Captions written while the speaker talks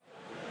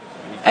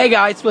Hey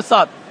guys, what's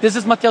up? This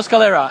is Matheus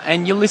Calera,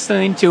 and you're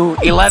listening to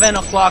 11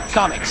 O'Clock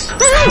Comics.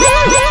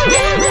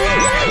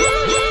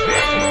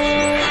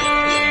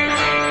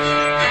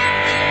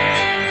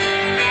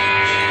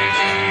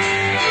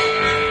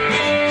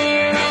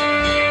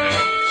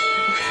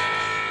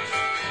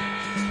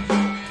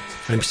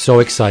 I'm so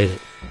excited.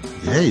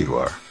 Yeah, you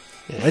are.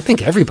 I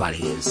think everybody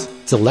is.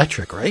 It's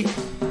electric, right?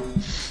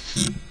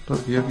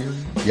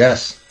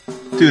 Yes.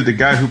 Dude, the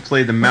guy who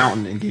played the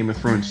Mountain in Game of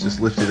Thrones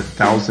just lifted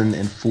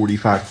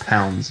 1,045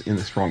 pounds in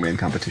the strongman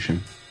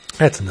competition.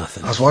 That's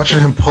nothing. I was watching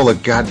him pull a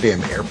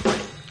goddamn airplane.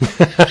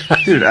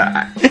 Dude,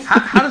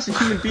 how does a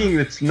human being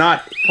that's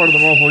not part of the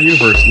Marvel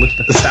Universe lift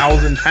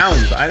 1,000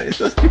 pounds? It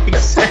doesn't make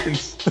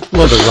sense.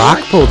 Well, The Rock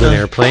pulled an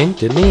airplane,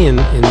 didn't he, in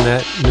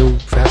that new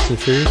Fast and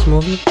Furious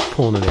movie?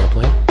 Pulling an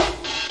airplane.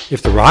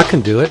 If The Rock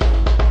can do it. Yeah,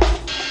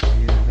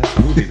 that's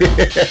a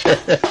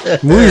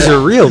movie. Movies are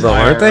real, though,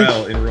 aren't they?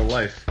 IRL in real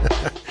life.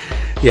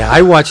 Yeah,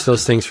 I watch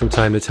those things from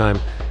time to time,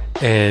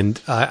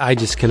 and I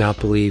just cannot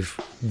believe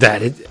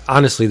that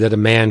honestly, that a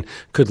man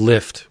could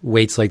lift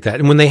weights like that.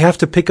 And when they have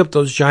to pick up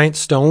those giant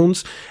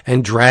stones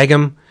and drag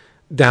them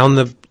down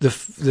the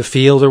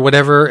field or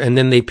whatever, and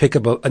then they pick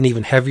up an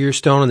even heavier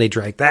stone and they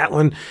drag that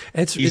one.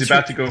 He's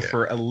about to go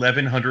for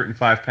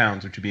 1,105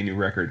 pounds, which would be a new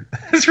record.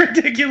 That's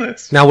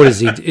ridiculous. Now, what is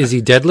he? Is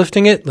he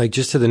deadlifting it, like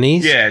just to the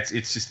knees? Yeah,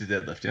 it's just a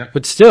deadlift, yeah.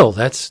 But still,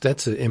 that's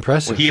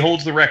impressive. Well, he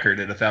holds the record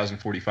at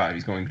 1,045.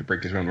 He's going to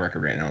break his own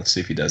record right now. Let's see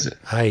if he does it.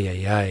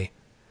 Aye.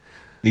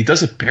 He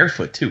does it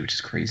barefoot, too, which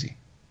is crazy.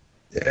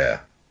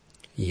 Yeah.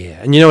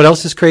 Yeah. And you know what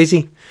else is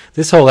crazy?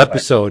 This whole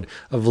episode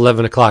of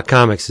 11 O'Clock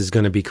Comics is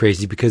going to be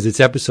crazy because it's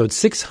episode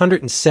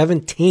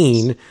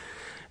 617,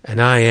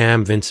 and I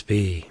am Vince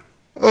B.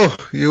 Oh,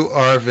 you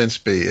are Vince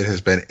B. It has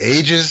been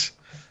ages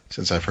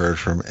since I've heard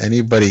from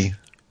anybody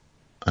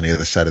on the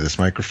other side of this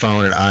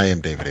microphone, and I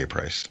am David A.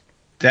 Price.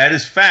 That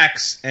is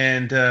facts,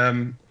 and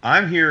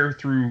I'm here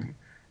through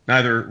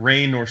neither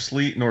rain nor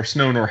sleet nor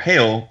snow nor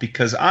hail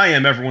because I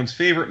am everyone's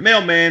favorite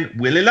mailman,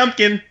 Willie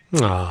Lumpkin.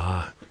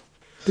 Ah,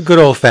 the good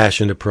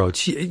old-fashioned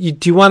approach. Do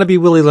you want to be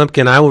Willie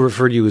Lumpkin? I will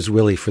refer to you as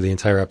Willie for the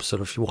entire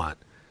episode if you want.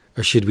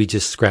 Or should we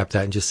just scrap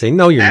that and just say,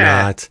 no, you're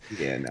not.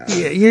 Yeah, no.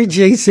 Yeah, you're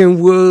Jason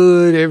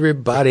Wood,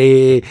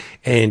 everybody.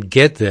 And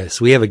get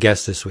this, we have a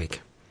guest this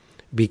week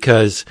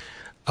because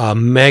a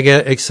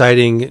mega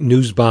exciting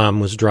news bomb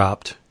was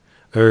dropped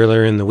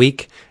earlier in the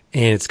week,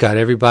 and it's got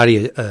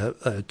everybody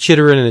a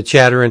chittering and a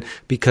chattering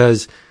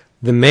because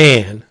the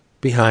man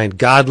behind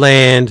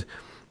Godland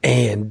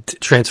and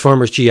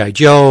Transformers G.I.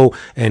 Joe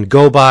and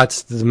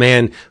GoBots, the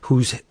man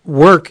whose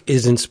work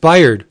is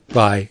inspired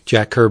by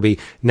Jack Kirby,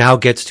 now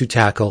gets to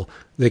tackle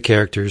the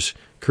characters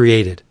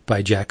created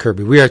by Jack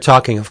Kirby. We are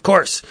talking, of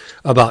course,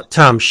 about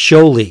Tom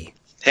Scioli.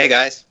 Hey,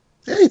 guys.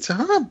 Hey,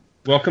 Tom.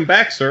 Welcome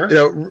back, sir. You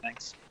know,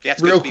 Thanks. Yeah,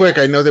 it's real good to be quick,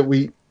 back. I know that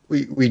we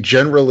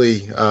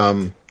generally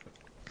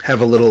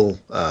have a little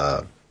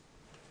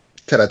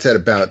tete-a-tete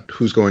about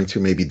who's going to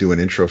maybe do an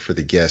intro for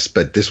the guest,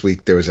 but this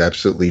week there was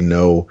absolutely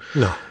no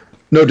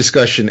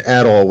discussion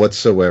at all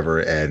whatsoever,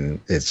 and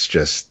it's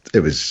just it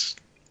was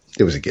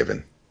a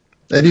given,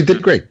 and you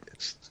did great.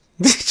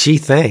 Gee,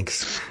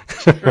 thanks.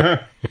 I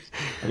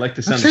like the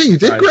I'm sound. saying you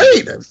did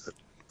great.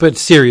 But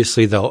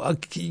seriously, though,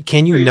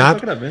 can you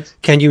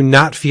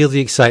not feel the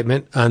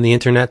excitement on the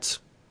internets?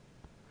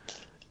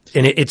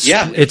 And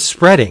it's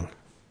spreading.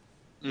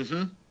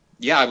 Mm-hmm.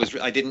 Yeah,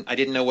 I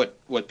didn't know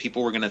what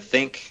people were going to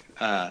think,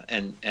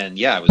 and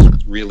yeah, I was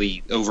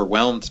really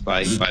overwhelmed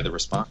by the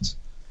response.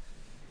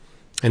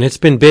 And it's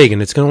been big,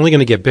 and it's only going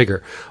to get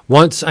bigger.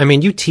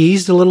 You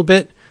teased a little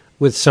bit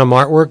with some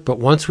artwork, but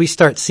once we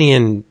start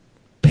seeing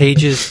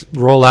pages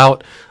roll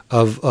out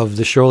of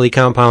the Shirley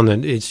compound,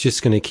 then it's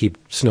just going to keep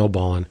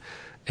snowballing.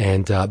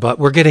 And but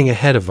we're getting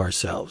ahead of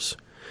ourselves.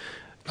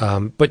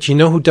 But you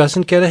know who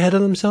doesn't get ahead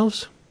of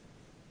themselves?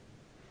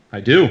 I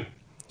do.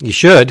 You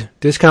should.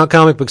 Discount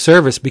Comic Book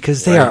Service,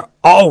 because they are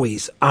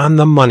always on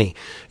the money.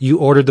 You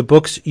order the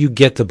books, you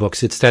get the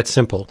books. It's that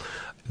simple.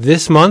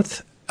 This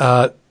month,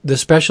 the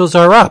specials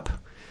are up.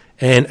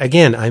 And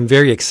again, I'm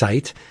very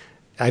excited.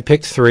 I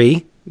picked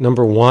 3.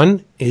 Number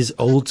 1 is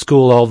Old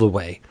School All the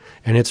Way,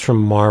 and it's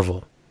from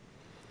Marvel.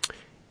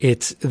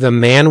 It's the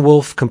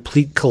Man-Wolf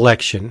Complete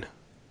Collection.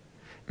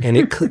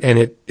 And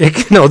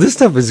no, this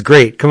stuff is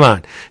great. Come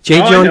on. J.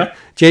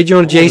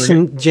 Jonah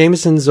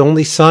Jameson's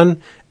only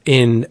son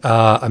in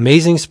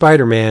Amazing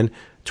Spider-Man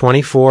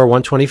 24,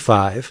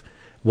 125,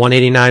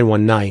 189,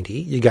 190.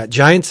 You got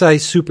Giant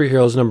Size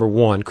Superheroes number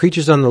 1,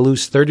 Creatures on the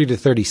Loose 30 to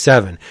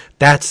 37.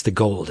 That's the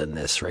gold in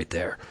this right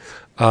there.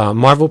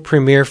 Marvel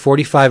Premiere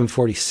 45 and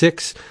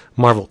 46,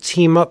 Marvel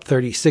Team Up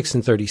 36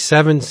 and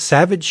 37,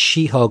 Savage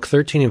She-Hulk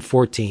 13 and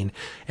 14,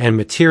 and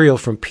material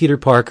from Peter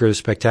Parker's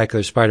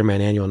Spectacular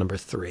Spider-Man Annual number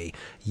 3.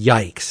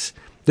 Yikes.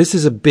 This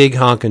is a big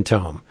honkin'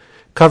 tome.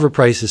 Cover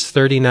price is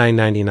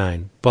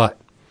 $39.99, but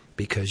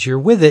because you're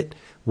with it,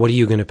 what are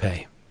you going to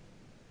pay?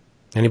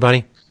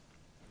 Anybody?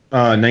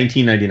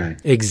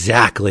 $19.99.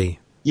 Exactly.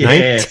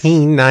 Yes.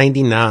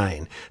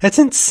 $19.99. That's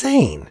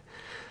insane.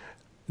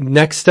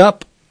 Next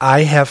up,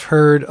 I have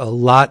heard a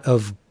lot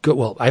of good.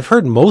 Well, I've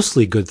heard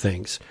mostly good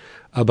things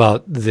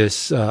about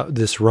this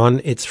run.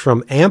 It's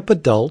from Amp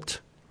Adult.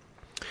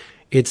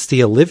 It's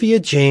the Olivia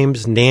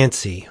James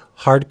Nancy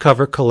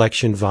hardcover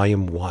collection,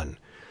 Volume 1,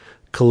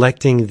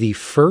 collecting the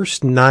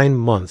first 9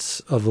 months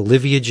of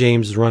Olivia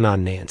James' run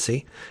on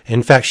Nancy.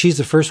 In fact, she's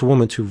the first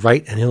woman to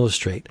write and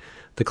illustrate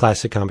the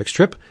classic comic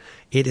strip.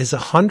 It is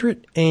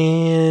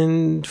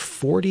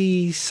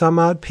 140 some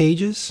odd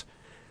pages,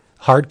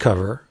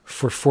 hardcover,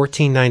 for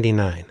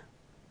 $14.99.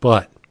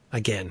 But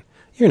again,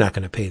 you're not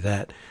going to pay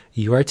that.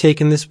 You are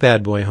taking this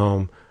bad boy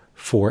home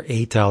for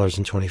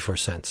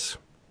 $8.24.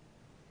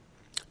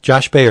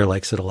 Josh Bayer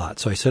likes it a lot,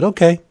 so I said,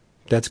 okay,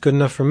 that's good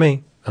enough for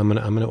me. I'm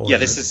gonna order. Yeah,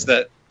 this is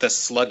the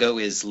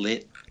Sluggo is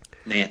Lit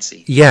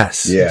Nancy.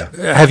 Yes. Yeah.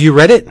 Have you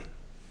read it?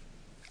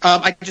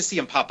 I just see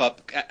him pop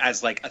up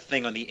as like a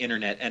thing on the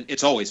internet, and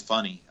it's always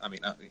funny. I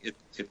mean, and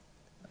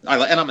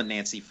I'm a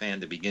Nancy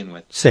fan to begin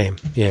with. Same,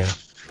 yeah.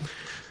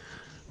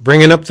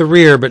 Bringing up the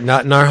rear, but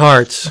not in our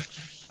hearts.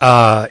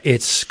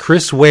 It's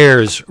Chris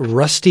Ware's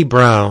Rusty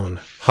Brown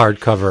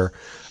hardcover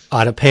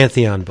out of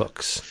Pantheon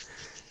Books.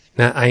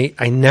 Now,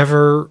 I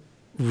never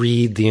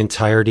read the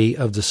entirety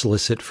of the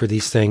solicit for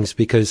these things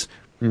because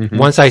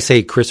once I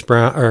say Chris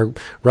Brown or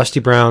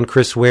Rusty Brown,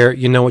 Chris Ware,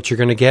 you know what you're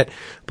going to get.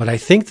 But I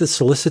think the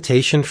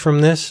solicitation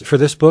for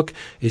this book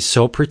is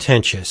so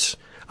pretentious.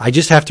 I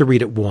just have to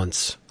read it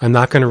once. I'm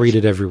not going to read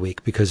it every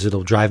week because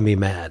it'll drive me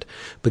mad.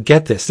 But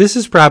get this. This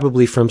is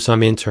probably from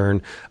some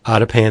intern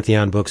out of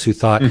Pantheon Books who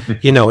thought,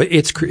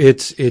 it's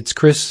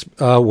Chris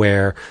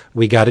Ware.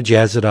 We got to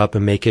jazz it up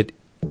and make it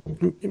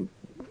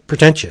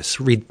pretentious.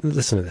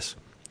 Listen to this.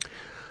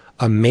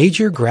 A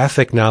major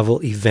graphic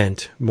novel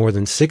event more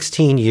than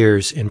 16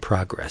 years in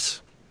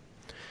progress.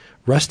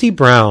 Rusty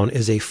Brown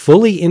is a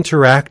fully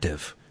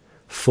interactive,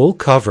 full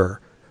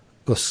color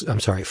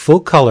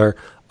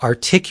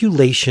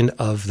articulation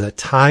of the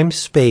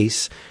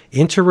time-space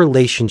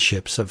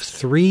interrelationships of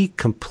three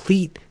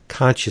complete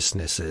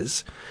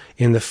consciousnesses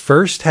in the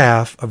first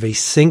half of a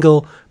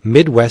single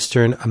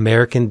Midwestern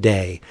American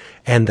day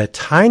and the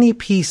tiny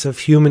piece of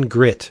human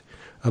grit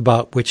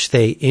about which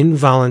they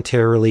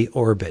involuntarily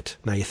orbit.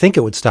 Now, you think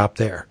it would stop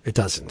there. It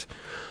doesn't.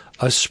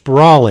 A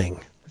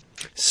sprawling,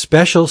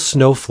 special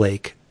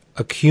snowflake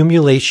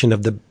accumulation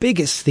of the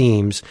biggest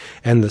themes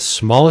and the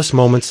smallest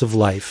moments of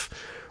life,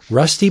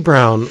 Rusty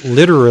Brown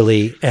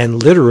literally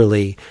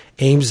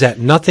aims at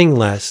nothing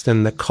less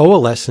than the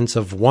coalescence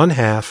of one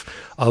half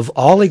of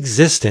all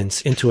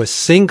existence into a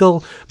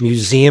single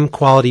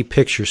museum-quality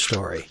picture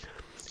story,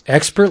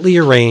 expertly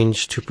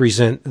arranged to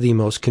present the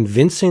most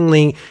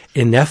convincingly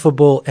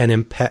ineffable and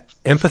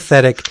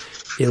empathetic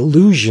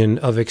illusion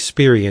of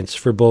experience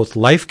for both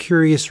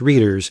life-curious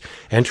readers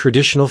and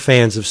traditional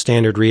fans of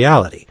standard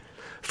reality.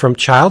 From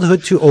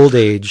childhood to old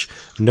age,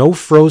 no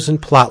frozen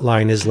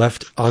plotline is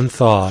left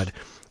unthawed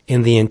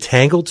in the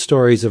entangled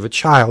stories of a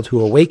child who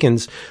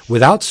awakens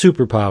without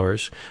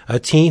superpowers, a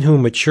teen who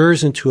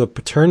matures into a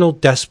paternal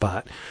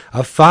despot,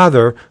 a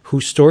father who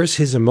stores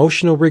his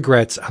emotional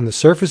regrets on the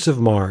surface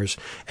of Mars,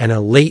 and a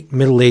late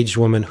middle-aged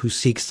woman who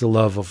seeks the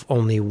love of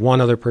only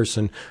one other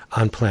person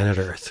on planet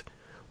Earth.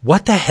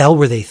 What the hell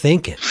were they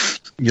thinking?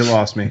 You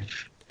lost me.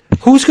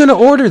 Who's going to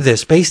order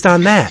this based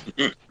on that?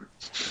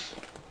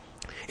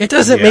 It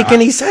doesn't make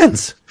any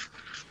sense.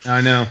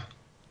 I know.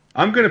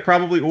 I'm going to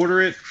probably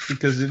order it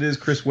because it is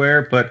Chris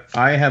Ware, but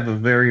I have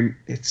I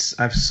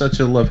have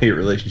such a love-hate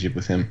relationship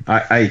with him.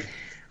 I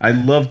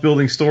love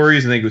building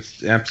stories. I think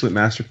it's an absolute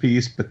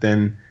masterpiece, but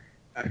then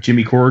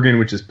Jimmy Corrigan,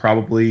 which is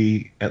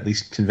probably, at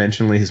least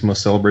conventionally, his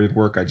most celebrated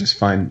work, I just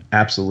find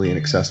absolutely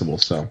inaccessible.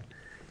 So,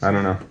 I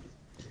don't know.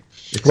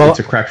 It's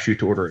a crapshoot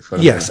to order it.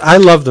 But yes, I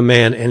love the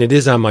man, and it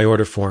is on my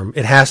order form.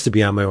 It has to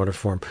be on my order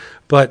form.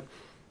 But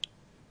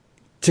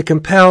to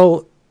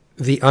compel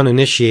the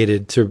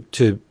uninitiated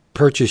to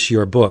purchase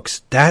your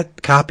books,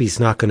 that copy's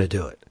not going to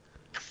do it.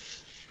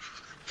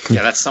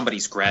 Yeah, that's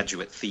somebody's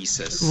graduate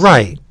thesis.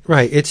 Right.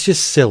 It's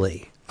just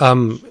silly.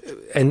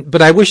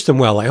 But I wish them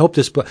well. I hope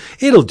this book,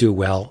 it'll do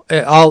well.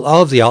 All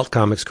of the alt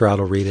comics crowd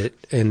will read it,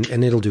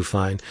 and it'll do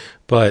fine.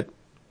 But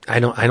I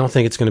don't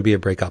think it's going to be a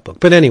breakout book.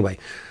 But anyway,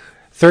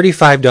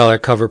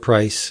 $35 cover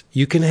price.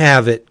 You can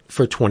have it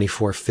for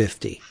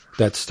 $24.50.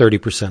 That's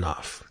 30%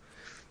 off.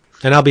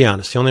 And I'll be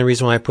honest, the only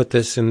reason why I put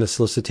this in the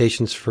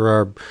solicitations for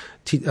our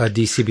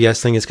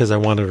DCBS thing is because I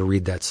wanted to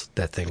read that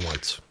thing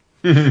once.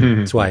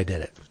 That's why I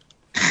did it.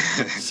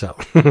 So,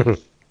 all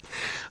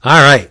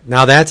right.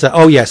 Now that's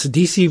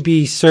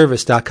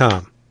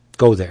DCBservice.com.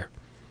 Go there.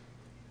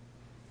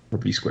 Or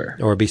B Square.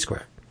 Or B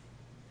Square.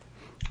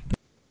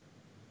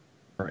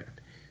 All right.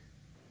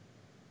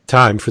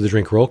 Time for the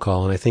drink roll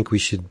call, and I think we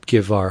should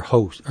give our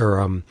host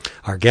or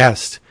our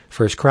guest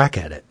first crack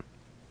at it.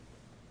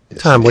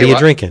 Tom, what are you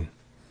drinking?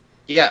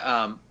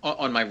 Yeah,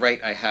 on my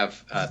right I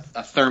have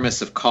a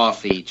thermos of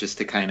coffee just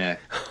to kind of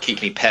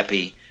keep me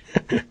peppy.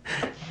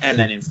 And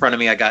then in front of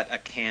me I got a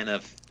can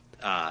of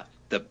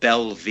the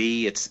Belle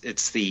V.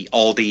 It's the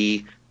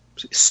Aldi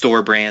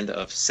store brand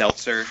of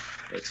seltzer.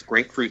 It's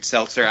grapefruit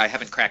seltzer. I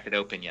haven't cracked it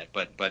open yet,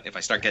 but if I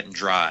start getting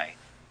dry,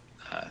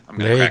 I'm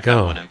There going to you crack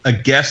go. that one. A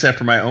guess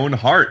after my own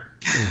heart.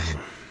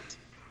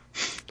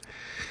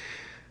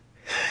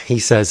 He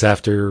says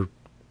after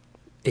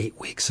 8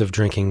 weeks of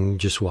drinking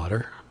just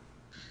water.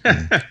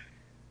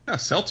 Oh,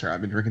 seltzer.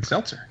 I've been drinking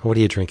seltzer. What are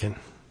you drinking?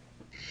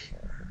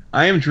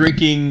 I am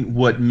drinking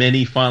what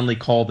many fondly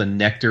call the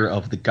nectar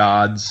of the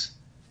gods.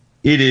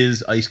 It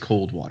is ice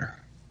cold water.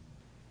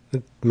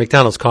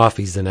 McDonald's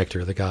coffee's the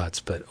nectar of the gods,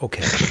 but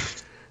okay.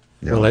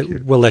 No,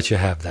 We'll let you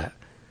have that.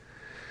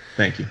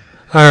 Thank you.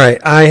 All right.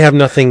 I have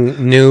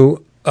nothing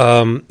new.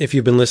 If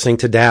you've been listening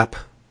to DAP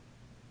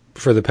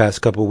for the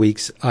past couple of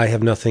weeks, I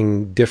have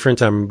nothing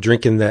different. I'm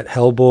drinking that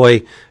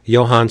Hellboy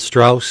Johann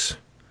Strauss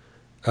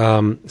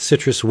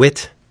Citrus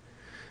Wit,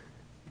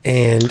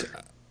 and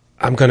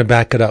I'm going to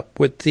back it up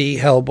with the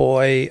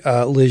Hellboy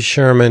Liz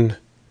Sherman.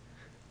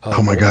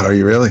 Oh my God, are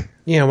you really?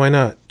 Yeah, why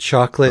not?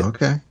 Chocolate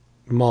Okay.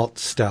 malt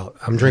stout.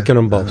 I'm drinking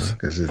them both.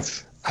 Because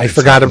it's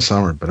forgot hot in them.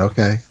 summer, but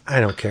okay. I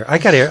don't care. I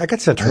got air. I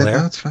got central No,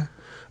 air. it's fine.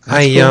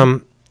 That's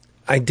cool.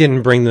 I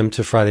didn't bring them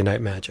to Friday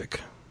Night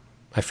Magic.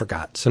 I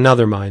forgot. So now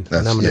they're mine,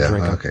 and I'm going to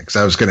drink them. Okay, because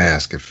I was going to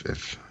ask if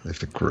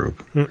the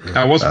group.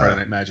 I was Friday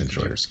Night Magic. Did you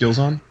enjoy have it. skills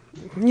on?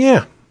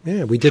 Yeah,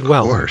 we did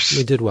well. course.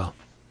 We did well.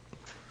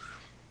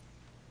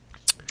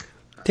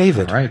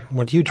 David, All right.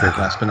 what do you drink?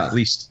 Last but not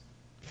least.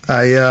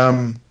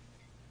 I'm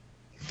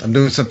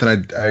doing something.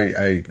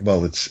 I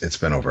well, it's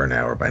been over an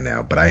hour by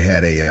now, but I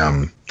had a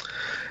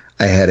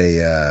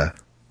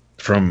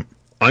from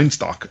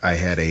Einstock. I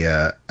had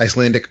a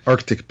Icelandic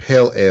Arctic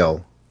Pale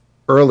Ale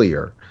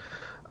earlier,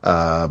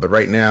 but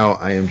right now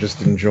I am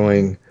just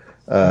enjoying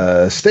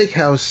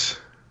Steakhouse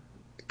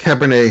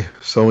Cabernet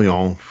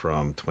Sauvignon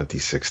from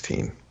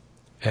 2016.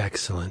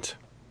 Excellent.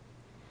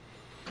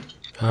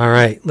 All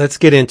right, let's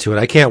get into it.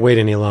 I can't wait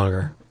any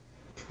longer.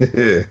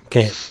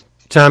 Okay.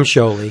 Tom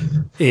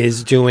Sholey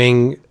is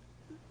doing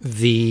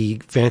the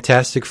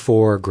Fantastic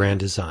Four Grand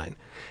Design.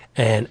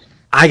 And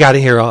we got to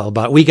hear all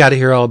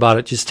about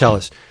it. Just tell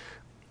us,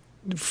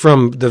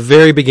 from the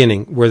very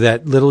beginning, where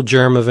that little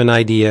germ of an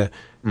idea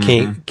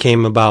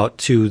came about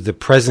to the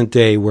present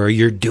day where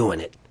you're doing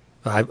it.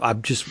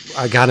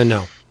 I got to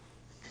know.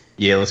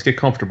 Yeah, let's get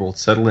comfortable.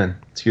 Settle in.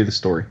 Let's hear the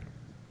story.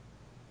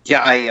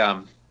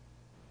 Yeah,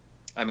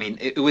 I mean,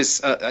 it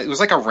was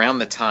like around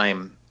the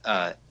time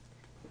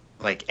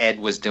like Ed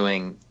was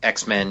doing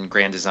X-Men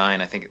Grand Design.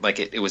 I think like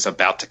it was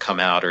about to come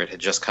out, or it had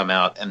just come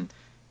out, and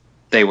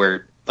they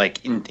were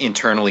like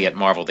internally at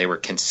Marvel, they were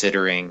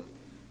considering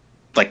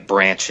like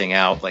branching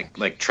out,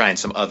 like trying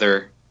some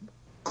other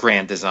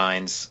grand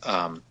designs.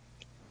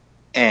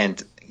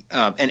 And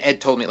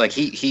Ed told me like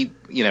he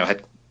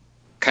had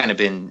kind of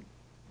been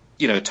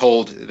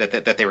told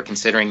that they were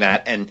considering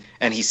that,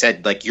 and he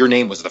said like your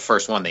name was the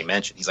first one they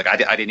mentioned. He's like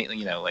I didn't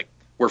like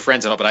we're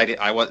friends and all, but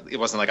it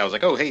wasn't like I was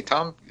like, oh hey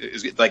Tom,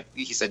 like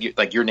he said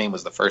like your name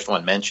was the first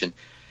one mentioned.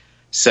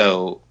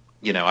 So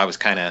I was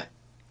kind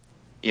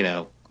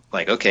of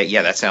like okay,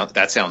 yeah, that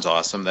sounds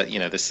awesome. That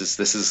this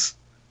is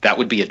that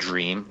would be a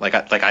dream. Like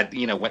I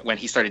when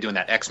he started doing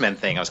that X-Men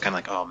thing, I was kind of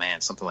like, oh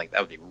man, something like that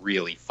would be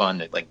really fun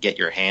to like get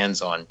your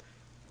hands on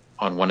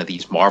one of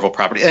these Marvel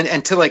properties,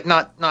 and to like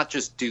not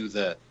just do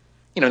the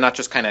not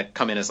just kind of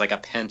come in as like a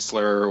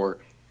penciler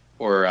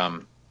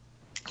or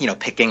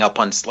picking up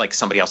on like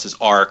somebody else's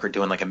arc or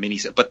doing like a mini,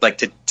 but like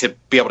to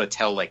be able to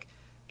tell like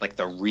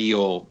the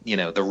real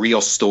the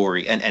real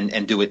story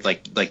and do it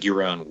like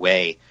your own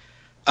way.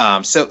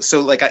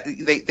 So like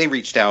they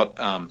reached out.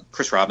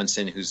 Chris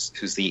Robinson, who's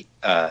the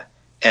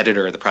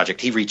editor of the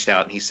project, he reached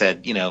out and he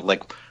said,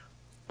 like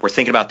we're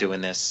thinking about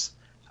doing this,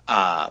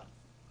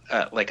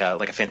 like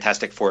a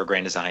Fantastic Four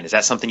Grand Design. Is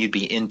that something you'd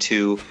be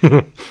into?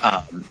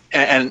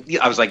 And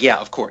I was like, yeah,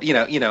 of course.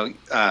 I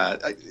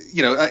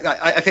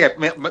think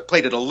I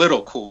played it a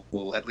little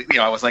cool. At least,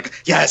 I was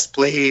like, yes,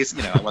 please.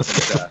 I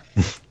wasn't.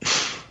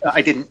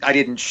 I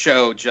didn't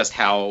show just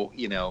how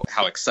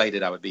how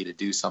excited I would be to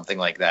do something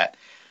like that.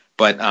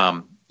 But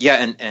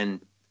yeah,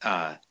 and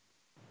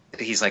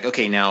he's like,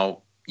 okay,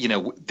 now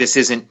this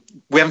isn't.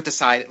 We haven't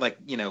decided. Like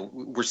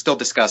we're still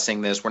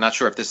discussing this. We're not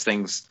sure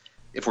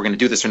if we're going to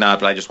do this or not.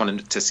 But I just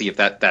wanted to see if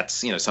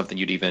that's something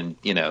you'd even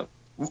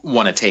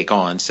want to take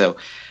on. So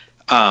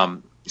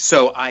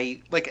so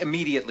I like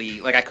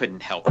immediately like I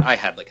couldn't help it. I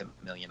had like a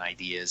million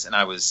ideas, and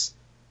I was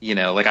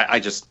like I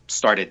just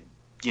started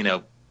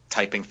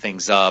typing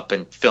things up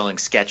and filling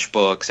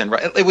sketchbooks, and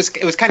it was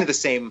kind of the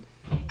same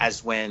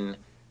as when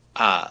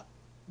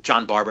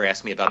John Barber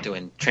asked me about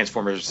doing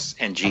Transformers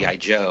and G.I.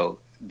 Joe.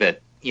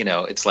 That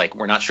it's like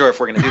we're not sure if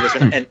we're going to do this,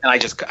 and I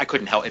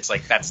couldn't help. It's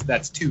like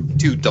that's too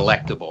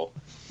delectable,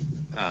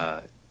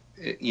 a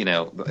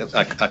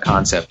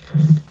concept.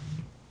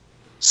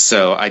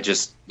 So I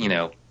just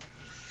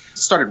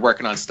started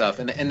working on stuff,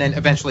 and then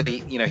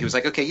eventually he was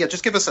like, okay, yeah,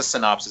 just give us a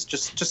synopsis,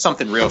 just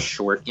something real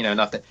short,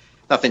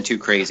 nothing too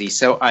crazy.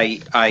 So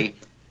I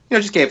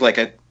just gave like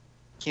a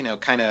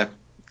kind of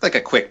like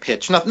a quick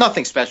pitch,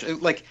 nothing special,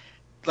 like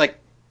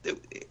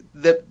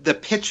the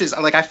pitches.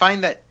 Like I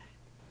find that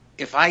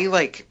if I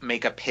like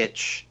make a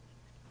pitch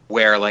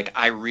where like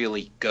I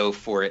really go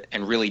for it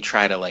and really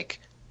try to like,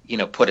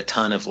 put a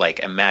ton of like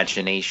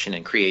imagination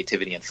and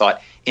creativity and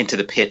thought into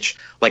the pitch,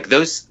 like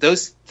those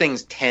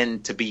things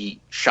tend to be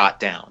shot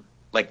down.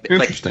 Like you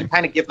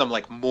kind of give them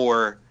like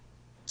more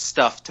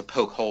stuff to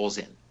poke holes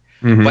in.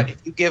 Mm-hmm. But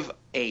if you give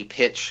a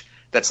pitch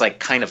that's like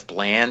kind of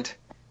bland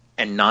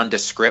and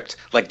nondescript,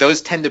 like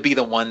those tend to be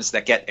the ones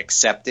that get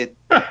accepted.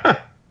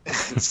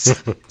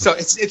 So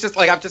it's just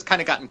like I've just kind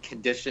of gotten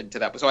conditioned to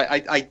that. So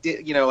I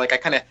did, like I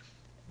kind of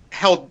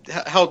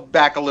held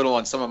back a little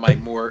on some of my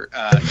more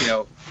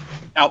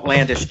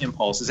outlandish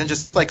impulses and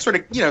just like sort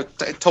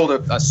of told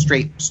a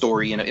straight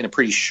story in a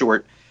pretty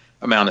short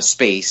amount of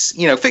space.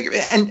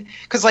 And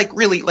because like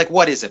really like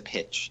what is a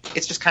pitch?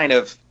 It's just kind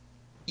of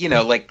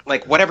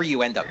like whatever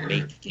you end up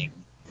making.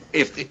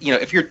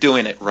 If you're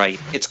doing it right,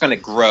 it's going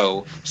to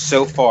grow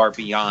so far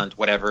beyond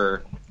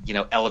whatever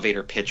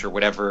elevator pitch or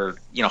whatever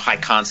high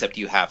concept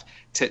you have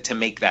to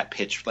make that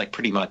pitch like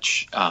pretty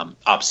much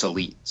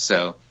obsolete.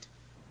 So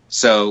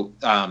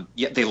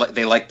yeah,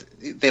 they liked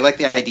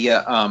the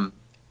idea,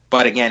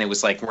 but again, it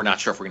was like we're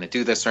not sure if we're going to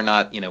do this or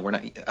not. We're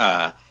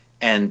not,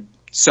 and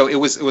so it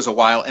was a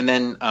while. And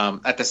then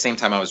at the same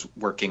time, I was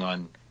working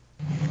on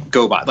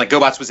GoBots. Like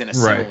GoBots was in a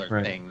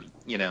similar thing,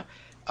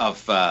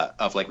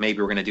 of like maybe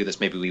we're going to do this,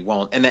 maybe we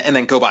won't. And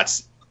then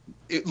GoBots,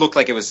 it looked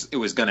like it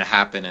was going to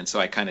happen, and so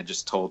I kind of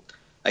just told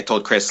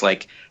Chris,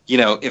 like,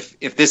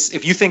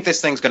 if you think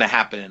this thing's going to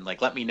happen,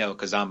 like, let me know,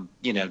 because I'm,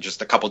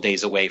 just a couple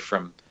days away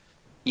from,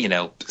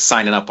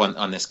 signing up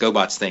on this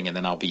GoBots thing, and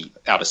then I'll be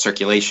out of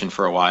circulation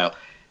for a while.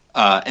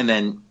 And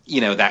then,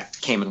 that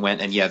came and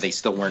went, and yeah, they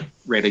still weren't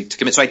ready to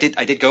commit. So I did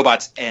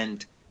GoBots,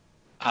 and,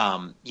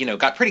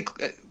 got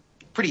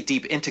pretty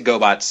deep into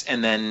GoBots,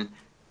 and then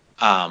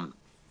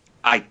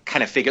I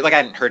kind of figured, like, I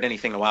hadn't heard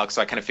anything in a while,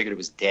 so I kind of figured it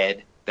was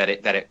dead,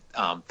 that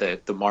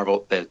the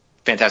Marvel, the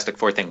Fantastic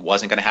Four thing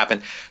wasn't going to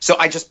happen. So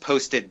I just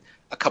posted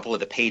a couple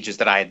of the pages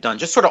that I had done,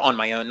 just sort of on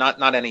my own,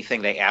 not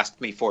anything they asked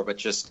me for, but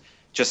just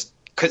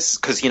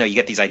because you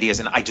get these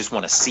ideas and I just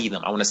want to see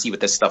them. I want to see what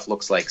this stuff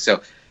looks like.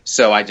 So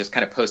I just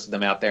kind of posted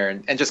them out there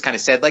and just kind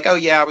of said like, oh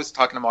yeah, I was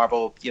talking to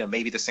Marvel.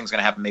 maybe this thing's going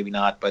to happen, maybe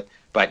not, but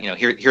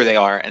here they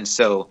are. And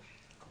so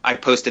I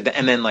posted that,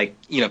 and then like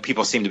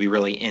people seem to be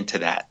really into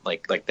that.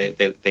 Like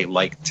they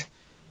liked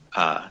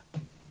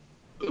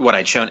what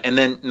I'd shown, and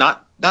then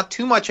not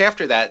too much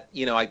after that,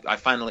 I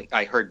finally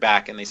heard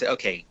back, and they said,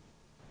 okay,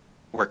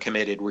 we're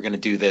committed. We're going to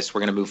do this.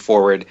 We're going to move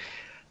forward.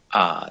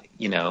 And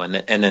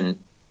then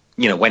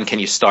when can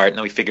you start? And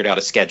then we figured out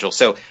a schedule.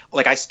 So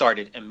like I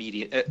started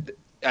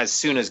as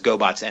soon as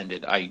GoBots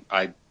ended.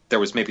 There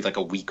was maybe like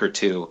a week or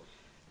two,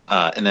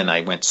 and then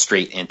I went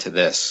straight into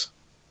this.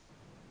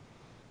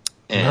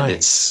 And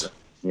nice.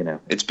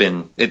 It's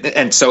been,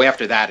 and so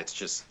after that, it's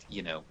just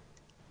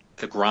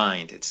the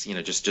grind.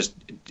 It's just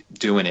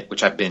doing it,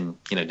 which I've been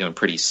doing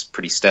pretty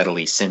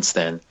steadily since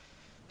then.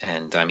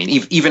 And I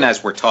mean, even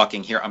as we're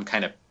talking here, I'm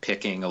kind of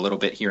picking a little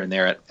bit here and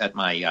there at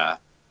my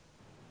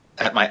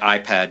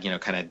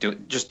iPad, kind of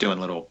doing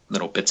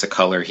little bits of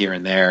color here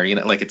and there.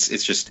 Like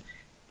it's just,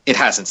 it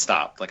hasn't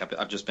stopped. Like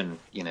I've just been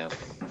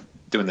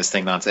doing this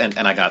thing nonstop.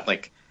 And I have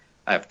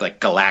like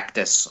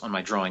Galactus on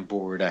my drawing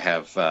board. I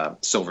have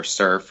Silver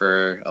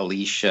Surfer,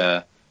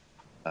 Alicia,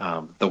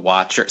 the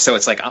Watcher. So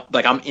it's like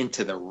I'm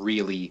into the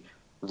really,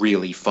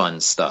 really fun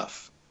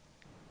stuff.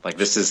 Like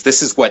this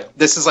is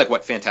like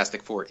what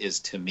Fantastic Four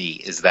is to me,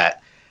 is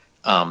that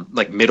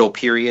like middle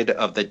period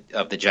of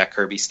the Jack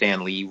Kirby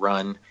Stan Lee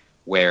run,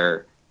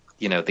 where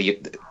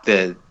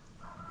the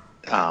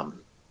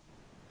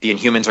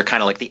Inhumans are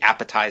kind of like the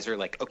appetizer,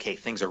 like, okay,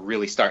 things are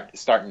really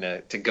starting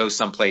to go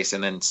someplace,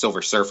 and then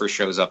Silver Surfer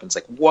shows up and it's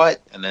like,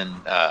 what? And then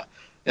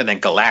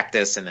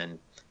Galactus, and then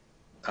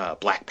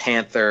Black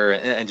Panther,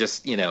 and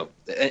just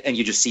and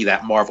you just see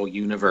that Marvel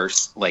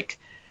universe like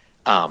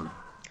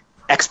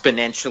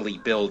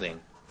exponentially building.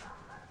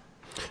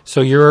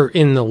 So you're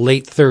in the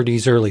late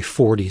 30s, early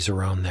 40s,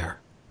 around there.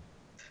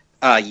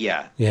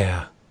 Yeah.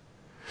 Yeah.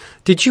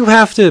 Did you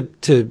have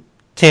to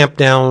tamp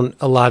down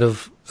a lot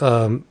of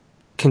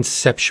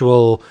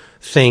conceptual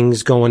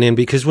things going in?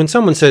 Because when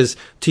someone says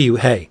to you,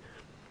 hey,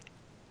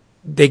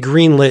 they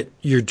greenlit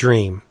your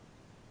dream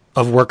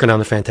of working on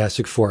the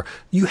Fantastic Four,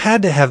 you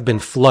had to have been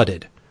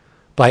flooded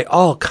by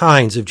all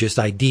kinds of just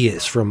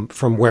ideas from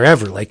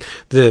wherever, like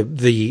the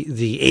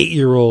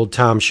 8-year-old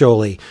Tom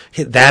Scioli,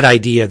 that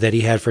idea that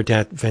he had for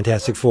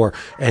Fantastic Four.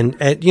 And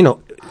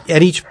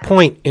at each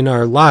point in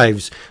our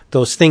lives,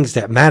 those things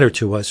that matter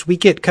to us, we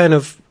get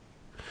comfortable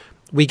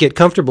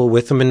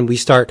with them, and we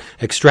start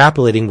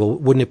extrapolating. Well,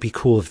 wouldn't it be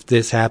cool if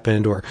this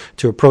happened, or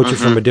to approach it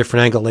from a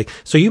different angle? Like,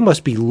 so you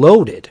must be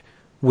loaded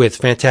with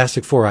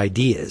Fantastic Four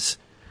ideas.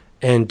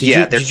 And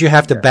did you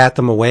have to bat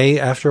them away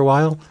after a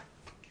while?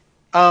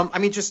 I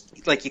mean,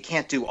 just like you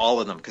can't do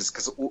all of them,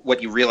 because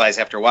what you realize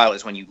after a while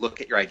is when you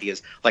look at your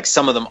ideas, like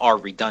some of them are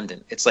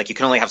redundant. It's like you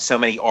can only have so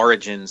many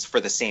origins for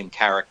the same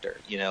character,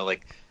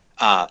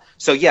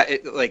 so yeah,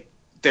 like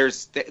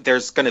there's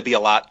going to be a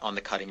lot on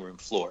the cutting room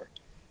floor.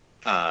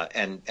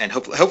 and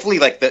hopefully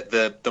like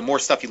the more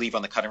stuff you leave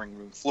on the cutting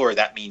room floor,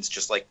 that means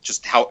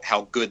just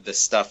how good the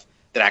stuff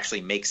that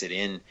actually makes it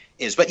in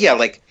is. But yeah,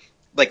 like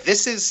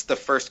this is the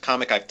first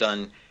comic I've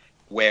done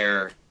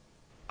where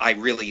I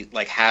really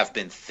like have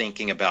been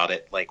thinking about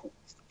it like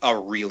a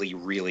really,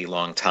 really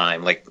long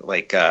time.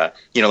 Like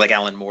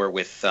Alan Moore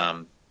with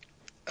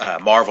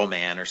Marvel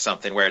Man or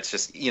something, where it's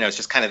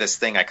just kind of this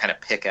thing I kind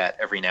of pick at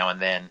every now and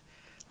then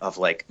of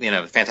like,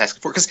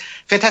 Fantastic Four, because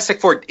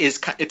Fantastic Four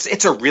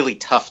it's a really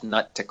tough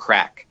nut to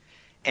crack,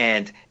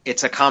 and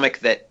it's a comic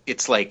that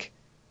it's like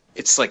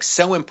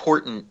so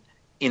important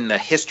in the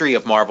history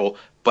of Marvel,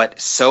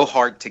 but so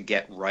hard to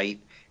get right.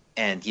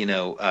 And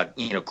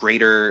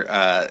greater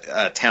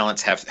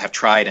talents have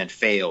tried and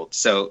failed.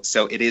 So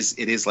it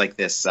is like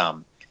this,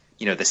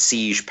 the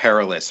Siege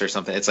Perilous or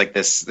something. It's like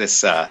this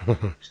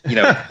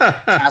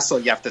castle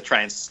you have to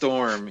try and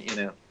storm.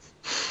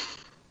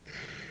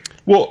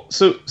 Well,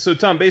 so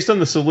Tom, based on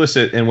the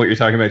solicit and what you're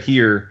talking about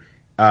here,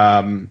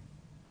 I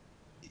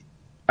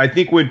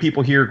think when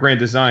people hear Grand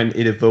Design,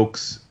 it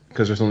evokes,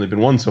 because there's only been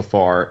one so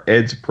far,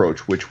 Ed's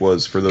approach, which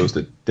was, for those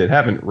that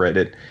haven't read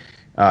it.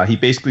 He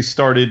basically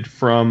started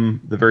from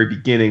the very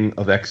beginning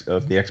of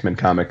the X-Men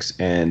comics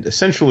and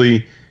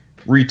essentially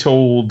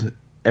retold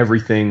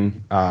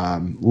everything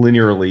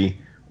linearly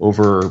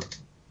over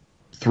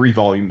 3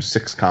 volumes,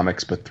 6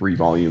 comics, but 3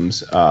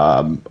 volumes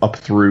up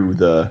through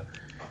the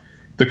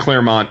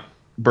Claremont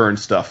Byrne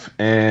stuff.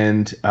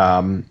 And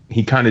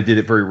he kind of did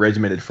it very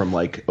regimented from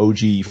like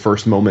OG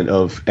first moment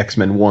of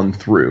X-Men 1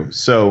 through.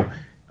 So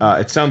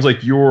it sounds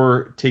like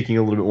you're taking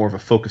a little bit more of a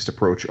focused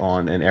approach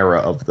on an era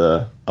of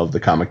the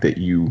comic that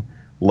you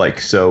like.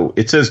 So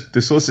it says,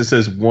 the solicit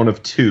says 1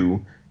 of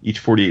 2, each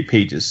 48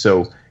 pages.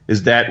 So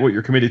is that what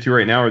you're committed to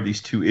right now? Are these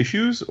 2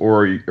 issues,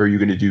 or are you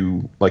going to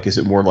do like, is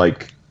it more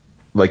like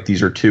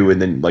these are 2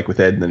 and then like with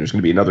Ed, and then there's going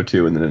to be another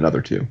 2 and then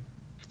another 2?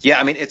 Yeah,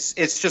 I mean it's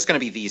just going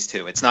to be these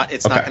 2. It's not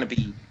going to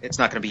be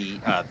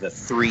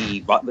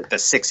the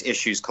 6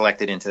 issues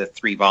collected into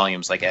 3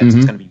 volumes like Ed's. Mm-hmm.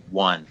 It's going to be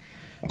 1. Okay.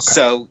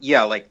 So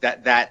yeah, like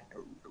that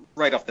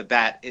right off the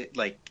bat,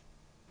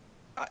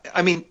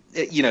 I'm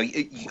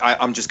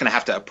just going to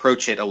have to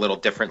approach it a little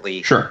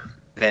differently, sure,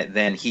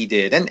 than he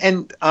did,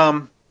 and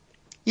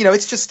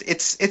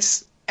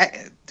it's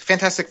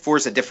Fantastic Four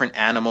is a different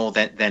animal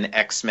than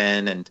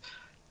X-Men, and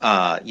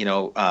I'm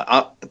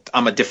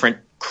a different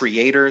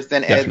creator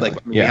than Ed. Definitely.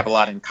 Like we have a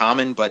lot in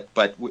common, but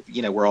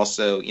we're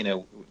also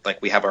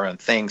like we have our own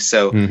thing.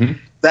 So mm-hmm.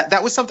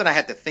 that was something I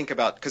had to think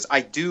about, because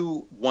I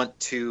do want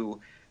to.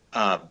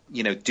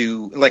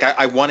 Do like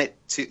I want it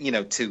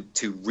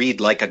to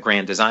read like a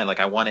Grand Design. Like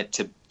I want it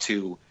to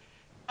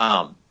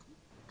kind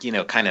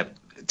of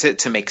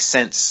to make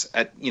sense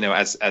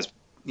as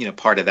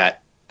part of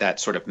that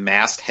sort of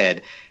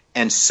masthead.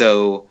 And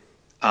so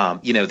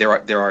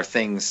there are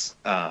things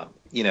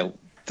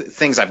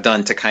things I've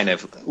done to kind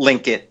of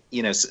link it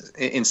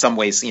in some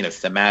ways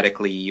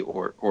thematically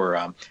or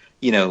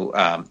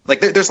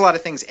like there's a lot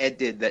of things Ed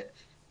did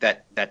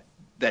that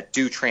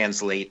do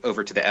translate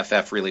over to the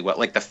FF really well,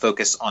 like the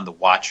focus on the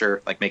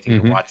Watcher, like making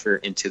mm-hmm. the Watcher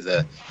into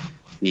the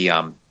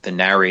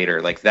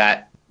narrator, like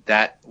that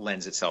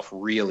lends itself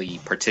really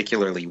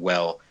particularly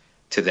well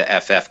to the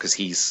FF, because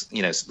he's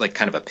like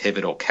kind of a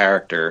pivotal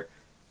character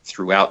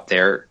throughout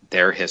their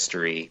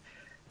history,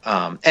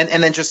 and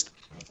then just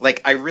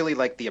like I really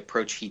like the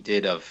approach he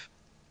did of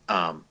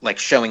like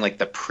showing like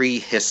the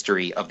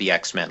prehistory of the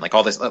X-Men, like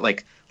all this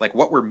like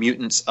what were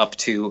mutants up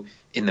to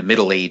in the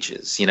Middle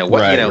Ages,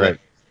 right.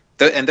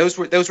 And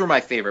those were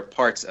my favorite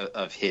parts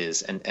of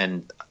his,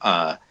 and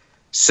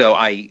so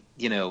I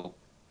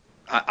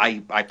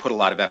put a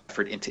lot of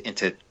effort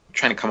into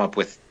trying to come up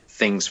with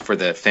things for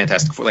the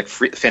Fantastic Four, like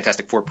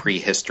Fantastic Four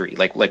prehistory,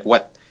 like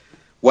what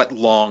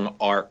long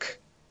arc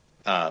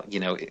are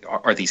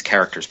these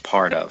characters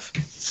part of?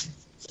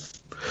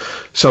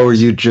 So are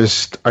you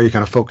kind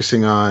of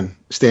focusing on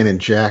Stan and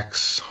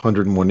Jack's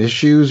 101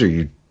 issues,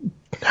 or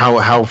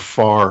how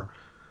far?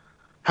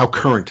 How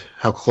current,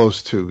 how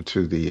close to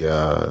the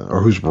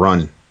or whose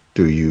run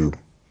do you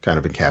kind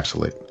of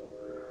encapsulate?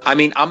 I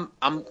mean, I'm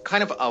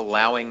kind of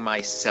allowing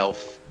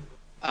myself,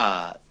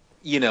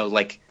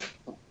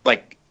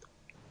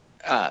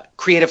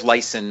 creative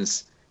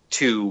license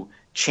to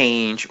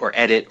change or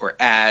edit or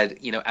add,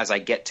 as I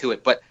get to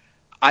it. But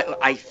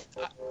I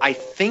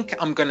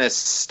think I'm gonna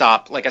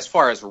stop. Like as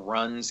far as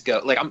runs go,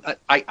 like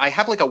I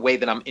have like a way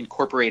that I'm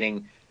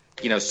incorporating,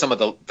 some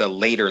of the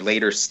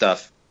later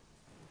stuff.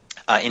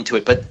 Into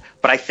it, but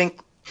I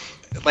think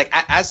like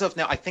as of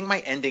now, I think my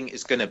ending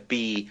is going to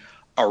be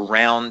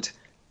around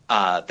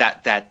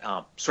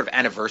that sort of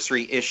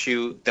anniversary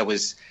issue that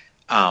was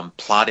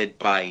plotted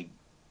by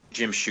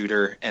Jim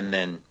Shooter, and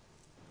then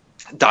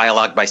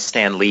dialogue by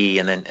Stan Lee,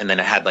 and then it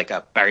had like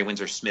a Barry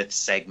Windsor Smith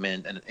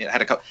segment, and it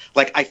had a couple.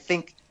 Like I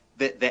think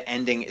that the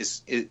ending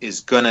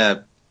is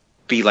gonna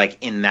be like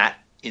in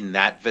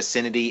that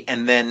vicinity,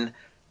 and then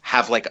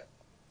have like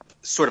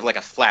sort of like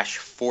a flash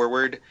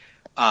forward.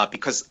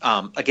 Because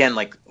again,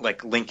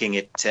 like linking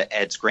it to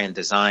Ed's Grand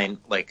Design,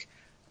 like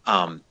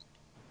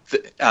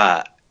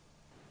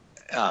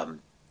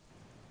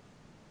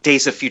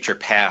Days of Future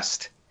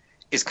Past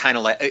is kind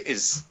of like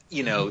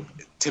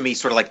to me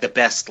sort of like the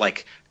best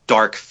like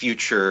dark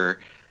future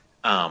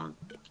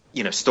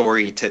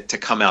story to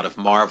come out of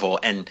Marvel.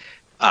 And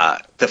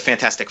the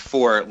Fantastic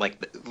Four,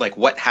 like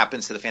what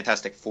happens to the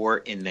Fantastic Four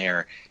in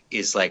there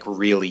is like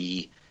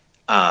really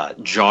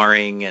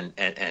jarring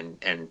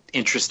and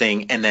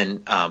interesting. And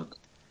then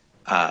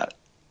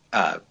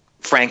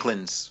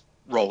Franklin's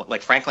role,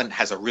 like Franklin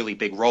has a really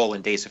big role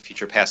in Days of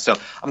Future Past, so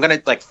I'm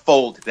gonna like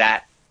fold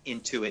that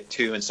into it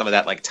too, and some of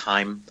that like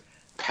time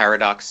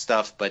paradox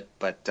stuff. But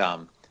it's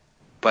kind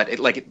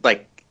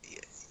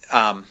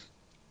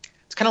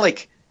of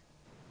like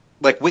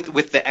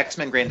with the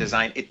X-Men Grand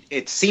Design,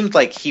 it seemed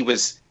like he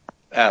was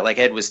like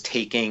Ed was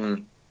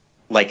taking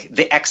like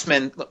the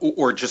X-Men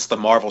or just the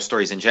Marvel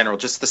stories in general,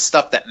 just the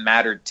stuff that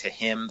mattered to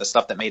him, the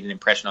stuff that made an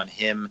impression on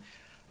him,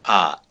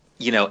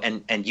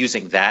 and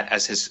using that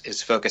as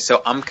his focus.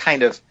 So I'm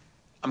kind of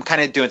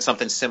doing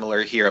something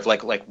similar here of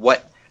like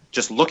what,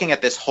 just looking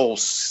at this whole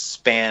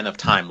span of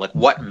time, like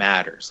what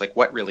matters, like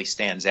what really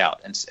stands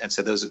out. And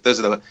so those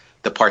are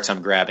the parts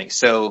I'm grabbing.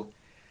 So,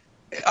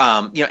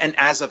 and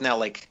as of now,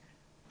 like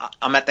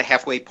I'm at the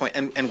halfway point,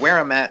 and where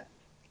I'm at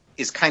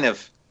is kind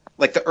of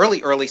like the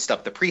early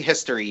stuff, the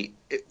prehistory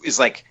is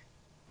like,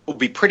 will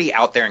be pretty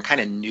out there and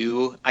kind of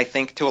new, I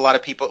think, to a lot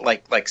of people.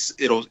 Like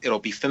it'll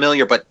be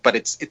familiar, but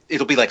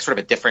it'll be like sort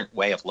of a different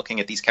way of looking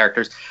at these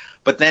characters.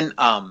 But then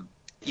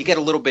you get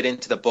a little bit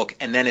into the book,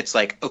 and then it's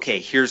like, okay,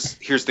 here's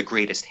the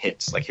greatest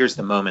hits, like here's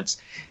the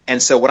moments.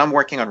 And so what I'm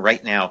working on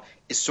right now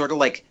is sort of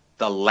like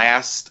the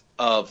last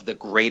of the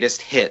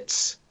greatest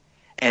hits,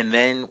 and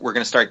then we're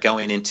going to start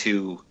going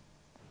into,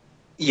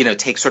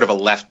 take sort of a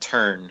left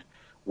turn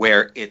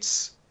where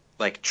it's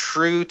like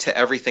true to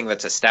everything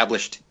that's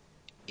established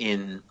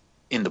in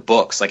the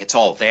books, like it's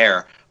all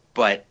there,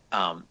 but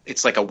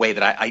it's like a way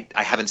that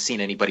I haven't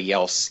seen anybody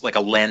else, like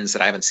a lens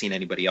that I haven't seen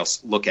anybody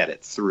else look at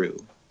it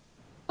through.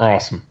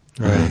 Awesome.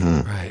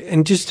 Right, right.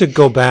 And just to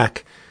go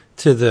back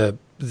to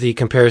the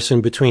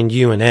comparison between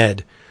you and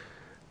Ed,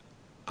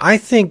 I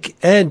think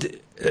Ed,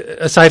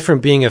 aside from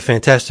being a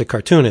fantastic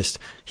cartoonist,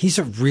 he's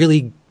a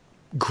really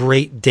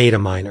great data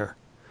miner.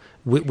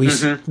 We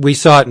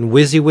saw it in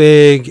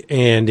WYSIWYG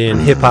and in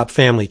Hip Hop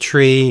Family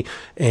Tree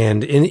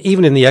and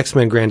even in the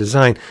X-Men Grand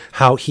Design,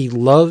 how he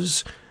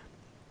loves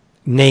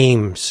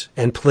names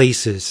and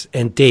places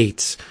and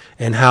dates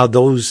and how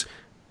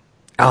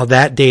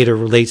that data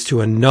relates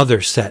to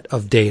another set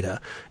of data.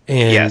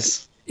 And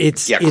yes.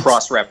 It's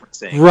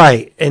cross-referencing.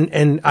 Right.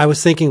 And I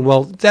was thinking,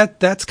 well,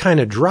 that's kind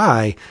of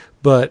dry,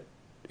 but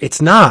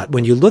it's not.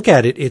 When you look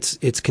at it,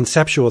 it's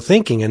conceptual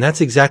thinking, and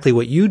that's exactly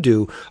what you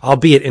do,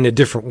 albeit in a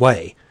different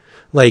way.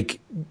 Like,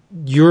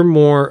 you're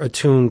more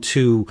attuned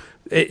to,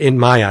 in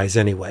my eyes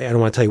anyway, I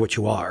don't want to tell you what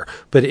you are,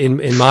 but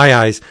in my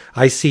eyes,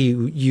 I see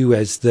you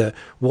as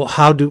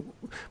how do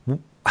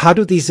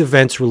these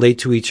events relate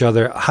to each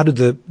other? How do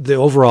the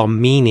overall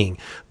meaning,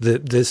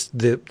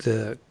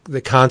 the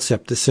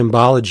concept, the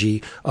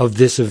symbology of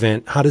this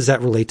event, how does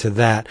that relate to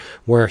that?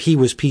 Where he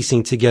was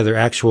piecing together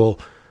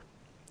actual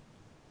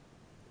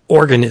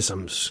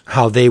organisms,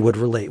 how they would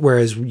relate,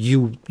 whereas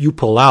you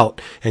pull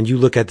out and you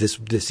look at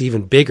this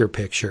even bigger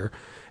picture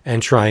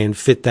and try and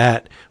fit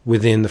that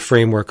within the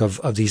framework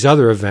of these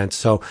other events.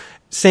 So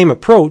same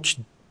approach,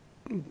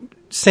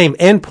 same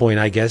endpoint,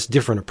 I guess,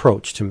 different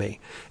approach to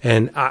me.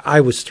 And I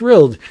was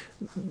thrilled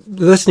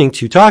listening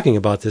to you talking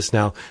about this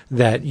now,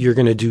 that you're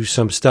going to do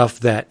some stuff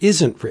that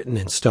isn't written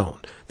in stone,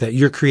 that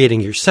you're creating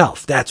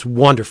yourself. That's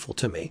wonderful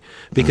to me,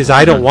 because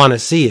I don't want to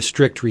see a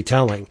strict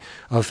retelling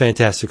of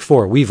Fantastic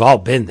Four. We've all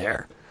been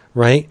there,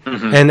 right?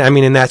 And I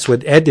mean, and that's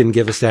what Ed didn't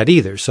give us that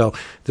either. So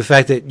the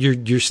fact that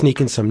you're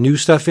sneaking some new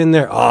stuff in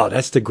there,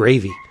 that's the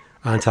gravy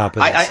on top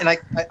of this.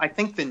 I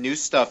think the new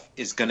stuff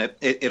is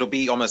it'll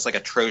be almost like a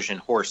Trojan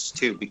horse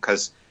too,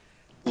 because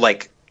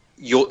like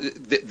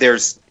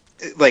there's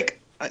like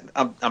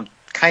I'm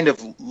kind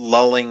of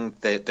lulling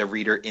the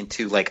reader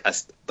into like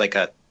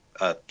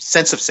a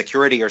sense of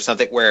security or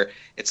something, where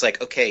it's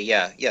like, okay,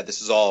 yeah,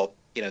 this is all,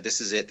 this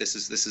is it. This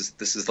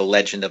is the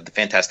legend of the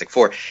Fantastic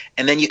Four,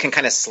 and then you can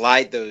kind of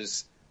slide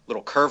those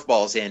little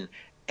curveballs in,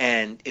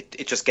 and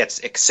it just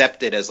gets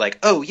accepted as like,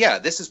 oh yeah,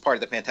 this is part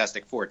of the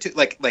Fantastic Four too.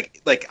 Like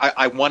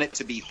I want it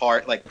to be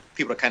hard, like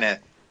people to kind of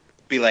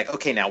be like,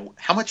 okay, now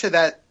how much of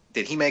that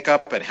did he make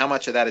up, and how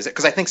much of that is it?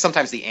 Because I think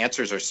sometimes the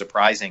answers are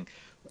surprising,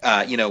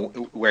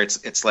 where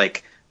it's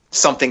like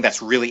something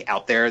that's really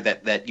out there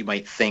that you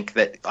might think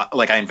that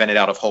like I invented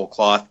out of whole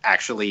cloth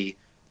actually,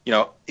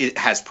 it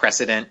has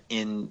precedent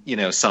in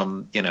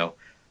some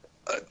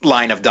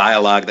line of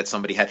dialogue that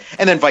somebody had,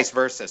 and then vice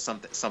versa,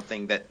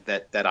 something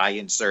that I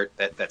insert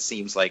that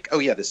seems like, oh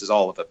yeah, this is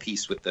all of a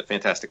piece with the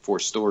Fantastic Four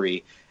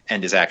story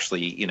and is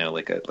actually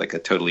like a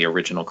totally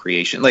original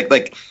creation.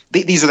 Like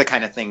these are the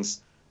kind of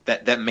things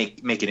that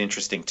make it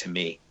interesting to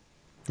me.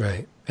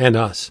 Right. And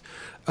us.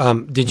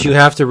 Did you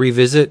have to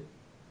revisit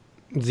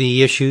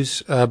the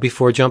issues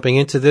before jumping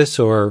into this,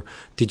 or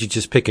did you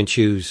just pick and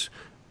choose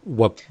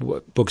what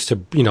books to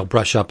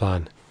brush up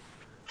on?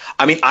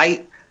 I mean,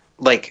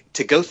 like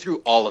to go through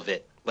all of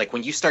it, like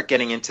when you start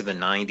getting into the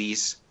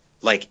 90s,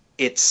 like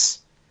it's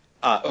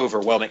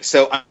overwhelming.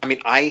 So I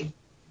mean, I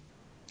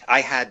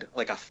had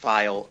like a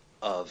file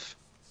of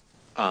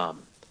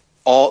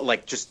all,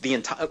 like just the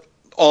entire,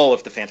 all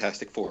of the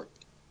Fantastic Four,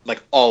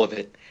 like all of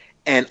it,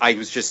 and I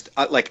was just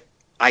like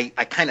I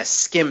kind of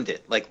skimmed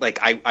it, like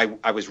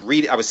I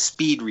was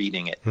speed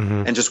reading it,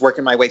 and just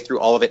working my way through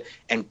all of it,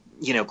 and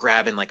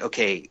grabbing like,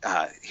 okay,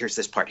 here's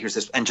this part, here's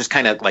this, and just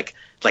kind of like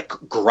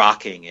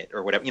grokking it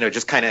or whatever,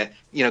 just kind of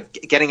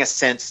getting a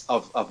sense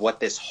of what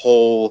this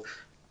whole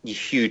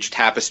huge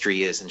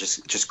tapestry is, and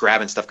just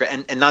grabbing stuff,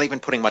 and not even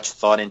putting much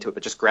thought into it,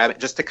 but just grab it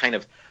just to kind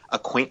of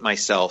acquaint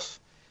myself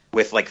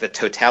with like the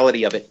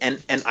totality of it,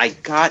 and I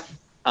got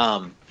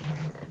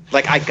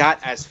I got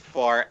as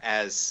far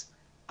as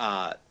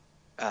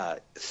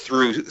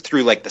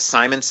through like the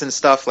Simonson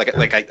stuff, like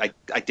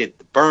I did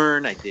the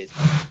Byrne, I did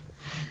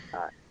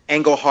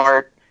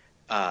Englehart,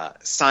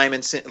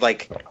 Simonson,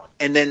 like,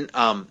 and then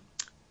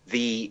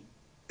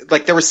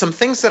there were some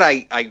things that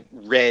I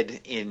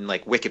read in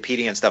like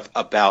Wikipedia and stuff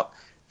about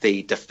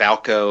the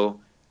DeFalco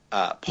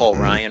Paul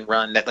Ryan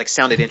run that like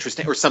sounded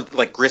interesting, or something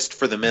like Grist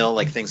for the Mill,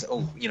 like things.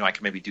 Oh, I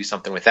can maybe do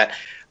something with that.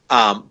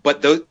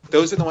 But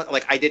those are the ones,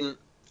 like I didn't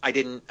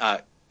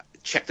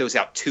check those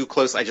out too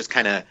close. I just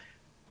kind of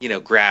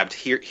grabbed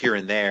here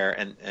and there,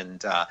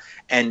 and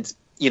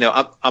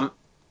I'm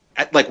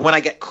like, when I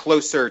get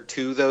closer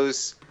to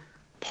those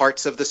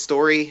parts of the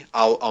story,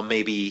 I'll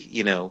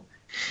maybe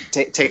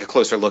take a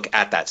closer look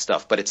at that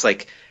stuff. But it's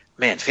like,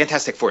 man,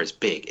 Fantastic Four is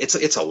big.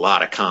 It's a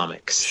lot of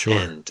comics, sure,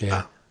 and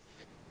yeah.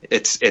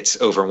 It's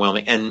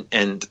overwhelming,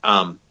 and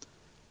to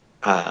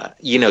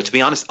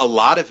be honest, a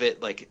lot of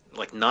it like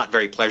not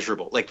very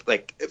pleasurable.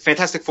 Like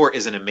Fantastic Four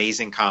is an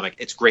amazing comic.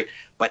 It's great,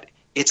 but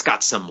it's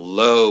got some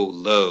low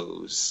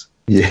lows.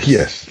 Yeah,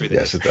 yes,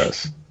 it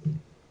does.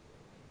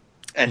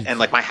 And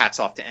like, my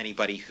hat's off to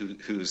anybody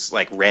who's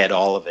like read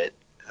all of it,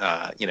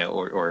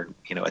 or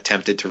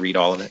attempted to read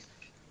all of it.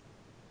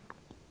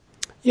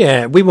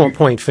 Yeah, we won't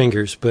point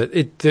fingers, but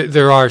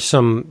there are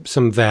some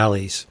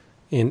valleys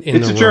in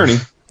it's the a journey.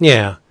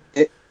 Yeah.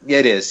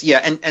 It is. Yeah,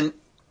 and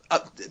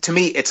to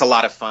me, it's a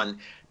lot of fun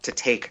to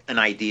take an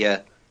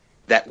idea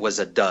that was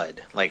a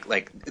dud, like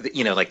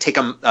take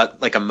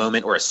a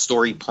moment or a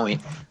story point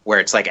where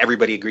it's like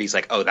everybody agrees,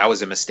 like, oh, that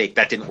was a mistake,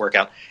 that didn't work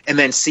out, and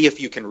then see if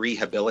you can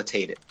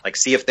rehabilitate it, like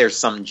see if there's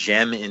some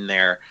gem in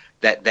there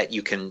that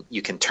you can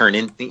turn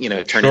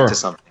into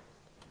something.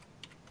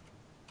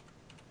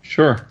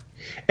 Sure.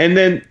 And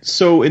then,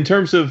 so in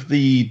terms of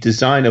the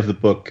design of the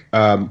book,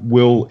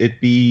 will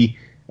it be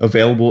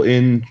available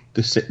in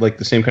the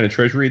same kind of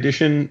Treasury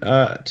edition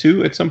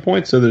too at some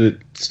point, so that it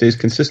stays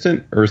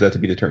consistent, or is that to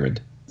be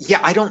determined? Yeah,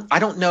 I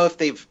don't know if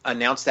they've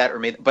announced that or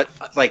made, but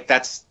like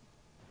that's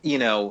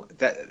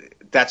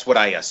what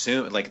I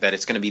assume, like that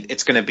it's going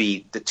to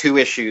be the 2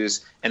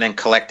 issues and then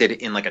collected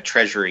in like a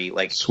Treasury,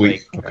 like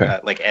sweet, okay.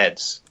 Like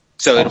Ed's.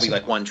 So awesome. It'll be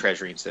like 1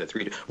 Treasury instead of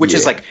 3, which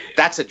is like,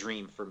 that's a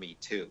dream for me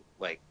too.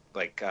 Like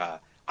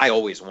I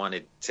always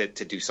wanted to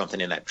do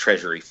something in that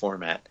Treasury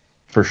format.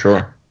 For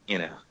sure.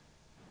 A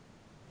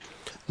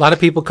lot of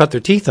people cut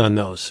their teeth on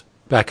those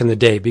back in the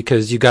day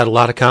because you got a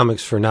lot of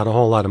comics for not a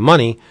whole lot of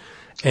money,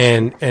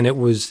 and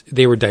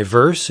they were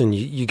diverse, and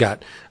you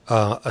got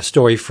a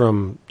story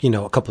from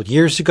a couple of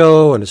years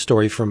ago, and a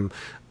story from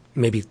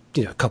maybe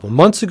a couple of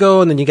months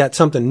ago, and then you got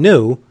something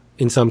new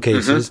in some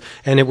cases,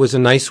 and it was a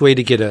nice way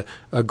to get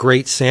a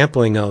great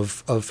sampling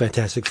of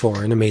Fantastic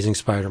Four and Amazing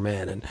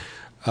Spider-Man,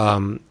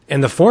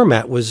 and the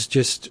format was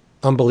just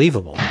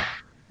unbelievable.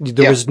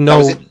 There was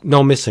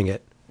no missing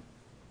it.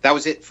 That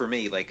was it for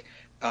me.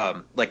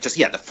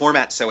 The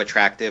format's so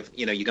attractive.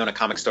 You go in a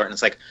comic store and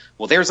it's like,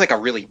 well, there's like a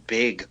really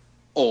big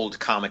old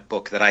comic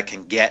book that I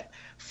can get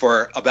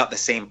for about the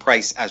same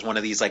price as one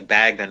of these like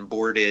bagged and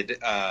boarded,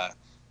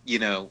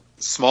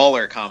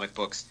 smaller comic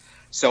books.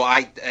 So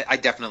I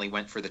definitely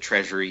went for the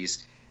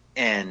Treasuries,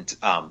 and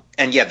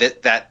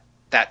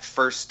that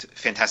first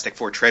Fantastic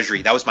Four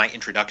Treasury, that was my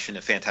introduction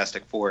to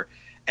Fantastic Four,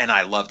 and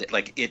I loved it.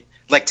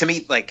 To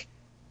me,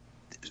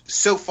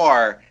 so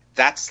far,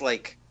 that's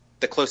like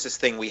the closest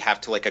thing we have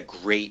to like a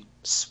great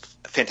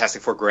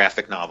Fantastic Four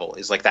graphic novel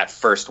is like that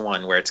first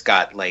one where it's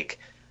got like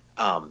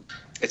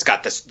it's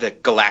got the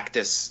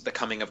Galactus, the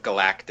coming of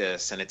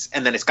Galactus,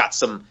 and then it's got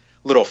some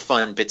little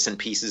fun bits and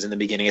pieces in the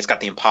beginning. It's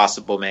got the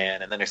Impossible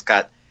Man, and then it's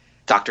got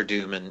Doctor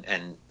Doom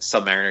and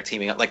Submariner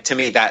teaming up. Like, to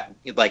me, that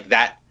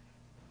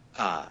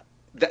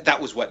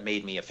was what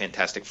made me a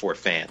Fantastic Four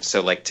fan.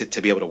 So like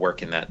to be able to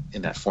work in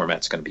that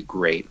format is going to be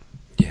great.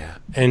 Yeah,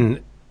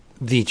 and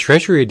the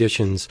Treasury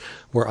editions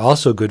were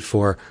also good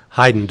for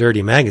hiding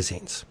dirty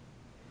magazines.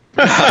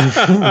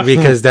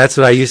 Because that's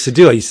what I used to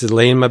do. I used to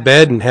lay in my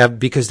bed and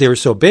because they were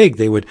so big,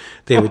 they would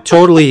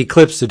totally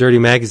eclipse the dirty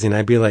magazine.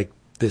 I'd be like,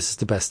 this is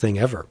the best thing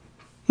ever.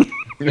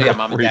 Yeah,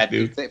 mom and dad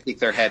peek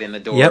their head in the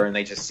door, and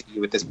they just see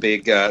you with this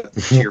big,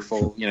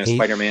 cheerful,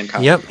 Spider-Man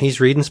comic. Yep, he's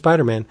reading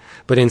Spider-Man.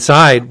 But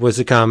inside was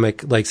a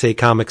comic, like, say,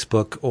 Comics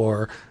Book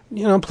or,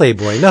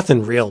 Playboy.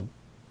 Nothing real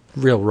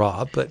real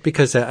raw, but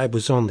because I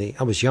was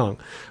young,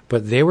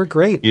 but they were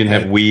great. You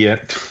didn't have Wii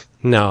yet?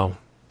 No,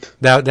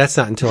 that's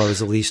not until I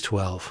was at least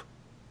 12.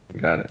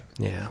 Got it.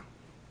 Yeah.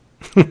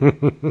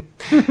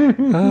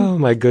 Oh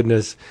my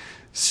goodness.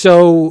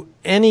 So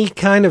any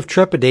kind of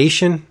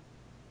trepidation?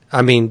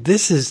 I mean,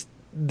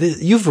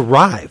 you've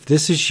arrived.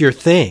 This is your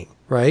thing,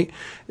 right?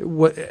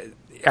 What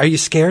are you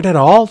scared at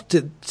all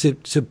to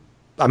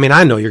I mean,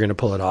 I know you're going to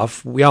pull it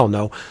off. We all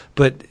know,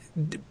 but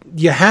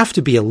you have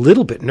to be a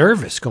little bit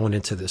nervous going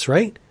into this,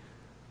 right?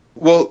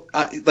 Well,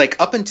 like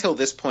up until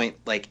this point,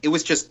 like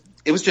it's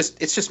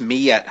just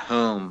me at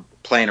home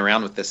playing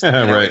around with this.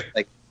 Right.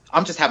 Like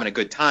I'm just having a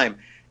good time.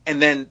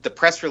 And then the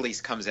press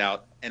release comes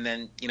out, and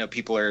then,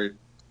 people are,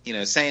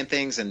 saying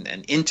things and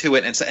into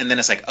it. And then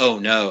it's like, oh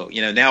no,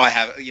 now I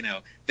have,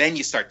 then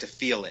you start to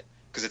feel it,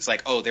 because it's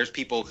like, oh, there's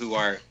people who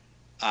are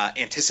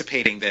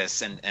anticipating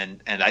this,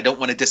 and I don't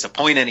want to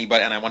disappoint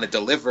anybody, and I want to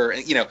deliver,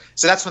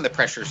 so that's when the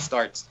pressure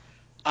starts.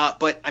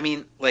 But I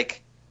mean,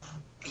 like,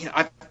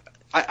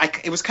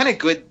 it was kind of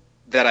good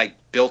that I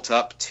built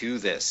up to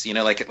this,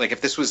 like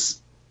if this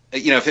was,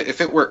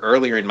 if it were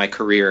earlier in my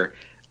career,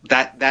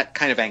 that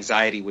kind of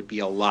anxiety would be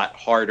a lot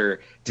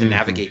harder to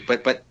navigate.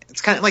 But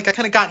it's kind of like I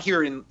kind of got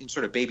here in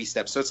sort of baby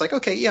steps. So it's like,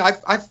 okay, yeah,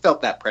 I've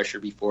felt that pressure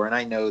before, and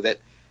I know that,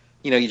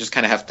 you just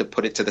kind of have to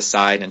put it to the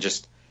side and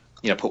just,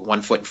 put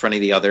one foot in front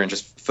of the other and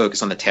just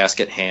focus on the task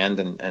at hand,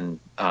 and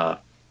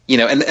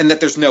that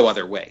there's no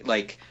other way.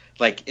 Like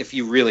if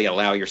you really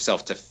allow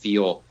yourself to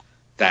feel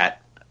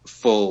that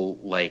full,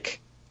 like,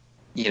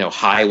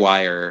 high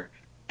wire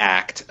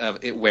act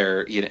of it,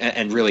 where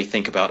and really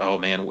think about, oh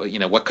man,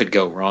 what could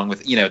go wrong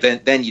with,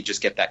 then you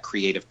just get that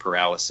creative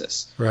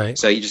paralysis. Right.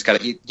 So you just got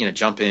to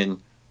jump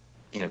in,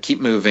 keep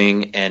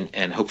moving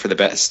and hope for the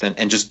best,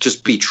 and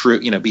just be true,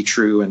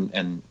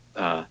 and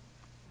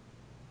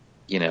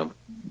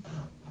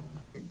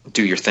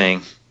do your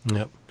thing.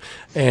 Yep.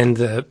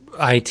 And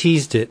I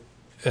teased it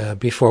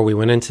before we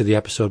went into the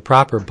episode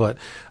proper, but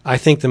I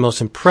think the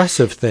most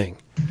impressive thing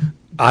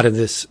out of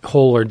this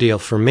whole ordeal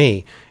for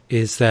me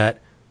is that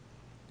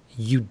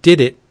you did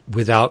it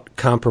without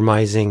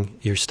compromising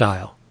your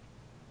style.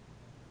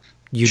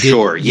 You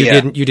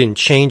didn't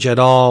change at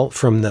all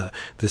from the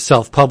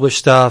self-published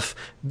stuff,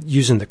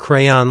 using the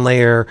crayon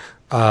layer.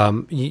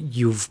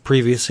 You've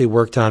previously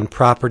worked on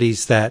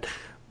properties that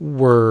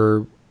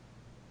were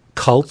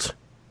cult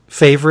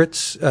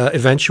favorites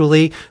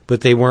eventually, but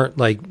they weren't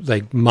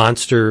like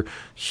monster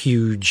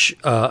huge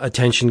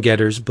attention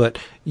getters, but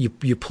you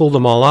pulled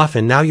them all off,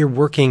 and now you're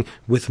working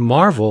with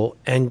Marvel,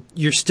 and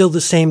you're still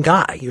the same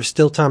guy. You're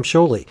still Tom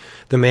Scioli,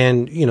 the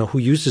man who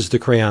uses the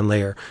crayon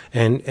layer,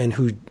 and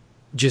who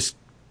just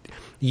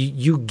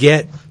you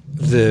get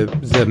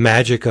the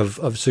magic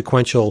of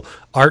sequential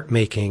art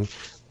making,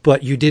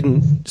 but you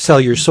didn't sell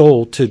your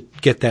soul to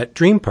get that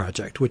dream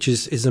project, which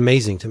is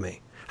amazing to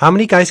me. How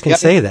many guys can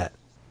say that?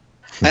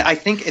 I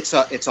think it's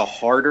a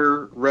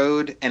harder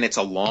road, and it's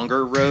a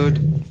longer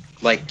road.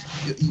 Like,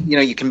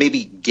 you can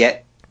maybe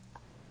get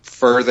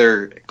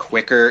further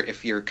quicker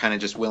if you're kind of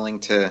just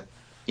willing to,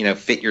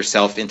 fit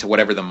yourself into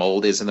whatever the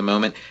mold is in the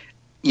moment.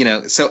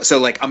 So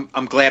like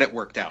I'm glad it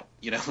worked out.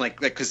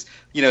 Because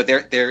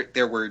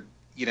there were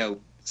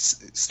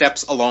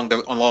steps along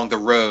the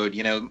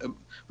road.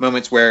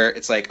 Moments where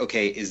it's like,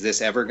 okay, is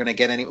this ever going to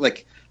get any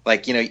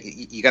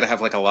you got to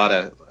have like a lot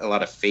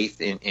of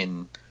faith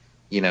in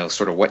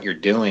sort of what you're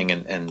doing,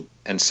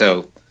 and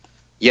so,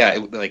 yeah,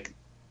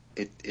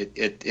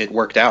 it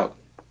worked out.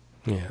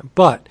 Yeah,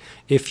 but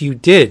if you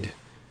did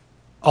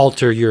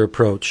alter your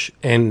approach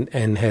and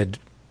had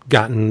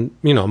gotten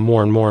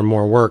more and more and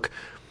more work,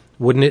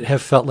 wouldn't it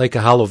have felt like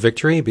a hollow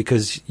victory?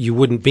 Because you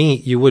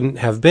wouldn't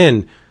have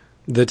been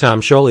the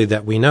Tom Scioli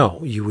that we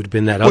know. You would have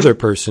been that other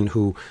person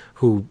who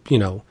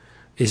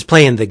is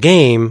playing the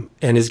game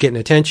and is getting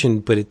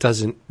attention, but it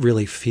doesn't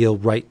really feel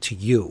right to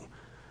you.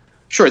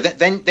 Sure.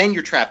 Then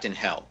you're trapped in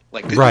hell,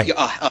 like right.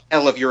 a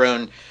hell of your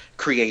own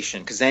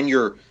creation, because then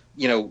you're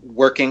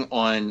working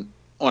on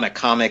a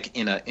comic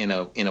in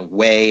a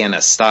way and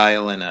a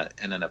style and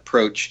an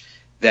approach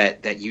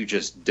that you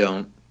just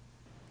don't,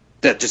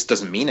 that just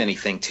doesn't mean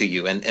anything to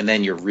you, and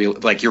then you're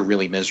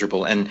really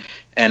miserable. And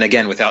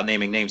again, without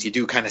naming names, you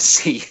do kind of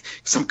see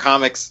some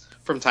comics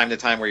from time to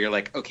time where you're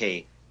like,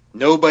 okay,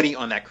 nobody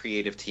on that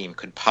creative team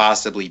could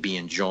possibly be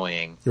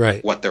enjoying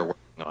what they're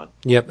working on.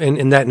 Yep,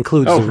 and that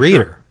includes the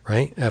reader.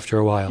 Right? After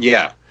a while.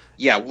 Yeah.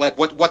 Like,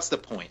 what's the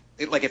point?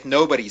 Like, if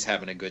nobody's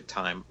having a good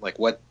time, like,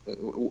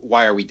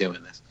 why are we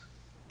doing this?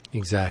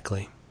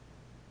 Exactly.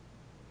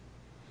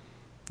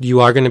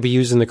 You are going to be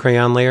using the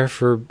crayon layer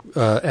for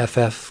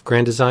FF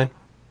Grand Design?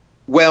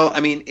 Well,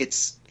 I mean,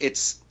 it's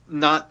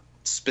not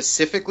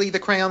specifically the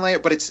crayon layer,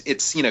 but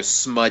it's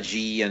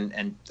smudgy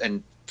and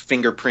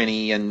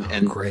fingerprinty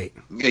and great.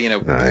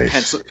 Nice.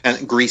 Pencil,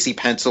 greasy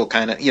pencil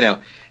kind of.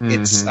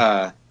 It's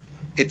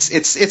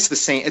the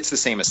same. It's the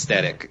same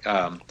aesthetic.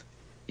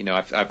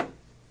 I've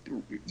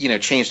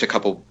changed a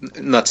couple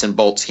nuts and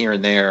bolts here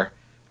and there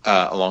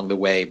along the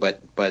way,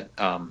 but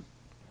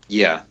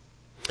yeah,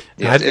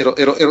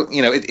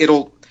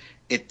 it'll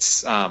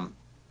it's GoBots.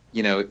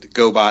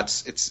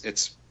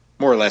 It's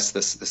more or less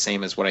the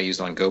same as what I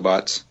used on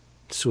GoBots.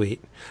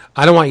 Sweet.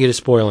 I don't want you to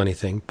spoil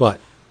anything,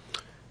 but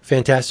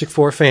Fantastic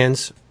Four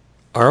fans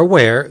are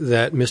aware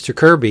that Mr.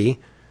 Kirby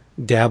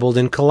dabbled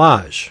in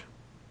collage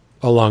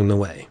along the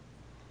way.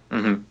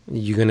 Mm-hmm.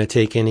 You going to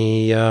take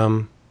any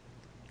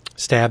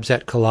stabs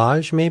at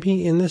collage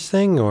maybe in this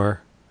thing,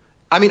 or?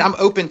 I mean, I'm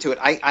open to it.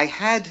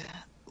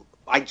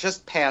 I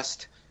just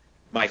passed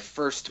my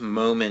first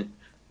moment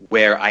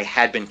where I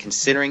had been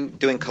considering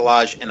doing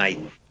collage, and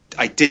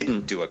I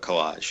didn't do a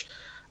collage.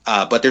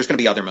 But there's going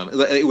to be other moments.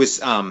 It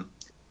was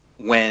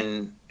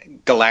when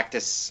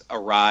Galactus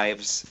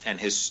arrives and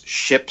his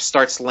ship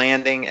starts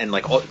landing, and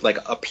like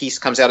a piece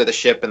comes out of the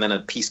ship, and then a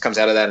piece comes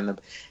out of that,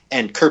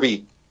 and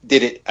Kirby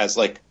did it as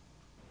like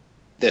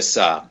this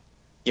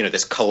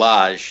this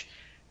collage,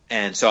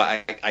 and so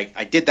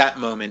I did that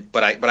moment,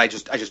 but I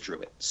just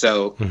drew it.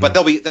 So, Mm-hmm. but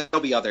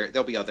there'll be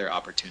other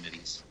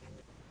opportunities.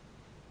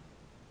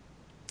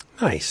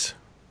 Nice.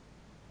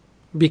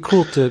 Be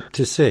cool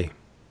to see.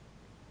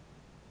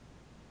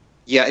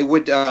 Yeah, it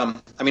would. I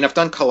mean, I've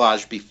done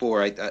collage before.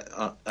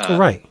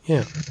 Right.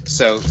 Yeah.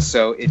 So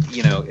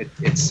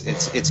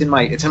it's in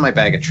my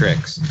bag of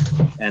tricks,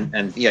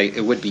 and yeah,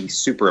 it would be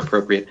super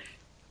appropriate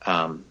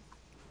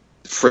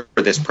for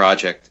this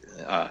project.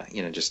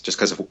 Just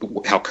because of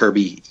how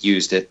Kirby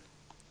used it.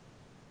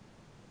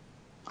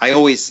 I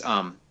always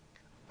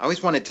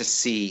wanted to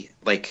see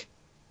like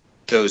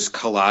those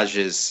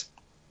collages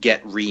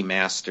get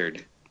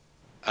remastered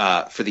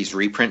for these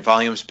reprint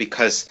volumes,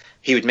 because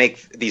he would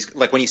make these,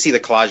 like when you see the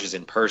collages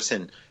in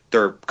person,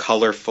 they're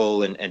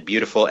colorful and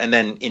beautiful, and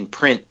then in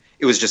print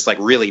it was just like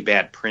really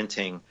bad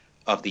printing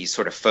of these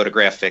sort of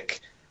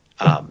photographic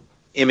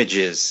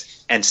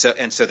images, and so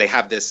they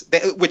have this,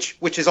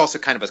 which is also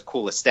kind of a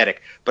cool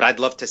aesthetic. But I'd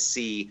love to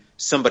see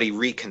somebody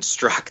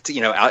reconstruct,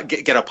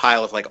 get a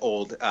pile of like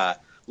old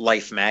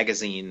Life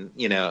magazine,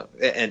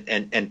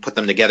 and put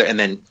them together, and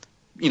then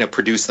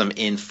produce them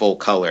in full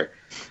color.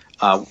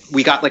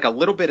 We got like a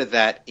little bit of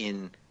that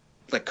in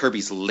like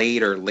Kirby's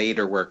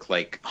later work,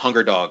 like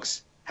Hunger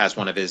Dogs has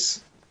one of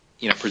his,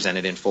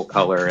 presented in full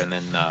color, and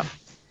then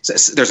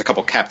there's a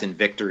couple Captain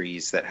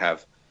Victories that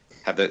have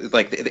the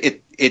like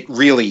it's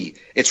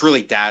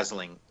really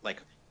dazzling.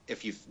 Like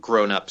if you've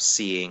grown up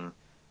seeing,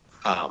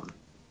 the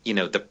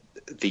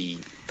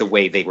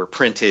way they were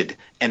printed,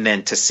 and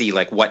then to see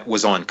like what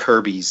was on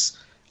Kirby's,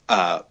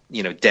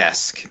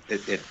 desk,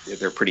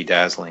 they're pretty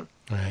dazzling.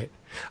 Right.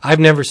 I've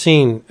never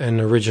seen an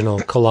original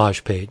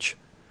collage page.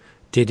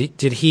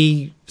 Did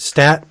he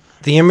stat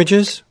the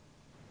images?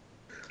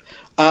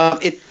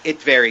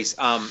 It varies.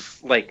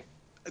 Like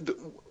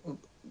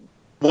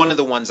one of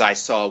the ones I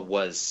saw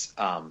was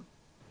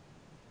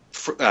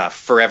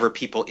Forever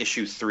People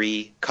issue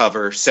 3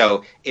 cover.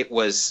 So it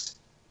was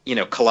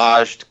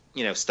collaged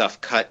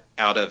stuff cut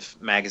out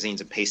of magazines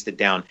and pasted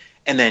down,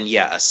 and then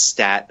a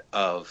stat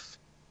of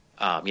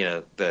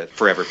the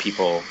Forever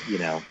People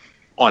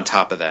on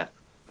top of that.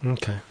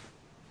 Okay.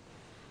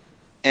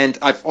 And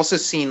I've also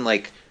seen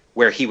like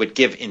where he would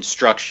give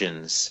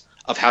instructions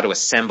of how to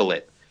assemble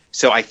it.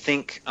 So I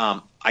think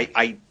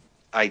I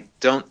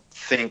don't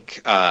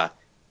think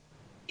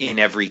in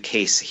every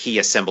case he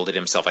assembled it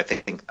himself. I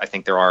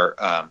think there are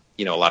a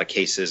lot of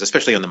cases,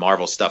 especially on the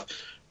Marvel stuff,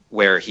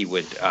 where he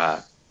would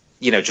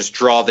just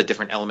draw the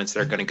different elements that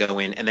are going to go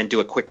in, and then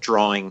do a quick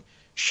drawing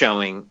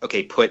showing,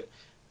 okay, put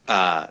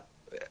the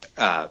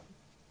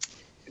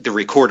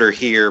recorder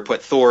here,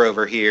 put Thor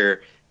over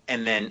here.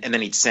 And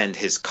then he'd send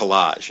his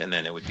collage, and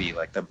then it would be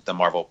like the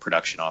Marvel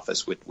production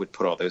office would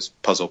put all those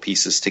puzzle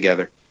pieces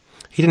together.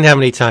 He didn't have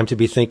any time to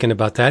be thinking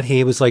about that.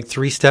 He was like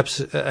 3 steps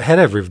ahead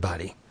of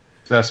everybody.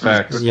 That's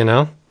facts.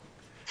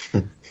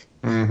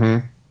 Mm-hmm.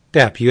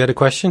 Dap, you had a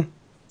question?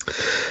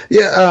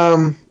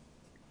 Yeah,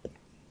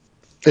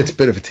 it's a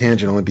bit of a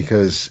tangent only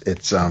because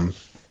it's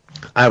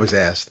I was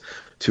asked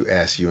to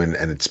ask you, and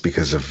it's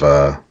because of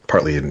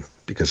partly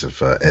because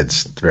of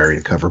Ed's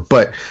variant cover.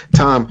 But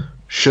Tom,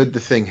 should the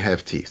Thing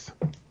have teeth?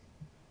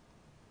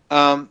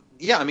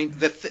 Yeah, I mean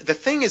the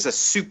Thing is a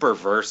super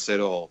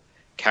versatile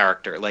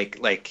character. Like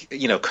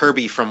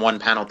Kirby from one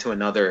panel to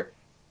another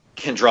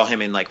can draw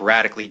him in like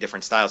radically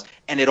different styles,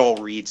 and it all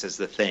reads as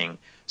the Thing.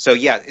 So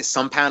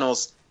some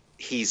panels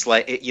he's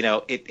like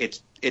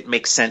it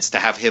makes sense to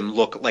have him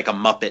look like a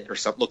Muppet or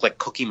something, look like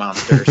Cookie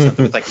Monster or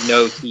something with like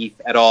no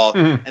teeth at all,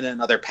 and then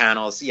other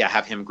panels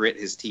have him grit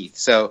his teeth.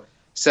 So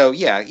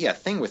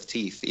Thing with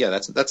teeth. Yeah,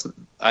 that's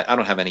I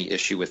don't have any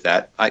issue with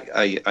that.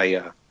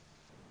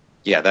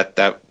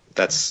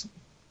 That's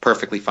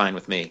perfectly fine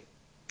with me.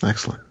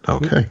 Excellent.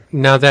 Okay.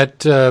 Now that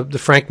the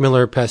Frank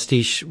Miller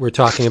pastiche we're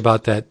talking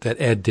about that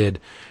Ed did,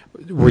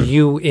 were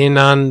you in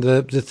on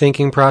the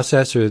thinking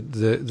process or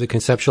the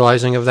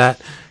conceptualizing of that?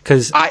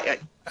 Because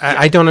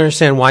I don't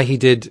understand why he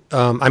did.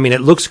 I mean,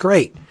 it looks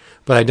great,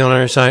 but I don't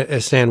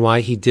understand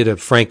why he did a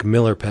Frank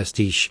Miller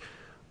pastiche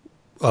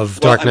of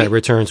Dark Knight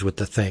Returns with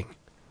the Thing.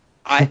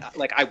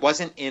 I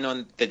wasn't in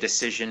on the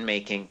decision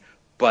making,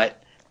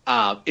 but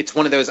it's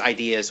one of those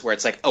ideas where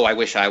it's like, oh, I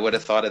wish I would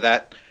have thought of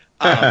that.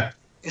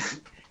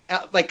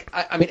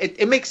 I mean,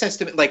 it makes sense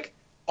to me. Like,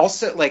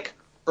 also, like,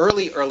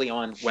 early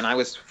on when I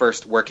was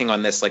first working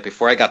on this, like,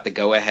 before I got the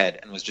go ahead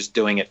and was just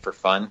doing it for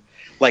fun,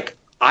 like,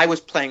 I was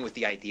playing with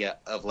the idea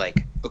of,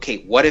 like, okay,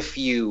 what if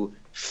you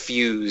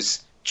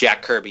fuse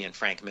Jack Kirby and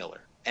Frank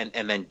Miller and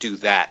then do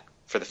that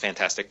for the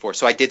Fantastic Four?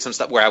 So I did some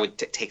stuff where I would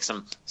take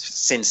some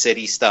Sin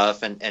City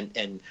stuff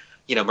and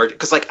you know, merge,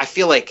 because, like, I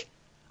feel like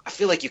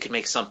you could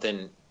make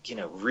something, you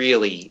know,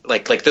 really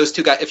like those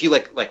two guys. If you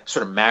like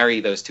sort of marry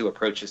those two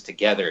approaches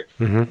together,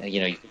 you know,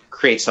 you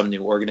create some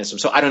new organism.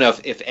 So I don't know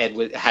if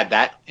Ed had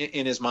that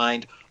in his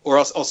mind, or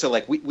also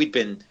like we'd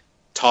been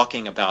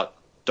talking about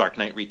Dark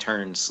Knight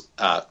Returns,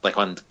 like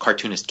on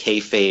Cartoonist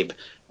Kayfabe.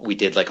 We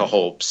did like a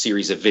whole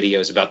series of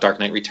videos about Dark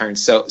Knight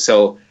Returns.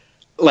 So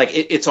like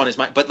it's on his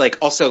mind, but like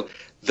also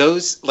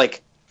those,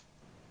 like,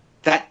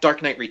 that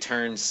Dark Knight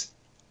Returns.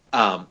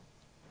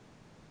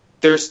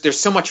 There's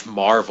so much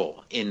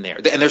Marvel in there,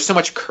 and there's so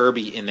much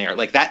Kirby in there.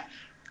 Like that,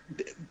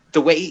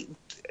 the way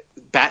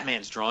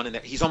Batman's drawn in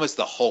there, he's almost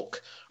the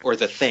Hulk or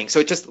the Thing. So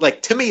it just,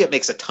 like, to me, it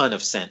makes a ton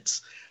of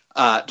sense.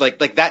 Like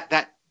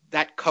that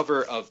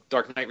cover of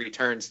Dark Knight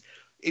Returns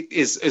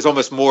is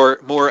almost more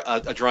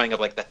a drawing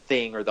of, like, the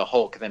Thing or the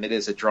Hulk than it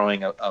is a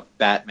drawing of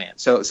Batman.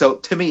 So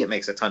to me, it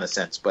makes a ton of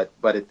sense. But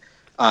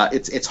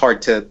it's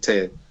hard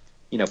to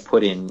you know,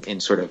 put in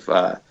sort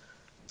of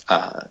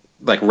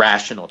like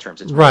rational terms.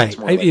 It's right.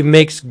 More like, it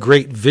makes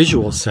great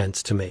visual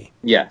sense to me.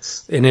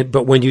 yes.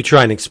 But when you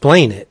try and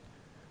explain it,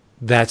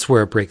 that's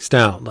where it breaks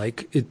down.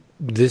 Like,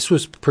 this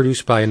was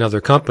produced by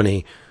another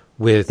company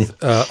with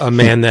a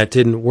man that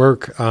didn't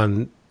work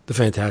on the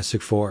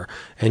Fantastic Four,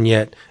 and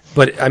yet,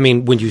 but I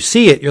mean, when you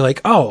see it, you're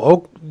like,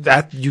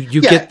 that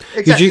you get,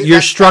 exactly.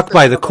 you're struck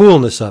by the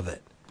coolness of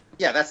it.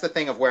 Yeah, that's the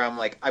thing of where I'm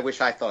like, I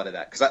wish I thought of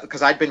that,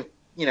 because I'd been,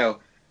 you know,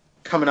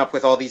 coming up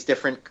with all these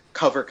different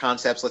cover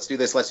concepts. Let's do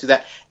this, let's do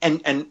that,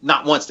 and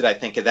not once did I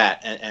think of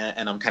that,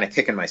 and I'm kind of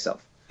kicking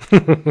myself.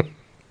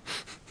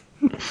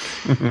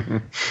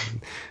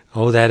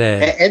 Oh, that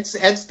Ed.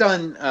 Ed's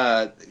done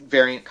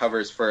variant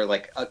covers for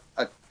like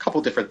a couple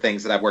different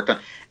things that I've worked on,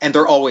 and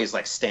they're always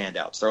like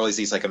standouts. They're always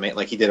these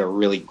like he did a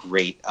really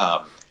great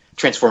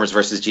Transformers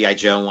versus G.I.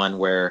 Joe one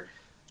where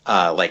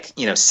like,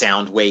 you know,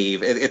 Soundwave.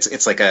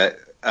 It's like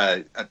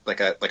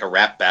a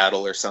rap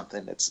battle or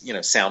something. It's, you know,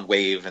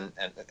 Soundwave and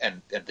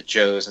the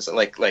Joes, and so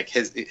like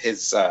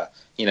his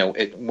you know,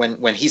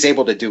 when he's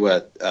able to do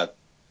a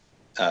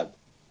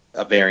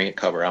variant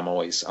cover, I'm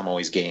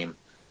always game.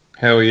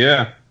 Hell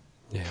yeah.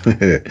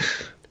 Yeah.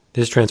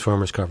 His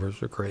Transformers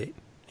covers are great.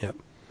 Yep.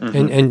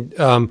 Mm-hmm.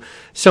 And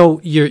so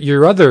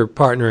your other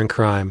partner in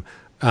crime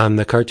on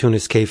the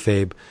Cartoonist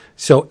Kayfabe.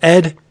 So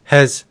Ed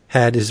has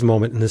had his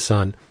moment in the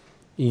sun.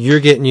 You're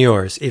getting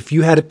yours. If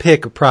you had to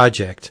pick a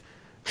project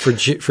for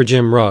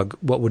Jim Rugg,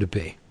 what would it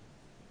be?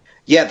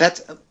 Yeah,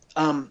 that's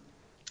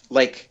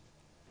like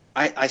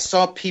I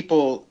saw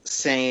people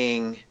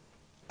saying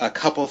a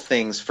couple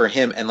things for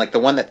him, and like the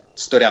one that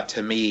stood out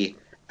to me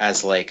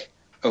as like,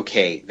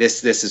 okay,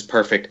 this is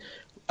perfect,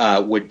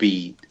 would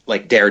be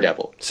like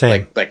Daredevil.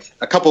 Same. Like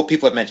a couple of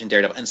people have mentioned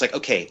Daredevil, and it's like,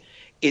 okay,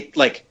 it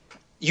like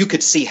you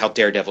could see how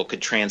Daredevil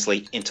could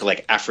translate into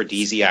like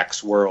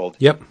Aphrodisiac's world.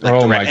 Yep. Like,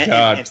 oh my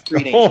god.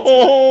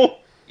 And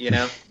you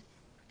know,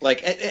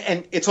 like,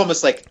 and it's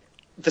almost like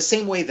the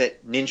same way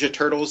that Ninja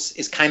Turtles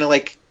is kind of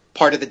like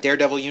part of the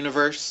Daredevil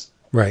universe.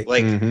 Right.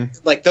 Like,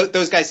 like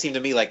those guys seem to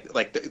me like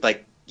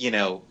you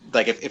know,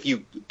 like if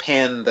you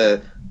pan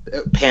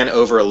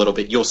over a little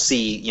bit, you'll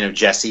see, you know,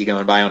 Jessie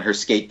going by on her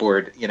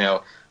skateboard, you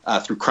know,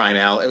 through Crime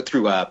Alley,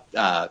 through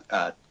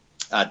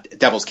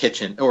Devil's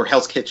Kitchen or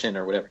Hell's Kitchen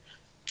or whatever.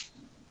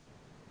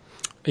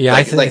 Yeah,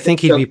 I think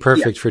he'd be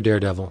perfect for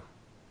Daredevil.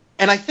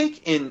 And I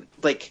think in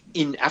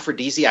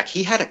Aphrodisiac,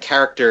 he had a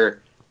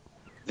character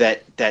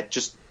that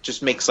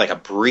just makes like a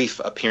brief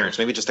appearance,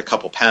 maybe just a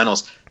couple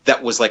panels,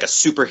 that was like a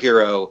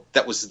superhero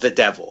that was the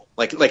devil.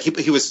 Like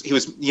he was,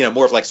 you know,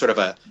 more of like sort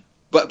of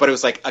but it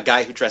was like a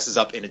guy who dresses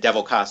up in a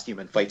devil costume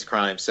and fights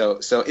crime.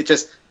 So it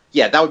just,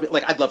 yeah, that would be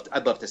like, I'd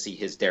love to see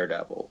his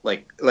Daredevil.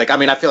 Like I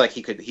mean, I feel like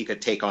he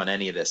could take on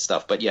any of this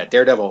stuff, but yeah,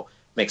 Daredevil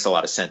makes a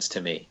lot of sense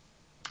to me.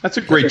 That's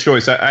a great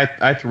choice.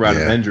 I threw out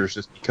Avengers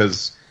just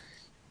because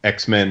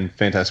X-Men,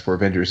 Fantastic Four,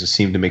 Avengers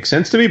seemed to make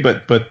sense to me,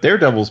 but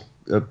Daredevil's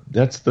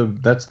that's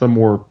the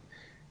more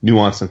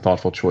nuanced and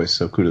thoughtful choice.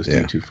 So kudos to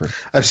you too for.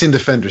 I've seen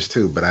Defenders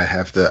too, but I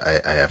have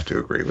to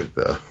agree with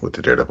the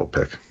Daredevil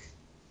pick.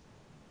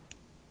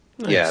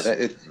 Nice.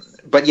 Yeah,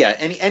 but yeah,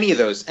 any of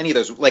those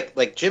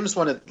like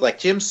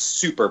Jim's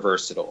super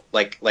versatile.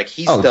 Like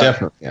he's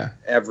done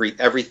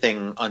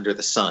everything under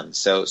the sun.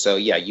 So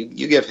yeah,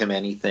 you give him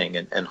anything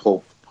and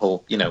he'll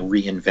you know,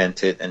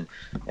 reinvent it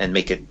and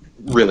make it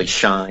really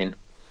shine.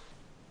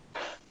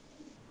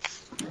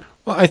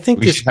 Well, I think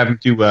we should have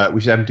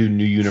him do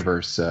New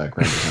Universe Grand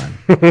Design.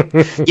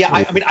 Yeah,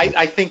 I mean,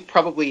 I think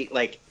probably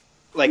like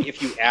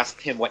if you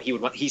asked him what he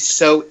would want, he's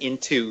so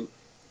into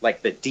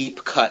like the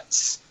deep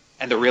cuts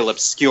and the real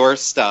obscure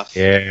stuff.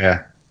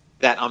 Yeah.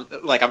 that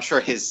I'm sure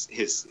his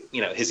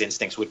his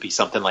instincts would be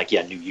something like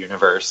New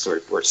Universe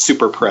or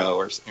Super Pro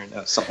or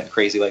something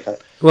crazy like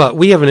that. Well,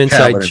 we have an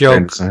inside Paladin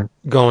joke design.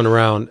 going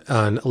around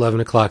on 11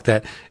 o'clock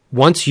that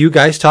once you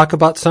guys talk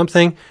about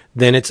something,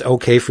 then it's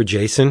okay for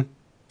Jason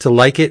to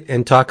like it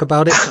and talk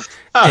about it.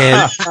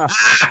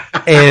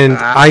 And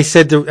I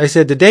said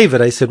to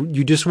David, I said,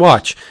 you just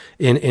watch.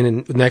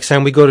 And next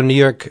time we go to New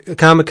York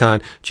Comic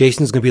Con,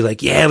 Jason's going to be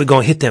like, yeah, we're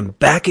going to hit them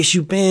back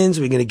issue bins.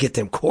 We're going to get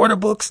them quarter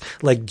books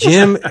like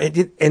Jim.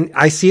 And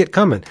I see it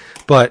coming.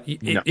 But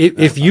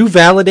if you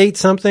validate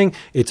something,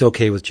 it's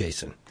okay with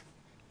Jason.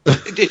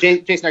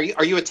 Jason,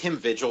 are you a Tim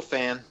Vigil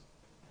fan?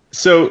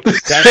 So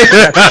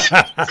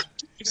that's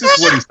this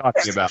is what he's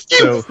talking about.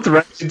 So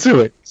right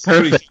into it.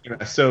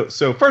 Perfect.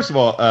 So first of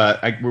all,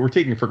 we're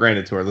taking for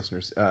granted to our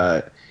listeners.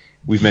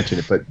 We've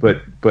mentioned it,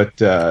 but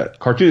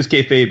Cartoonist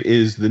Kayfabe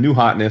is the new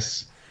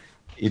hotness.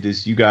 It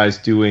is you guys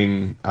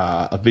doing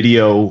a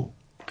video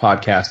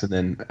podcast, and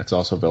then it's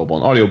also available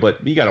on audio.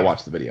 But you got to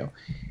watch the video.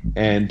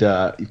 And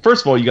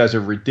first of all, you guys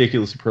are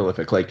ridiculously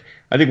prolific. Like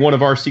I think one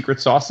of our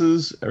secret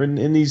sauces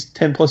in these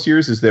 10+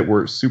 years is that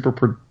we're super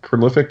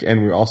prolific,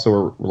 and we also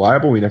are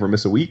reliable. We never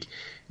miss a week.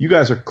 You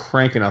guys are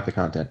cranking out the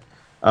content.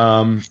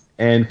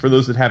 And for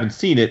those that haven't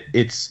seen it,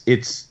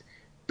 it's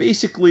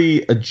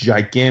basically a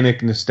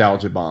gigantic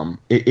nostalgia bomb.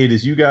 It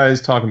is you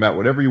guys talking about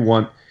whatever you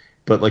want,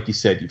 but like you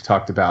said, you've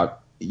talked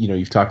about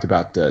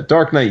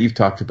Dark Knight, you've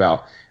talked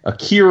about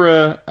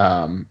Akira,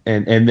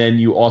 and then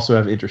you also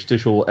have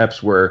interstitial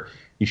eps where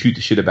you shoot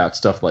the shit about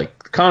stuff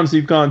like the cons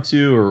you've gone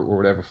to or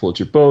whatever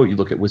floats your boat. You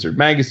look at Wizard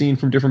Magazine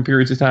from different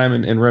periods of time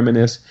and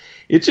reminisce.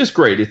 It's just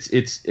great.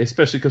 It's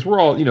especially because we're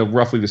all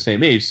roughly the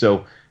same age,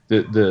 so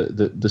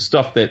the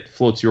stuff that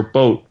floats your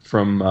boat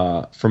from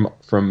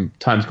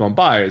times gone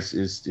by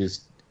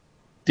is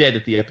dead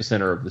at the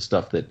epicenter of the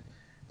stuff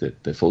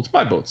that floats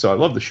my boat. So I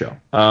love the show.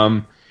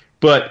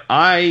 But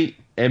I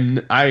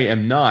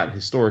am not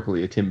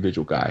historically a Tim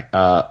Vigil guy,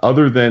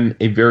 other than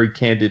a very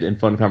candid and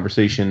fun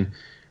conversation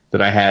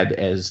that I had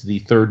as the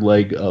third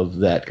leg of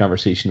that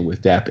conversation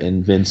with Dap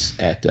and Vince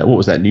at what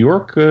was that, New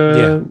York?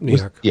 New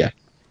York. Yeah.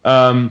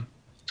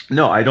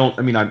 No, I don't.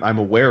 I mean, I'm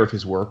aware of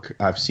his work.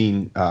 I've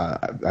seen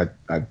I've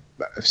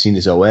seen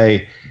his OA,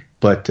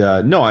 but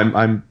no,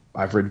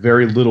 I've read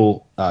very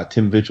little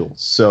Tim Vigil.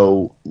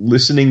 So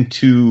listening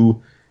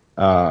to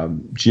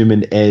Jim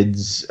and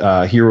Ed's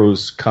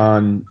Heroes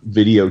Con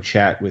video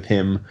chat with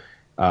him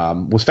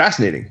was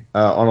fascinating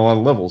on a lot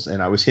of levels,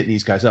 and I was hitting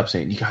these guys up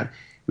saying, you got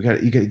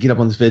to get up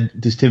on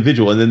this Tim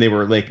Vigil, and then they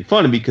were making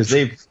fun of me because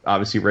they've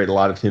obviously read a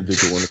lot of Tim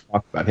Vigil when they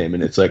talk about him,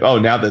 and it's like, oh,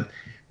 now that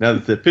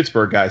the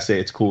Pittsburgh guys say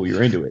it's cool,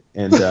 you're into it,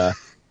 and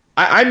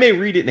I may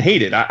read it and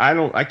hate it.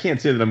 I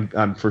can't say that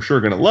I'm for sure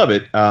going to love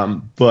it,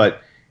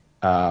 but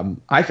I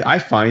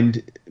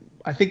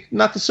think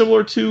not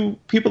dissimilar to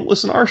people that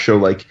listen to our show,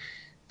 like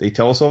they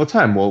tell us all the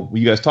time, well,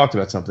 you guys talked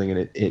about something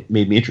and it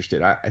made me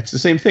interested. It's the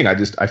same thing.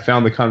 I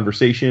found the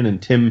conversation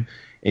and Tim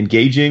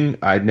engaging.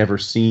 I'd never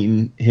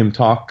seen him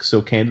talk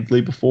so candidly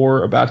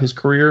before about his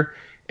career,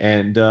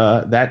 and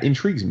that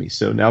intrigues me.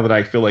 So now that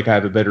I feel like I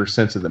have a better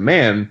sense of the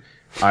man,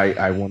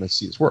 I want to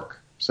see his work.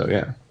 So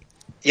yeah.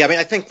 Yeah, I mean,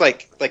 I think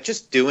like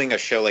just doing a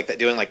show like that,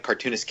 doing like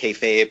Cartoonist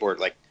Kayfabe or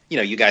like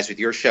you guys with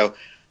your show,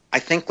 I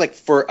think like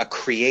for a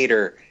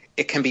creator,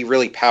 it can be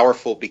really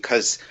powerful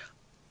because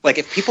like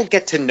if people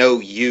get to know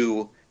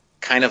you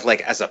kind of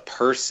like as a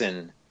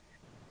person,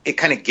 it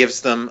kind of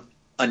gives them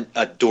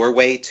a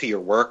doorway to your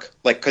work.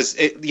 Like because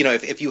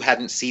if you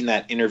hadn't seen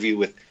that interview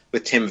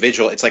with Tim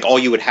Vigil, it's like all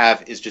you would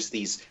have is just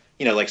these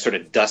like sort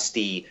of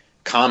dusty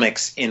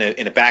comics in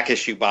a back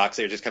issue box.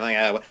 They're just kind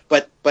of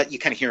like, but you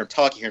kind of hear him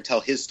talk, you hear him tell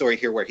his story,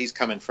 hear where he's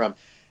coming from,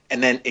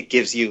 and then it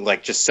gives you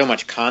like just so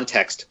much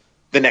context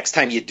the next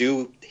time you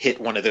do hit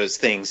one of those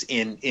things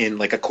in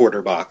like a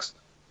quarter box.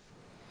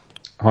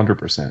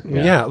 100%.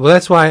 Yeah. Well,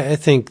 that's why I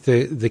think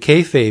the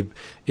kayfabe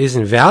is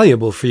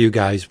invaluable for you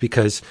guys,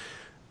 because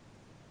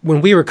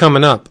when we were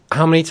coming up,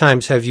 how many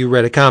times have you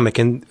read a comic?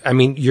 And I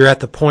mean, you're at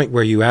the point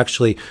where you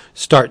actually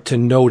start to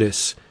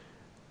notice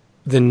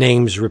the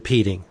names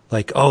repeating.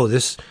 Like, oh,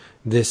 this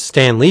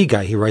Stan Lee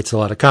guy, he writes a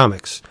lot of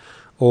comics.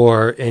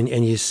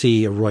 And you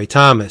see a Roy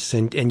Thomas,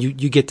 and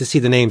you get to see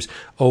the names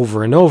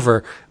over and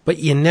over, but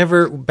you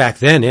never, back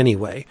then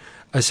anyway,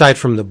 aside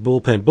from the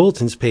Bullpen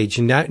Bulletins page,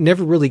 you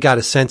never really got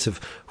a sense of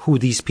who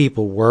these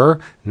people were.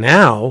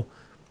 Now,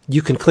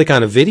 you can click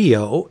on a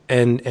video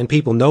and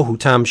people know who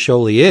Tom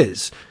Scioli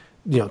is,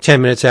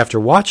 10 minutes after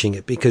watching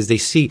it, because they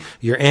see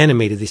you're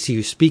animated, they see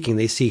you speaking,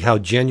 they see how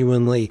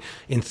genuinely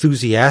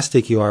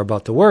enthusiastic you are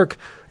about the work,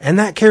 and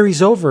that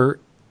carries over,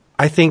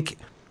 I think,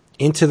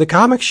 into the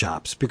comic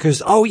shops,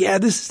 because, oh yeah,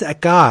 this is that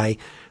guy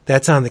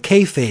that's on the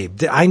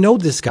kayfabe. I know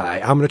this guy.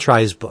 I'm going to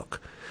try his book.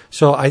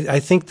 So I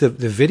think the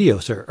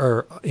videos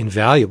are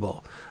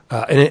invaluable,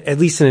 and at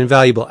least an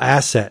invaluable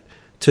asset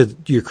to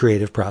your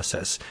creative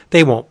process.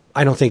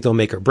 I don't think they'll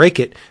make or break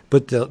it,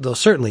 but they'll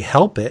certainly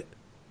help it,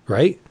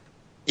 right?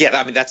 Yeah,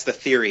 I mean that's the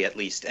theory at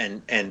least,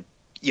 and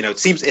it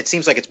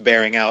seems like it's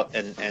bearing out,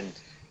 and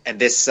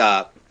this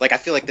like I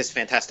feel like this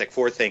Fantastic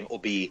Four thing will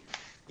be,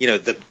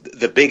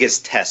 the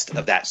biggest test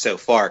of that so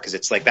far, because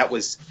it's like that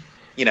was,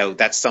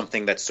 that's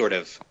something that's sort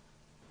of,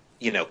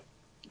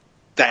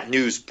 that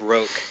news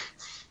broke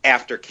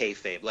after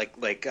kayfabe,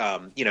 like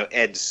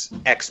Ed's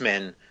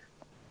X-Men,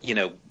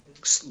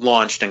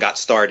 launched and got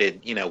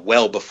started,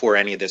 well before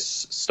any of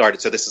this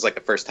started. So this is like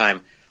the first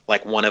time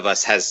like one of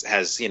us has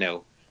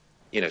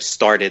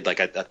started like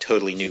a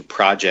totally new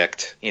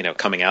project,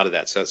 coming out of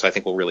that. So I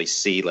think we'll really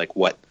see like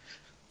what,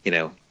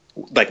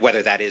 like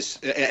whether that is,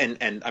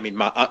 and I mean,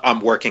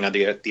 I'm working on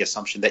the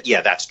assumption that,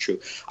 yeah, that's true.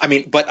 I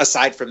mean, but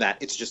aside from that,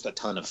 it's just a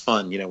ton of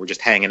fun. We're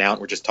just hanging out,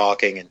 we're just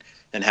talking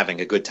and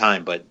having a good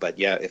time. But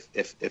yeah,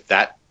 if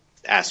that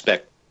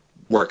aspect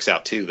works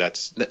out too,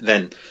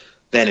 then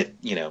it,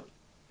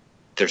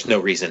 there's no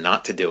reason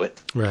not to do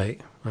it. Right.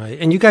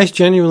 And you guys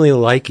genuinely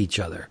like each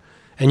other,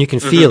 and you can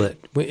feel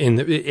it.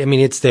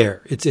 It's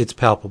there. It's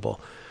palpable.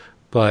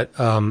 But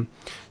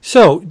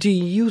so, do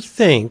you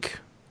think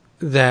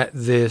that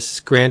this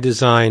Grand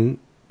Design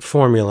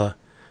formula,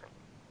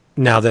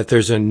 now that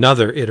there's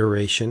another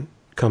iteration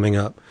coming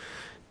up,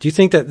 do you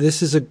think that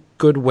this is a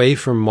good way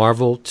for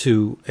Marvel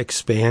to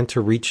expand,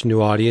 to reach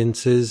new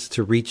audiences,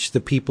 to reach the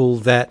people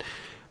that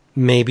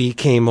maybe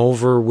came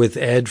over with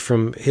Ed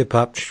from Hip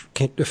Hop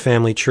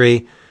Family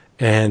Tree,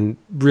 and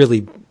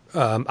really,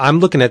 I'm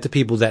looking at the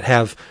people that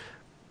have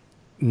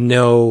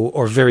no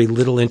or very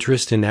little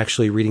interest in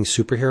actually reading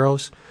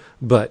superheroes,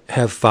 but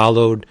have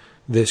followed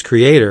this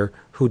creator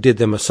who did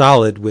them a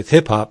solid with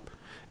hip hop,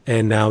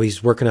 and now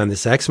he's working on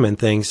this X-Men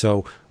thing.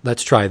 So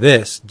let's try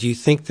this. Do you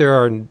think there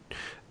are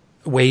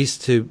ways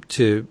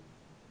to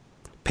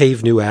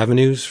pave new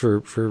avenues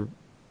to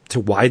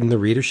widen the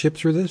readership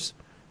through this?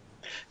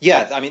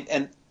 Yeah, I mean,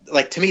 and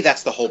like to me,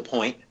 that's the whole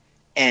point,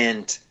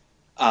 and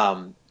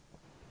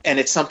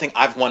it's something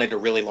I've wanted a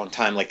really long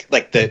time. Like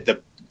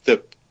the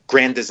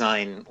Grand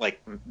Design,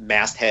 like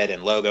masthead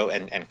and logo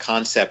and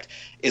concept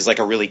is like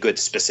a really good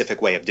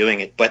specific way of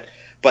doing it.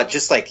 But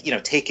just like,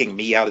 taking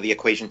me out of the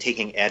equation,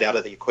 taking Ed out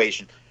of the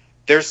equation,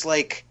 there's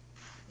like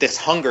this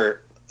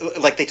hunger.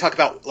 Like they talk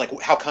about like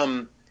how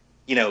come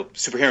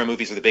superhero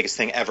movies are the biggest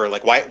thing ever.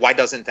 Like why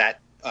doesn't that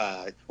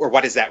or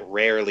why does that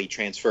rarely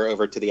transfer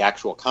over to the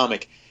actual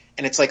comic?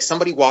 And it's like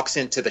somebody walks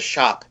into the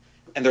shop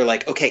and they're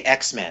like, okay,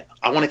 X-Men.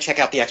 I want to check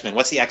out the X-Men.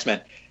 What's the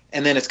X-Men?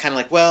 And then it's kind of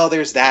like, well,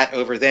 there's that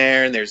over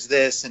there, and there's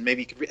this, and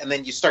maybe you could. And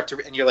then you start to,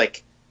 and you're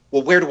like,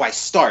 well, where do I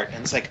start?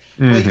 And it's like,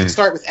 well, you can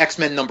start with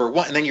X-Men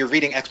 #1, and then you're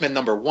reading X-Men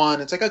 #1.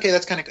 It's like, okay,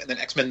 that's kind of, and then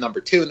X-Men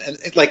 #2, and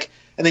it, like,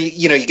 and then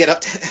you get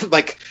up to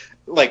like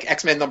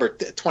X-Men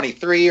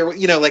 #23, or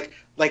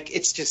like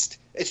it's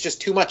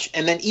just too much.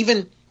 And then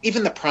even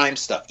the Prime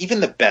stuff,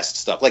 even the best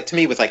stuff, like to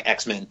me with like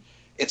X-Men,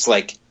 it's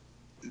like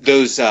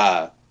those.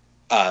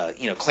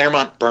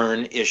 Claremont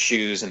Byrne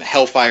issues and the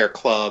Hellfire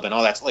Club and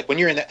all that. Like when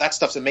you're in that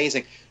stuff's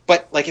amazing.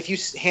 But like if you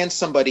hand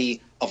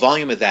somebody a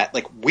volume of that,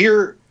 like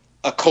we're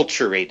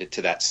acculturated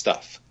to that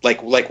stuff.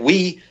 Like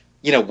we,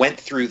 went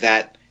through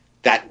that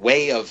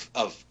way of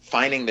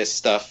finding this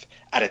stuff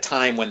at a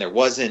time when there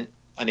wasn't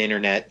an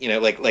internet.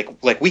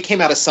 Like we came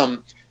out of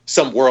some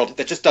world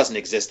that just doesn't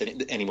exist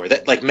anymore.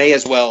 That like may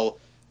as well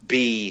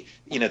be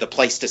the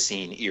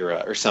Pleistocene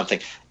era or something.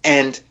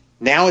 And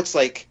now it's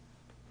like.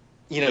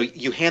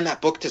 You hand that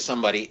book to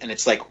somebody and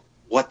it's like,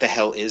 what the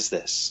hell is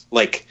this?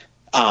 Like,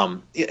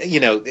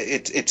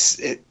 it's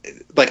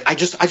like, I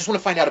just want to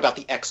find out about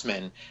the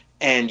X-Men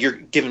and you're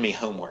giving me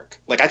homework.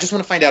 Like, I just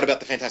want to find out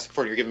about the Fantastic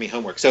Four. You're giving me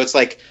homework. So it's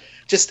like,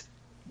 just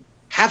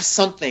have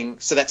something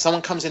so that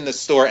someone comes in the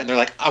store and they're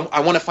like,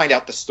 I want to find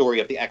out the story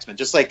of the X-Men.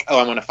 Just like,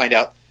 I want to find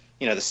out,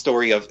 the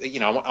story of, I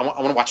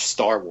want to watch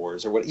Star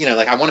Wars or what,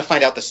 like I want to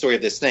find out the story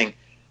of this thing.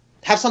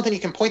 Have something you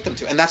can point them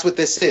to. And that's what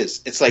this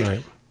is. It's like,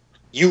 right.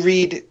 You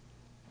read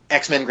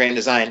X-Men Grand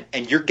Design,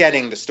 and you're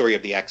getting the story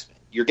of the X-Men.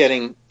 You're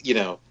getting,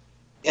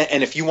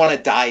 and if you want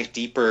to dive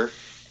deeper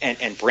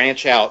and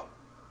branch out,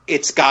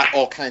 it's got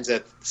all kinds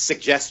of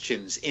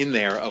suggestions in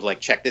there of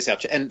like, check this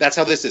out. And that's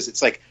how this is.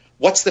 It's like,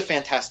 what's the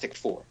Fantastic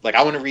Four? Like,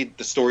 I want to read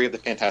the story of the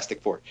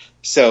Fantastic Four.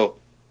 So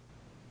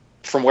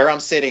from where I'm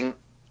sitting,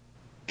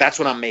 that's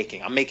what I'm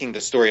making. I'm making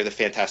the story of the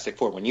Fantastic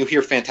Four. When you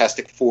hear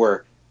Fantastic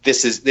Four,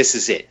 this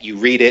is it. You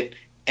read it,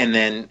 and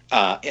then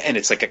and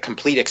it's like a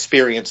complete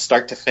experience,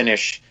 start to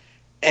finish.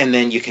 And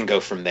then you can go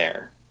from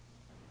there.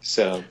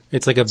 So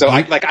it's like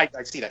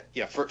I see that.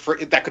 Yeah, for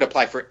that could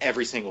apply for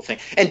every single thing.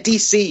 And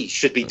DC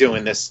should be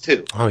doing this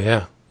too. Oh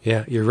yeah,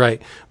 you're right.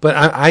 But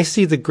I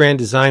see the Grand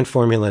Design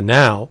formula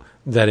now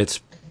that it's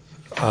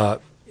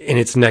in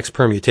its next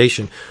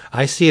permutation.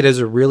 I see it as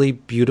a really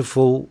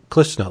beautiful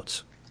Cliff's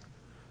Notes.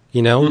 To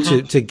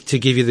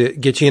give you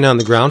get you in on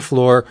the ground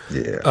floor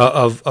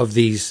of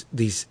these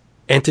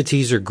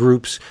entities or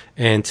groups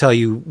and tell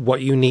you what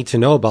you need to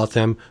know about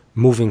them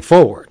moving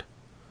forward.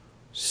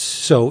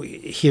 So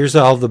here's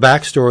all the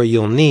backstory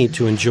you'll need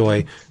to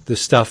enjoy the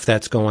stuff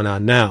that's going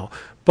on now.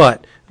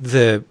 But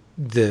the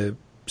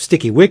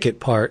sticky wicket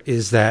part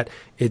is that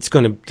it's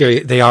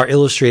they are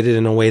illustrated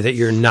in a way that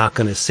you're not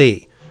going to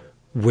see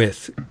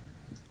with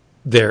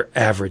their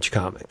average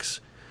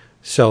comics.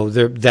 So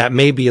that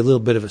may be a little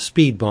bit of a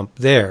speed bump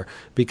there,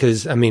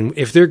 because, I mean,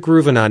 if they're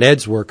grooving on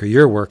Ed's work or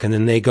your work and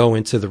then they go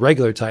into the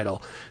regular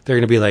title, they're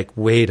going to be like,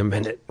 wait a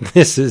minute,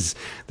 this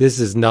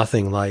is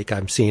nothing like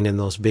I'm seeing in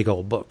those big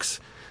old books.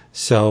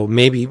 So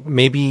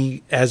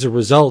maybe as a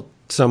result,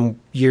 some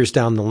years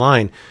down the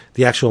line,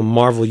 the actual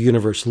Marvel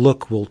Universe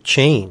look will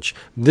change.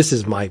 This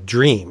is my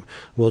dream,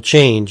 will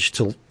change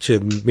to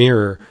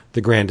mirror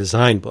the Grand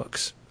Design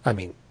books. I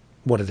mean,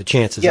 what are the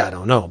chances? Yeah. I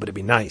don't know, but it'd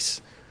be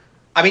nice.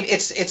 I mean,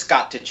 it's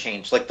got to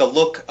change. Like, the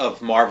look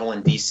of Marvel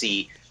and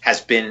DC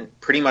has been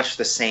pretty much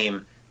the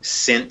same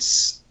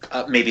since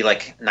maybe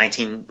like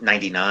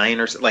 1999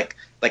 or so. Like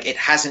it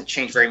hasn't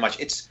changed very much.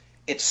 It's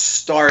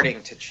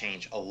starting to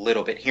change a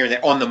little bit here and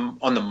there on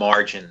the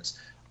margins,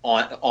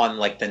 on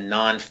like the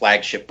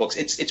non-flagship books.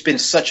 It's been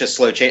such a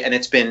slow change, and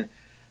it's been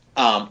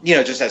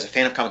just as a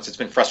fan of comics, it's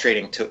been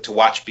frustrating to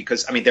watch,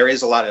 because I mean, there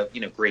is a lot of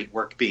great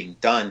work being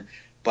done,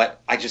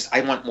 but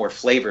I want more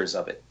flavors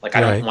of it. Like,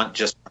 I don't want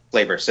just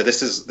flavor. So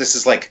this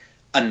is like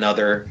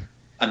another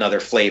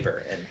flavor,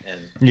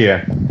 and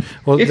yeah.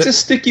 Well, it's a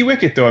sticky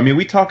wicket, though. I mean,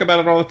 we talk about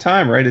it all the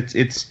time, right?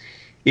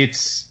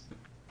 It's.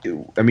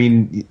 I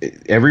mean,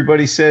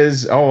 everybody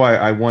says, "Oh,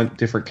 I want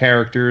different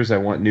characters. I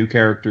want new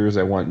characters.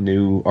 I want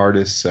new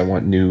artists. I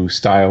want new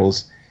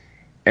styles."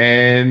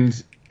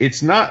 And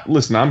it's not.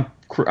 Listen,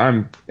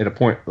 I'm at a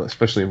point,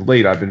 especially of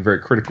late, I've been very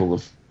critical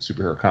of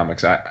superhero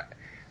comics. I'm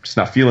just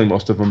not feeling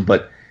most of them,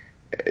 but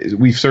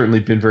we've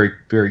certainly been very,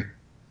 very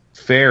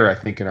fair, I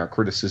think, in our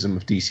criticism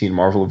of DC and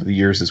Marvel over the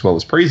years, as well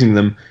as praising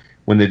them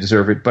when they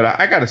deserve it. But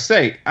I got to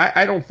say,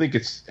 I don't think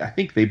I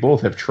think they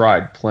both have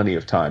tried plenty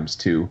of times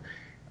to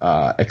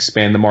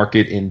expand the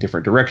market in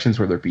different directions,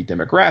 whether it be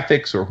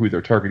demographics or who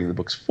they're targeting the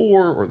books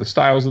for or the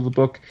styles of the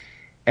book.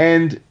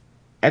 And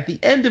at the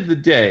end of the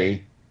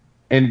day,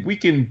 and we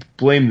can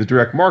blame the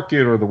direct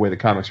market or the way the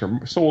comics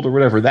are sold or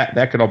whatever,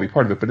 that could all be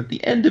part of it. But at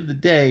the end of the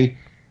day,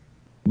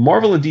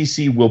 Marvel and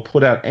DC will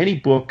put out any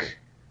book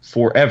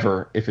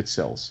forever if it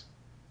sells.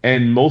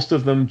 And most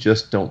of them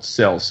just don't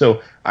sell.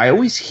 So I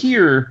always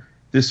hear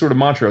this sort of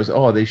mantra as,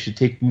 oh, they should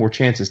take more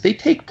chances. They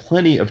take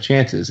plenty of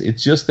chances.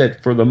 It's just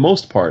that for the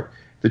most part,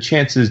 the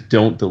chances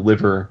don't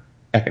deliver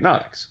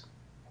economics.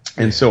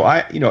 And so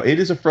it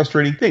is a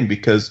frustrating thing,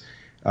 because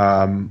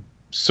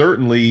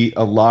certainly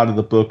a lot of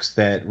the books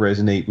that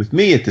resonate with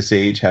me at this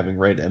age, having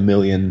read a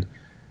million,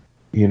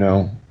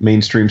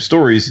 mainstream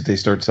stories that they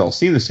start to all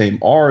seem the same,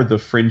 are the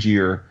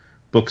fringier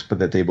books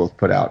that they both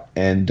put out.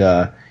 And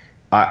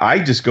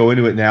I just go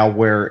into it now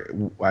where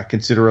I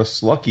consider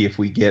us lucky if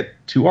we get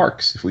 2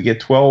 arcs. If we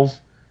get 12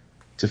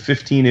 to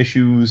 15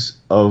 issues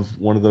of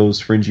one of those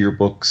fringier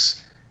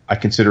books, I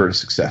consider it a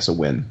success, a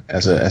win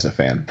as a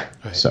fan.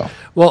 Right. So,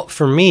 well,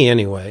 for me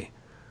anyway,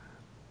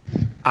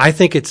 I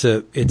think it's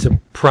a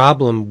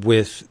problem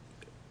with,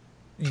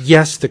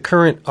 yes, the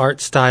current art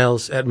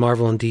styles at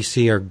Marvel and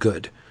DC are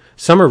good.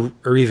 Some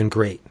are even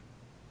great.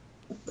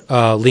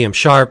 Liam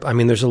Sharp. I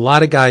mean, there's a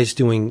lot of guys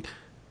doing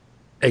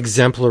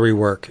exemplary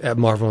work at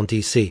Marvel and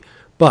DC.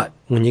 But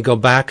when you go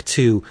back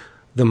to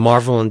the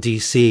Marvel and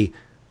DC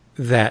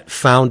that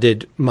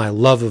founded my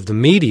love of the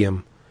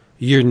medium,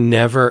 you're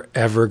never,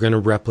 ever going to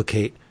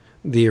replicate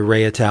the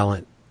array of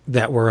talent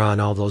that were on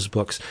all those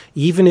books.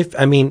 Even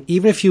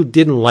if you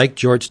didn't like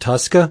George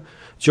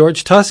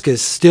Tuska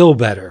is still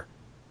better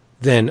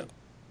than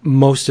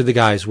most of the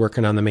guys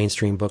working on the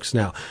mainstream books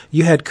now.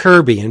 You had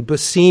Kirby and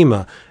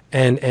Buscema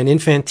and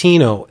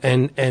Infantino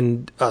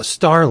and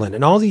Starlin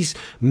and all these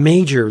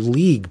major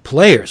league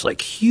players,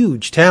 like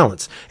huge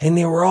talents, and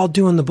they were all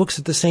doing the books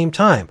at the same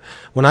time.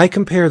 When I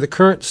compare the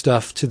current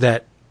stuff to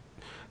that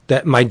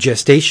my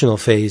gestational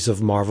phase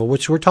of Marvel,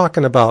 which we're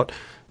talking about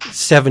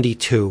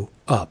 72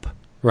 up,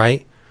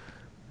 right?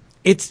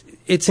 It's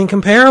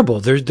incomparable.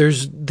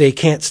 They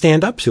can't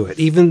stand up to it.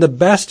 Even the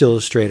best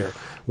illustrator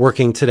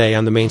working today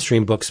on the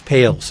mainstream books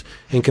pales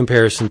in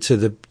comparison to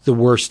the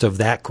worst of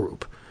that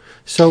group.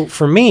 So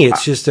for me,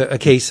 it's just a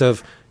case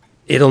of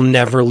it'll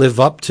never live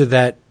up to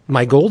that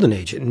my golden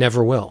age. It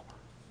never will.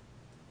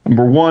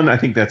 Number one, I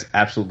think that's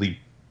absolutely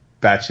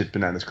batshit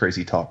bananas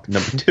crazy talk.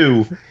 Number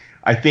two,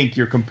 I think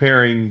you're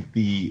comparing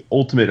the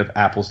ultimate of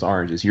apples to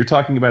oranges. You're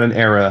talking about an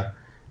era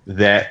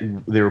that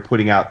they were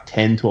putting out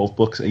 10, 12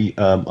 books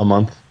a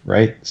month,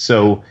 right?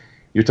 So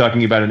you're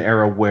talking about an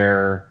era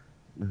where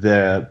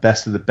the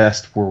best of the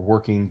best were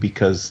working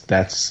because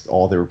that's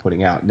all they were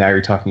putting out. Now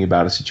you're talking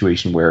about a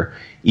situation where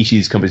each of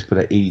these companies put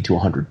out 80 to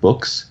 100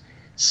 books.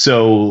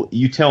 So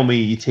you tell me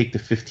you take the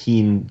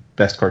 15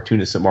 best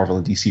cartoonists at Marvel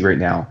and DC right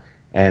now,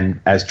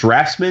 and as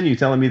draftsmen, you're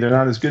telling me they're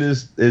not as good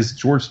as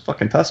George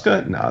fucking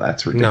Tuska? No,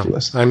 that's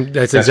ridiculous. No,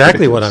 that's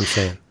exactly ridiculous. What I'm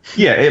saying.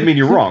 Yeah, I mean,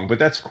 you're wrong, but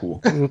that's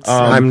cool.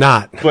 I'm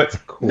not. But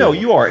cool. No,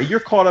 you are. You're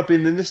caught up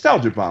in the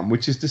nostalgia bomb,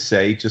 which is to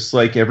say, just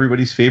like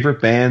everybody's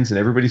favorite bands and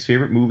everybody's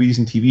favorite movies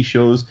and TV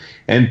shows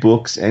and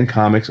books and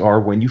comics are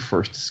when you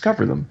first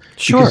discover them.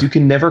 Sure. Because you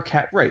can never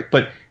right.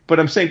 But But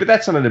I'm saying, but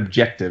that's not an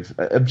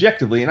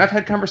objectively. And I've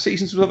had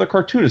conversations with other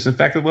cartoonists. In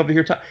fact, I'd love to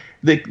hear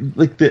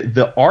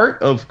the art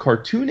of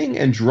cartooning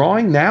and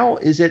drawing now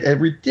is at a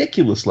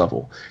ridiculous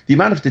level. The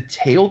amount of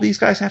detail these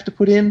guys have to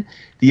put in,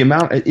 the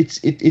amount it's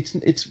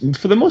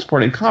for the most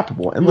part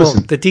incomparable. And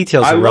listen, the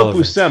details. I are love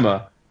relevant.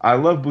 Buscema. I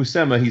love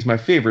Buscema. He's my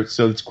favorite,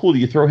 so it's cool that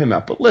you throw him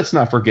out. But let's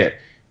not forget,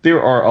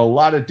 there are a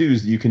lot of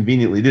dudes that you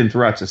conveniently didn't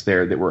throw out just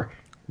there that were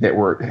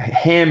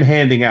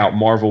handing out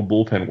Marvel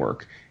bullpen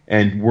work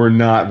and were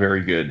not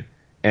very good.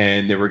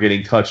 And they were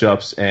getting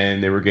touch-ups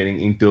and they were getting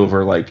inked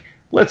over. Like,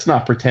 let's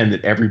not pretend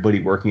that everybody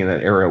working in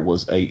that era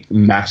was a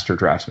master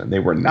draftsman. They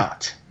were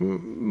not.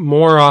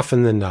 More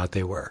often than not,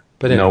 they were.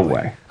 But anyway. No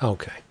way.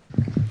 Okay.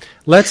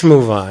 Let's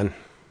move on.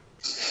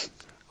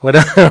 What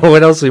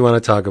else do we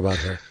want to talk about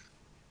here?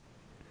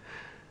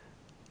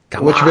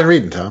 What you been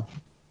reading, Tom?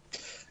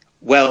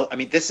 Well, I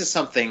mean, this is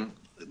something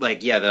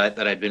that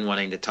I've been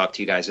wanting to talk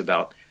to you guys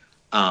about.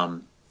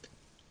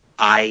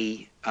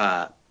 I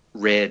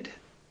read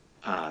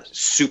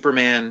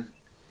Superman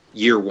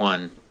Year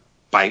One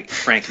by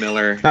Frank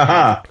Miller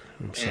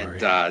and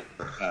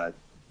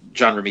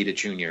John Romita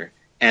Jr.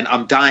 And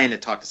I'm dying to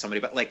talk to somebody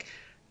about like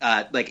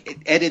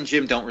Ed and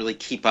Jim don't really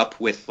keep up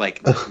with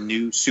like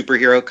new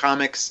superhero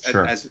comics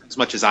as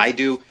much as I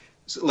do.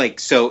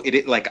 So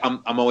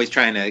I'm always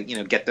trying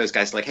to get those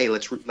guys like, hey,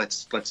 let's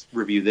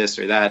review this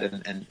or that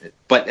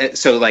but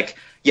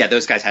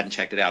those guys hadn't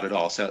checked it out at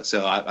all,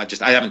 so I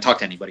haven't talked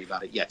to anybody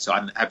about it yet. So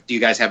do you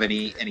guys have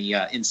any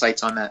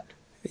insights on that?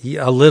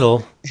 Yeah, a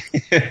little.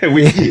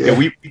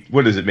 we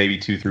what is it, maybe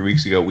 2-3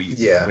 weeks ago,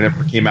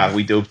 whenever it came out,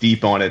 we dove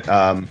deep on it,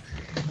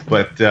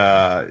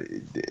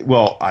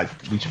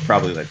 we should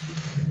probably let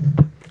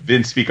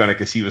Vince speak on it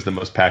because he was the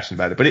most passionate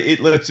about it. But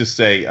let's just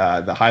say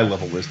the high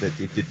level was that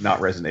it did not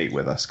resonate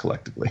with us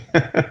collectively.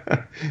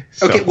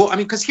 Okay, well, I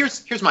mean, because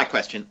here's my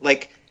question.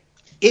 Like,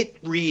 it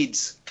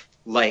reads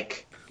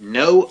like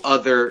no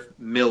other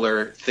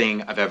Miller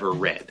thing I've ever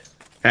read.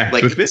 That's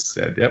what Vince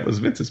said. That was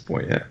Vince's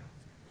point, yeah.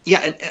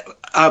 Yeah, and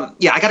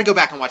I got to go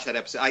back and watch that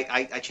episode.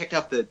 I checked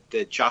out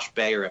the Josh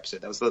Bayer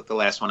episode. That was the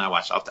last one I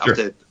watched. I'll have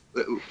to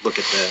look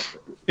at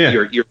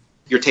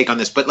your take on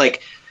this. But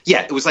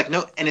it was like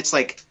no, and it's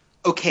like,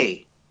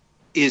 okay,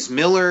 is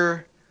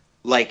Miller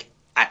like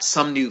at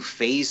some new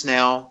phase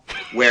now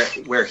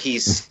where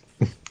he's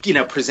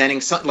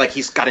presenting something like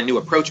he's got a new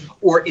approach,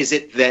 or is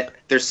it that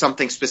there's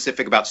something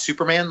specific about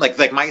Superman?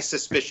 Like my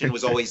suspicion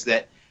was always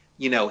that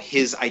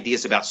his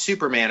ideas about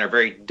Superman are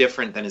very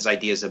different than his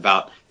ideas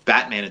about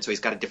Batman, and so he's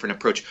got a different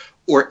approach.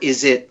 Or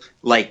is it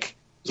like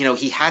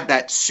he had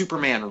that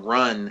Superman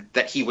run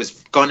that he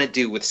was gonna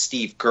do with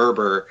Steve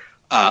Gerber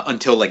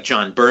until like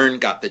John Byrne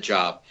got the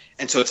job.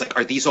 And so it's like,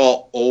 are these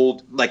all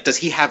old? Like, does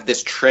he have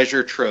this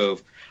treasure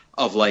trove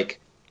of like,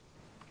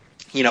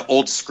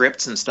 old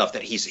scripts and stuff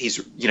that he's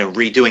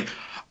redoing,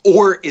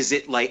 or is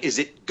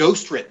it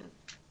ghost written?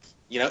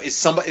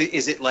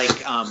 Is it like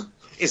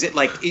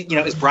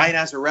is Brian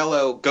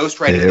Azzarello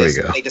ghostwriting this?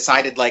 And they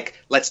decided like,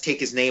 let's take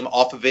his name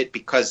off of it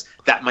because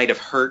that might have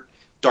hurt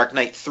Dark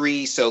Knight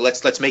 3. So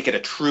let's make it a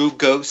true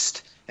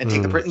ghost and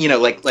take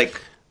the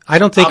I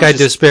don't think I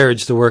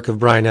disparage the work of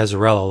Brian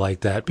Azzarello like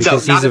that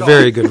because he's a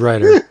very good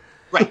writer.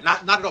 Right,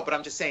 not at all. But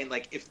I'm just saying,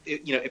 like,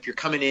 if you're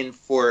coming in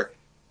for,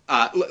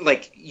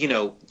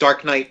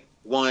 Dark Knight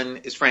 1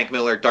 is Frank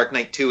Miller, Dark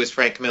Knight 2 is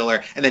Frank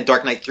Miller, and then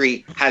Dark Knight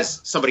 3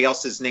 has somebody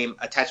else's name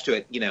attached to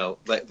it.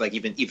 Like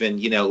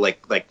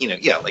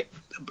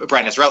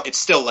Brian Azzarello. It's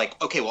still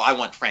like, okay, well, I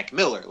want Frank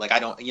Miller. Like, I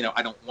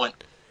don't want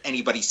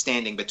anybody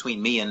standing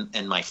between me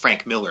and my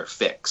Frank Miller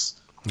fix.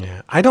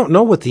 Yeah, I don't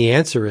know what the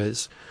answer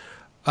is.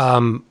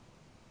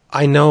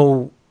 I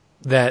know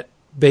that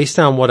based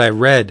on what I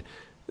read,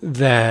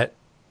 that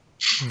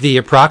the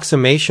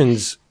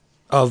approximations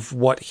of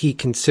what he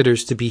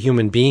considers to be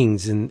human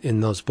beings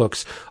in those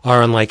books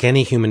are unlike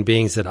any human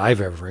beings that I've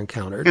ever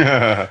encountered.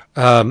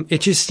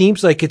 It just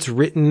seems like it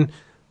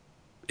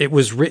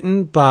was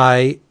written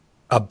by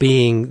a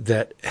being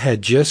that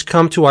had just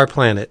come to our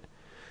planet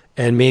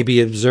and maybe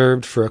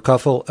observed for a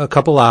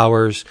couple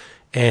hours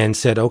and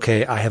said,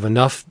 okay, I have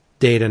enough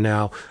data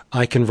now.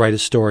 I can write a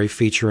story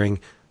featuring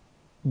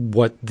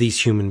what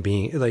these human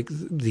beings,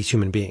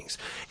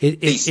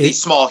 these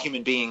small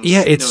human beings,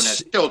 known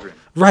as children.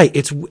 Right.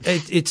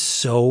 It's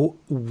so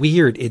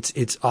weird.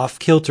 It's off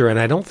kilter, and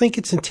I don't think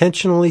it's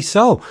intentionally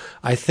so.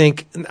 I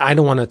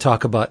don't want to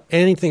talk about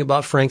anything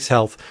about Frank's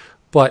health,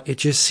 but it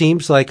just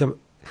seems like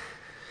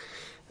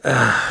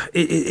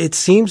it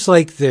seems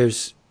like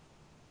there's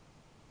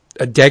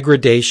a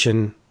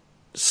degradation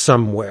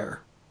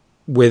somewhere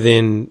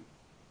within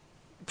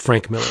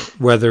Frank Miller,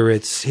 whether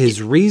it's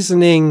his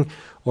reasoning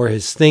or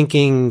his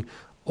thinking,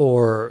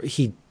 or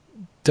he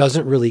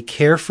doesn't really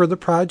care for the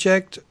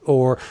project,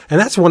 and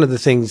that's one of the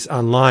things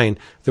online.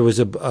 There was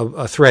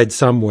a thread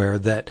somewhere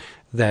that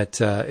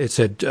it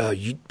said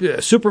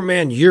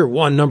Superman Year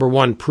One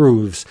 #1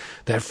 proves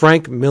that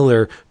Frank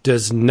Miller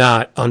does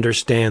not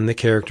understand the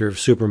character of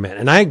Superman,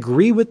 and I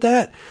agree with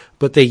that.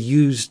 But they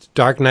used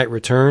Dark Knight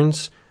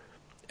Returns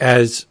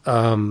as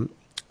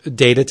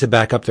data to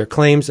back up their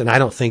claims, and I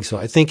don't think so.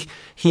 I think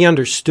he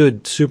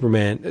understood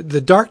Superman.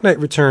 The Dark Knight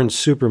Returns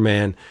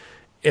Superman,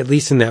 at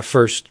least in that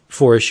first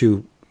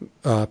 4-issue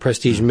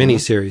Prestige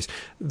miniseries,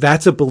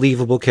 that's a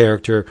believable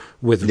character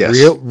with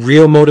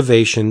real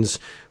motivations,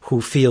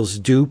 who feels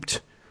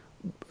duped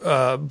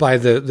by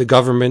the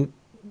government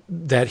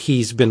that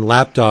he's been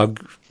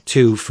lapdog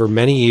to for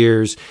many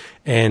years,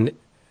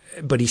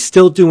 but he's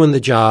still doing the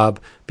job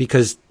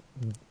because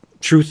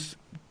truth,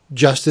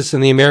 justice,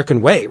 and the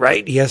American way,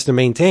 right? He has to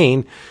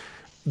maintain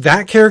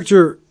that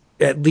character,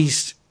 at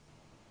least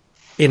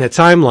in a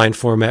timeline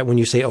format. When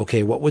you say,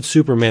 okay, what would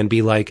Superman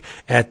be like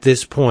at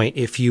this point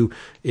if you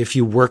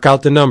work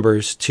out the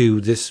numbers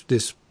to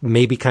this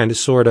maybe kind of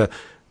sort of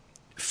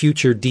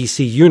future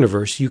DC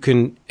universe, you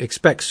can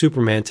expect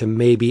Superman to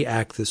maybe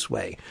act this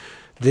way.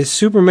 This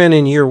Superman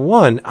in year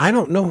one, I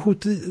don't know who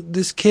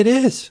this kid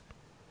is.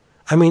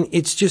 I mean,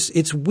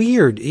 it's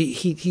weird.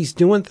 He's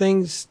doing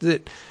things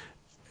that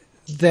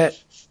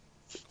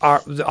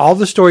are all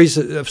the stories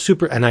of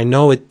and I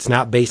know it's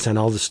not based on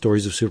all the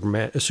stories of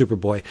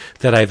Superboy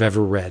that I've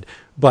ever read,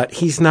 but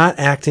he's not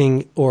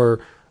acting or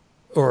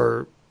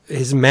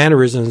his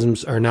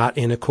mannerisms are not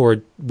in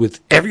accord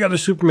with every other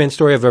Superman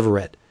story I've ever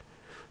read.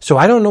 So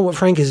I don't know what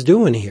Frank is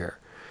doing here.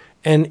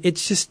 And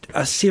it's just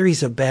a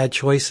series of bad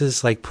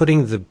choices, like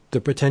putting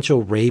the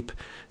potential rape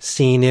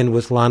scene in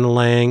with Lana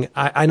Lang.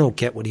 I don't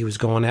get what he was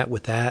going at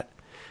with that.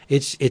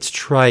 It's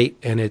trite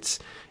and it's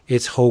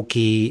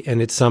hokey,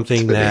 and it's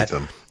something that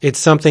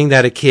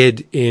a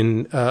kid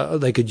in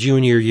like a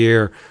junior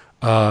year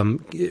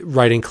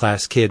writing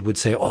class kid would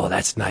say, "Oh,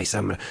 that's nice.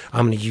 I'm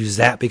gonna use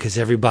that because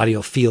everybody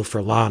will feel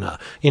for Lana."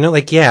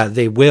 Like, yeah,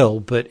 they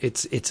will, but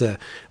it's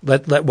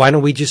why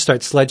don't we just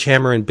start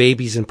sledgehammering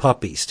babies and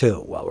puppies too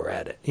while we're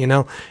at it?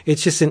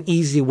 It's just an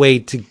easy way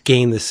to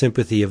gain the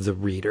sympathy of the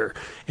reader.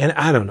 And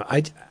I don't know,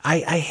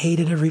 I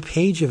hated every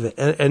page of it,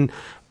 and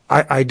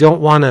I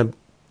don't want to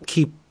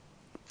keep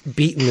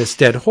beating this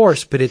dead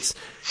horse, but it's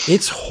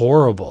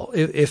horrible.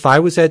 If I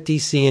was at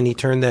DC and he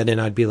turned that in,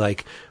 I'd be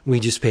like, we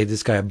just paid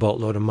this guy a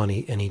boatload of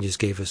money and he just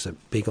gave us a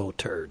big old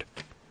turd.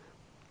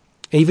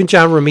 Even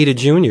John Romita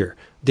Jr.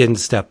 didn't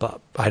step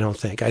up, I don't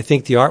think. I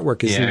think the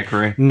artwork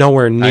is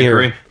nowhere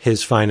near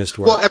his finest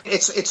work. Well,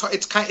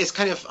 it's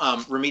kind of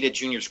Romita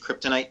Jr.'s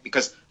kryptonite,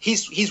 because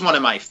he's one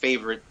of my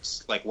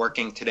favorites, like,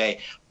 working today.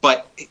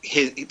 But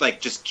his,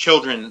 like, just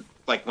children,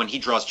 like when he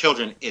draws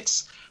children,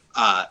 it's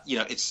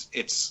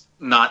it's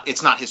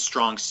not his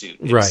strong suit.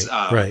 It's,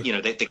 right.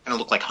 They kind of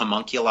look like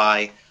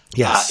homunculi.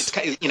 Yes. It's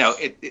kind of,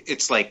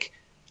 it's like,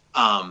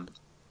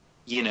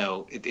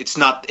 it's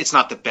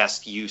not the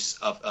best use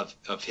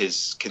of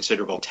his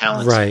considerable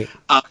talents. Right.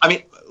 I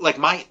mean, like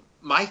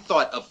my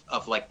thought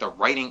of like the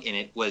writing in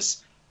it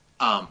was,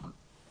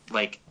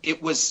 like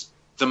it was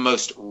the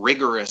most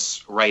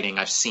rigorous writing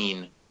I've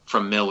seen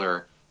from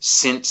Miller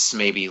since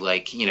maybe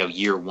like,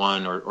 year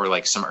one or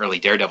like some early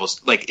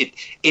Daredevils. Like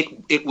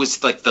it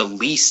was like the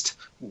least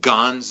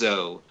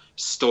gonzo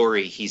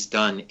story he's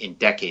done in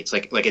decades.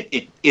 Like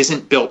it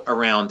isn't built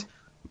around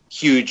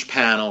huge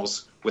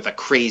panels with a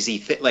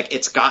crazy like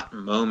it's got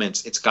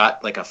moments, it's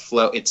got like a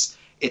flow, it's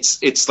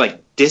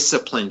like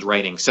disciplined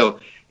writing. So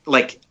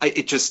like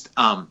it just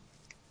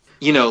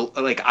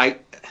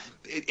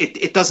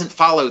it doesn't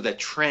follow the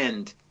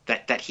trend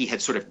that he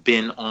had sort of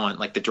been on,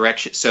 like the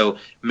direction. So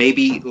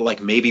maybe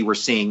we're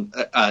seeing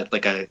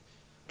like a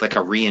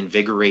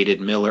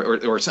reinvigorated Miller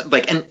or something,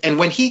 like, and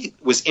when he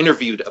was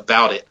interviewed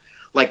about it,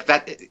 like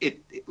that,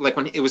 like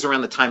when it was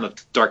around the time of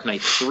Dark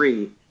Knight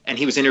 3, and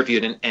he was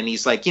interviewed and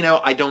he's like,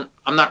 I'm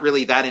not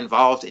really that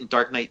involved in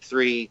Dark Knight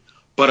 3,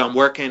 but I'm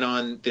working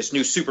on this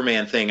new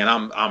Superman thing, and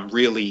I'm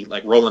really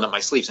like rolling up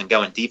my sleeves and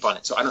going deep on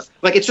it. So I don't,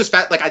 like, it's just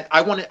bad. Like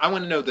I want to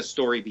know the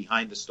story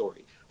behind the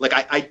story. Like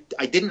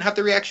I didn't have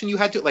the reaction you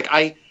had to. Like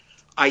I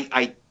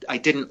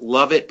didn't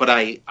love it, but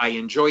I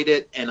enjoyed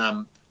it, and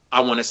I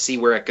want to see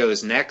where it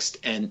goes next.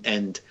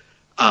 And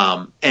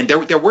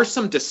there were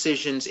some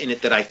decisions in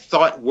it that I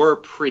thought were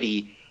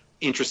pretty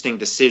interesting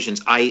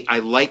decisions. I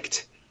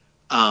liked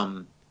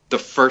the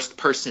first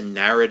person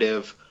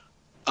narrative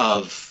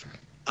of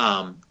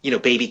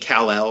Baby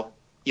Kal-El,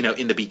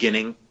 in the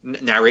beginning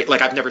narrate.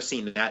 Like I've never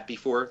seen that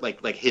before.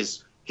 Like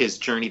his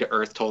journey to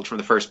Earth told from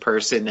the first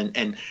person,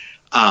 and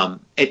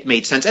it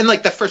made sense. And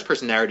like the first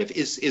person narrative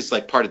is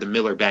like part of the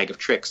Miller bag of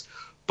tricks,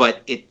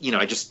 but it,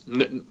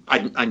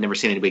 I'd never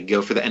seen anybody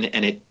go for that.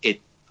 And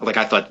it like,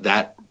 I thought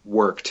that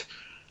worked,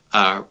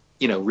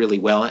 really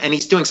well. And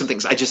he's doing some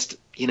things. I just,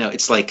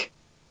 it's like,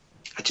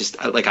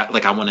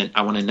 I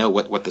want to know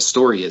what the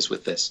story is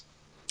with this.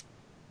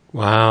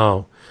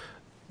 Wow.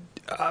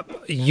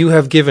 You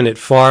have given it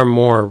far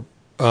more,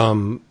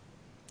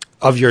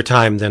 of your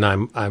time than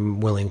I'm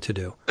willing to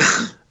do.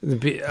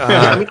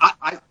 I mean,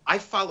 I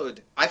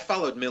followed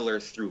Miller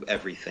through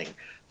everything.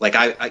 Like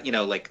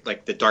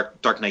like the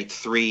Dark Knight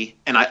 3,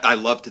 and I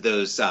loved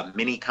those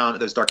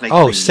those Dark Knight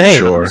 3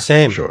 same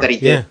that he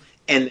did, yeah.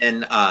 And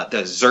then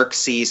the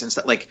Xerxes and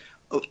stuff. Like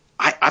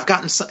I've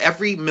gotten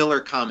every Miller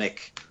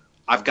comic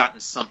I've gotten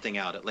something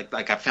out of it.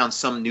 Like I found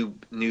some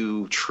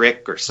new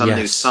trick or some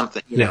new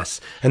something.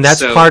 Yes, and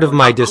that's part of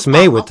my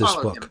dismay with this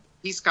book. Him.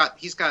 He's got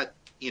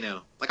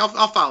like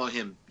I'll follow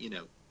him,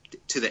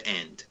 to the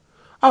end.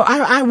 Oh,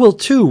 I will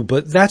too,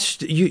 but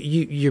that's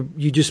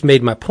you just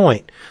made my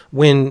point.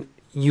 When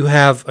you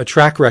have a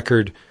track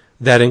record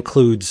that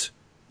includes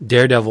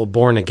Daredevil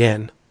Born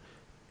Again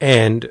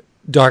and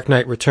Dark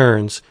Knight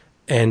Returns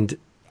and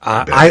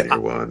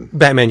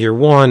Batman Year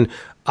One,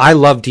 I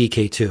love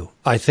DK2.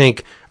 I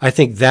think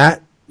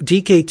that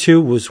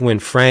DK2 was when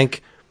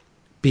Frank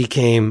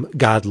became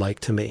godlike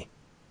to me.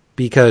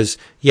 Because,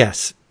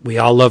 yes, we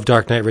all love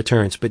Dark Knight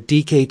Returns, but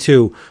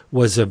DK2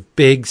 was a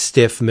big,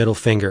 stiff middle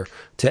finger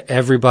to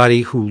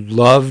everybody who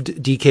loved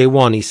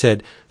DK1. He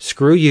said,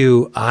 screw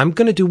you, I'm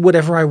going to do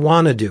whatever I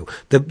want to do.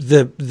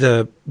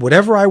 The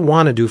whatever I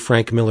want to do,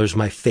 Frank Miller's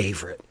my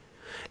favorite.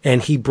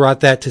 And he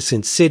brought that to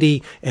Sin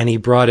City, and he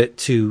brought it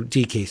to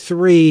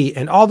DK3,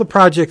 and all the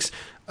projects,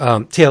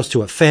 Tales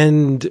to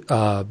Offend,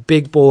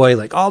 Big Boy,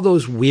 like all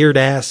those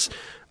weird-ass,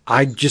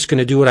 I'm just going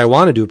to do what I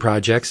want to do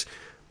projects.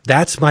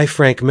 That's my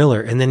Frank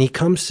Miller. And then he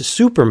comes to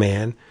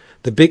Superman,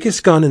 the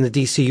biggest gun in the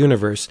DC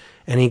universe,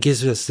 and he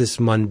gives us this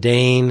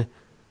mundane,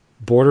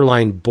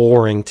 borderline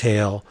boring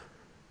tale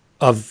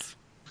of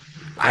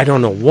I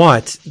don't know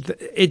what.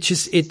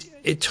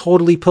 It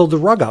totally pulled the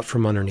rug out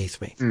from underneath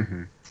me.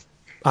 Mm-hmm.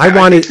 I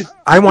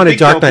wanted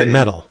Dark Knight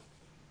Metal.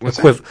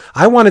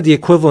 I wanted the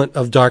equivalent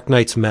of Dark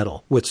Knight's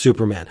Metal with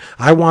Superman.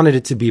 I wanted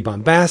it to be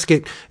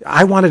bombastic.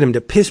 I wanted him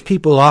to piss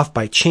people off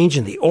by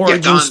changing the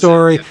origin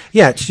story.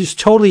 Yeah, it's just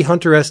totally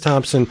Hunter S.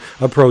 Thompson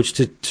approach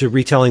to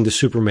retelling the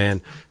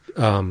Superman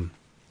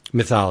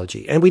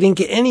mythology. And we didn't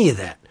get any of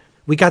that.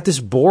 We got this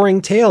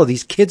boring tale of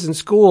these kids in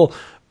school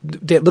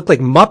that look like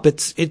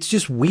Muppets. It's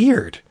just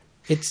weird.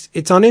 It's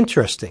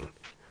uninteresting.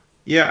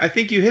 Yeah, I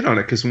think you hit on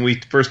it because when we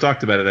first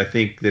talked about it, I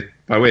think that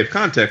by way of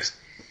context,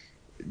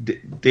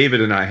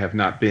 David and I have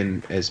not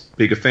been as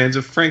big of fans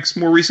of Frank's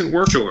more recent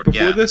work before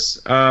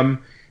this than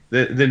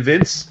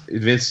Vince.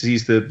 Vince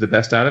sees the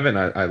best out of it, and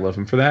I love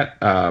him for that.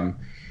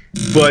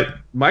 But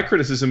my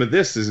criticism of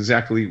this is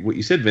exactly what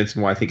you said, Vince,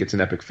 and why I think it's an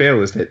epic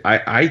fail is that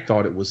I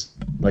thought it was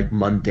like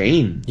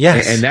mundane.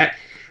 Yes. And that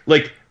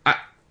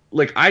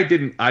I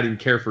didn't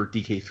care for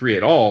DK3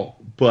 at all,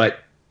 but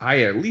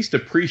I at least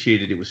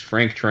appreciated it was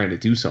Frank trying to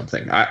do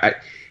something.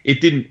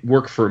 It didn't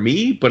work for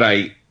me, but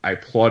I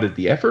applauded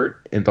the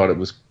effort and thought it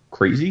was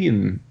crazy.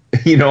 And,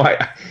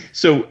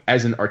 so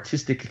as an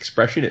artistic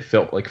expression, it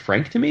felt like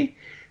Frank to me.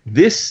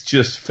 This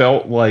just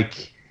felt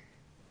like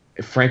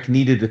Frank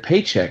needed a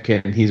paycheck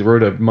and he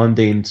wrote a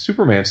mundane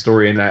Superman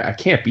story. And I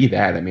can't be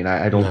that. I mean,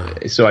 I don't.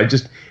 No. So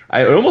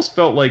I almost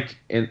felt like,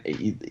 and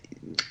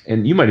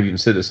you might have even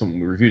said this when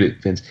we reviewed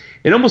it, Vince,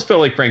 it almost felt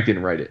like Frank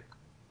didn't write it.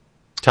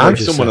 Tom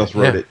someone else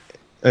wrote it.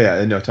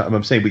 Yeah, no, Tom,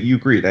 I'm saying, but you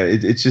agreed. I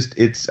don't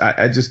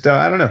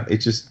know. It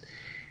just,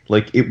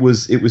 like it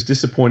was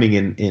disappointing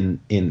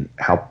in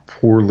how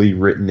poorly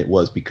written it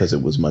was because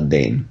it was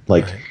mundane.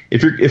 Like right.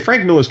 if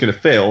Frank Miller's going to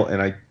fail, and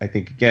I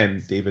think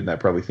again, David and I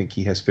probably think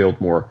he has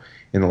failed more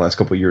in the last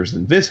couple of years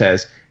than Vince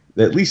has.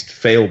 At least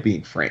fail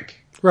being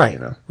Frank. Right.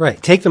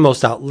 Right. Take the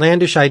most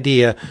outlandish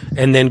idea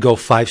and then go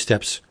 5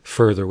 steps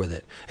further with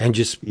it, and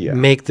just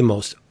make the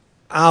most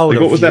out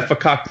of. What was that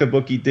Fakakta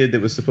book he did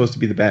that was supposed to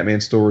be the Batman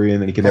story, and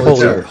then he could never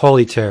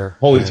Holy Terror.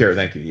 Holy Terror.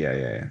 Thank you.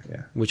 Yeah.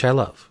 Which I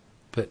love.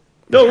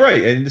 No,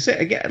 right. And to say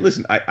again,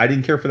 listen, I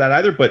didn't care for that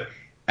either, but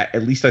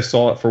at least I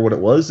saw it for what it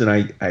was, and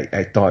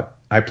I thought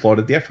I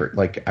applauded the effort.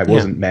 Like I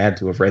wasn't mad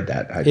to have read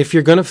that. If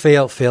you're going to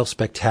fail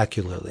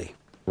spectacularly.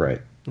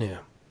 Right. Yeah.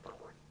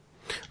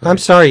 I'm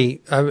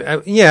sorry.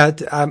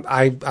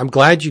 I'm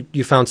glad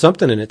you found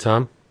something in it,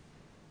 Tom.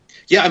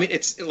 Yeah, I mean,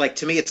 it's like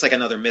to me, it's like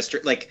another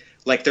mystery.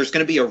 Like there's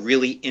going to be a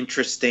really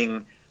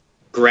interesting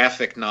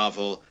graphic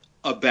novel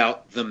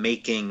about the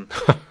making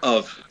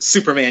of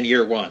Superman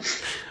Year One.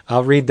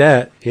 I'll read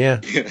that. Yeah.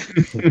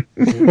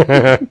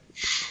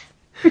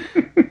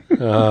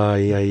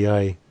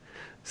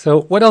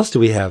 So what else do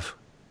we have?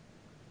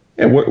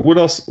 Yeah. What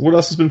else? What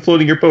else has been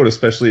floating your boat?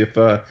 Especially if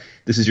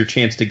this is your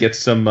chance to get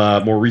some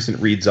more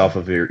recent reads off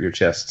of your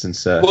chest,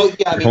 since your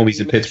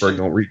homies in Pittsburgh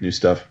don't read new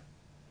stuff.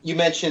 You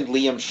mentioned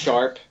Liam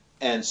Sharp,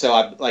 and so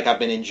I've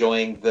been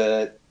enjoying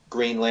the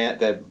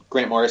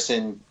Grant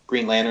Morrison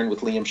Green Lantern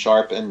with Liam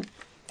Sharp, and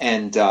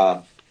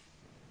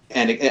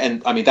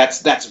I mean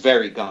that's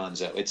very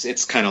Gonzo.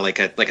 It's kind of like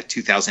a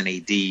 2000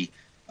 AD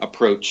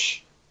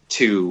approach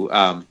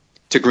to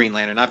Green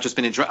Lantern. I've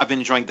been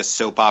enjoying the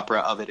soap opera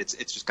of it. It's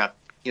just got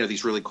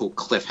these really cool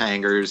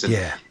cliffhangers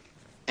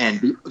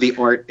and the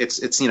art.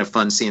 It's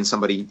fun seeing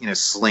somebody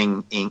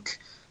sling ink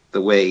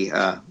the way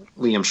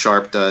Liam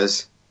Sharp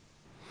does.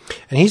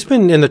 And he's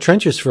been in the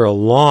trenches for a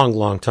long,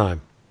 long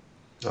time.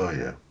 Oh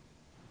yeah.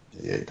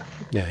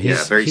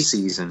 Yeah. Very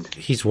seasoned.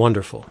 He's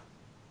wonderful.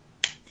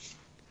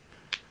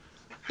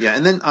 Yeah,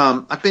 and then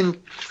I've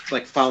been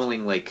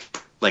following like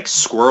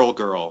Squirrel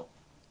Girl,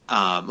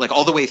 like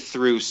all the way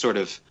through sort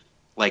of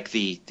like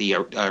the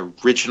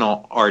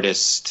original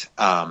artist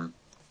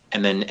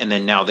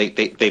then now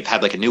they've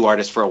had like a new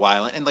artist for a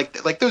while, and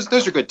like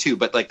those are good too.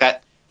 But like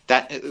that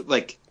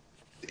like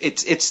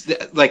it's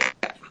like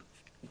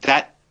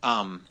that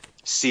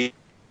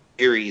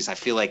series, I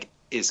feel like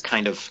is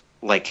kind of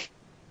like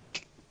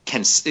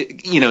can,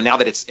 now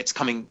that it's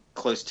coming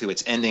close to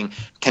its ending,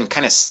 can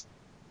kind of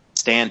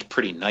stand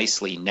pretty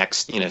nicely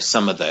next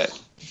some of the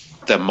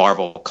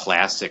Marvel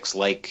classics,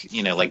 like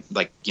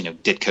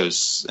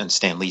Ditko's and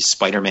Stan Lee's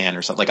Spider-Man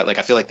or something. Like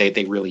I feel like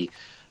they really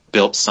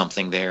built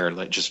something there,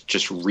 like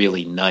just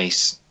really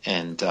nice,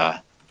 and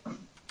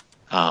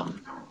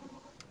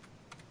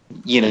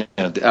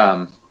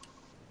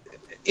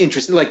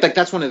interesting. Like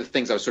that's one of the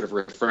things I was sort of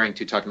referring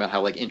to, talking about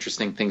how like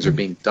interesting things are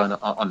being done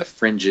on the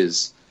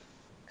fringes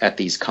at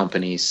these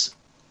companies.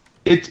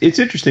 It's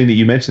interesting that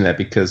you mentioned that,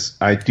 because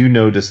I do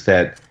notice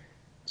that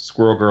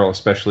Squirrel Girl,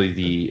 especially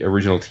the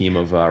original team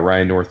of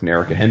Ryan North and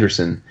Erica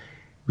Henderson,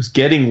 was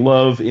getting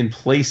love in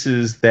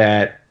places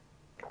that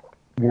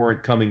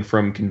weren't coming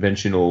from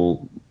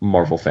conventional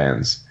Marvel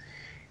fans.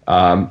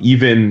 I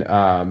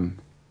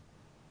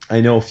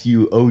know a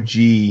few OG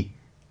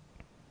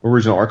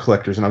original art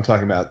collectors, and I'm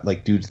talking about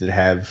like dudes that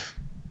have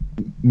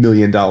 $1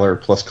 million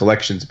plus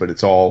collections, but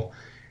it's all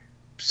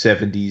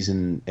 70s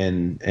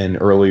and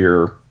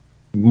earlier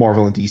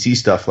Marvel and DC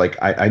stuff. Like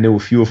I know a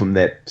few of them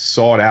that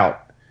sought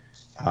out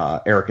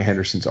Erica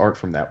Henderson's art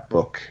from that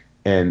book,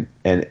 and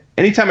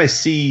anytime I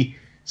see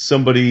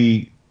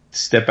somebody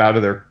step out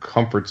of their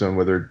comfort zone,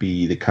 whether it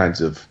be the kinds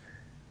of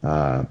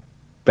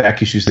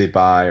back issues they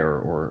buy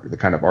or the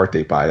kind of art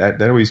they buy,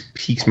 that always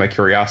piques my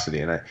curiosity.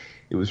 And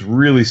it was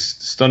really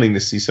stunning to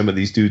see some of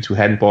these dudes who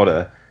hadn't bought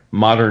a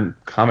modern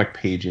comic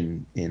page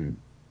in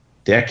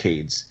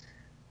decades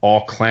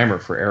all clamor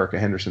for Erica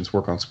Henderson's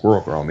work on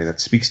Squirrel Girl. I mean,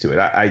 that speaks to it.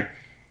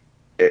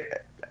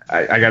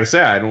 I got to say,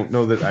 I don't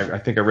know that I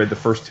think I read the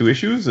first 2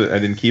 issues. I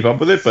didn't keep up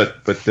with it,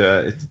 but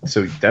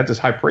so that's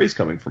just high praise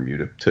coming from you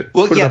to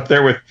put it up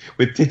there with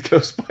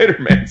Ditko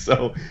Spider-Man.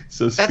 So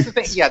that's the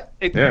thing.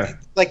 Yeah.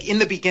 Like in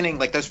the beginning,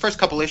 like those first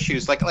couple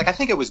issues, like I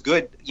think it was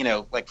good,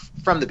 like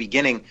from the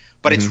beginning,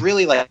 but it's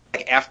really like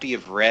after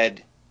you've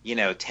read,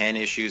 10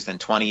 issues, then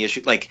 20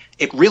 issues, like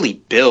it really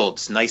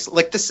builds nice,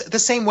 like this, the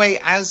same way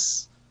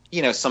as,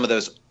 some of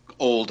those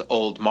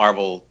old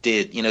Marvel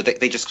did.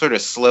 They just sort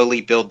of slowly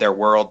build their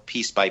world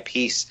piece by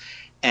piece,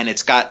 and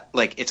it's got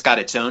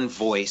its own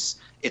voice,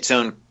 its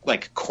own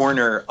like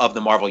corner of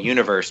the Marvel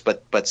universe,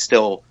 but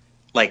still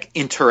like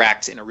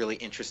interacts in a really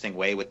interesting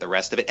way with the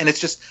rest of it. And it's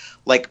just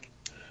like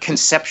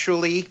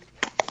conceptually,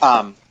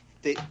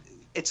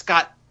 it's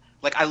got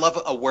like, I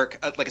love a work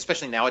like,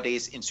 especially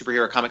nowadays in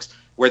superhero comics,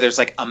 where there's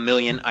like a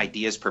million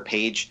ideas per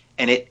page,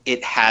 and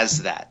it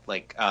has that,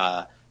 like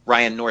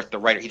Ryan North, the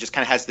writer, he just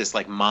kind of has this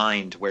like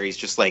mind where he's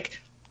just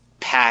like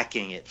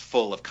packing it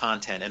full of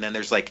content. And then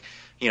there's like,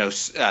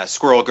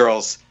 Squirrel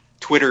Girl's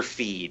Twitter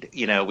feed,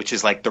 which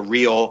is like the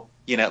real,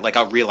 like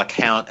a real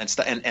account and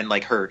stuff. And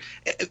like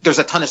there's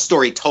a ton of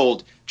story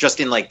told just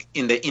in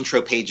the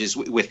intro pages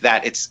with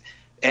that. It's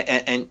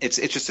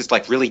just this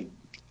like really,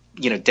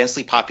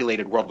 densely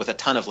populated world with a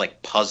ton of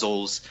like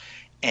puzzles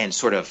and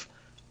sort of,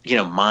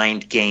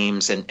 mind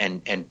games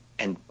and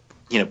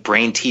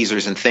brain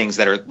teasers and things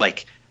that are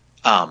like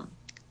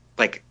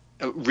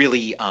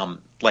really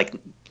like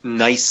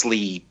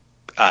nicely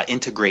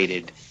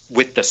integrated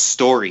with the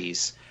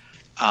stories.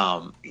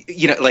 Like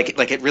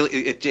it really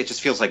it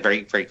just feels like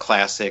very, very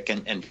classic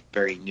and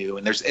very new.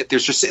 And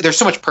there's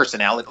so much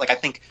personality. Like I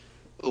think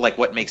like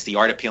what makes the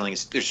art appealing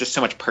is there's just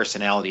so much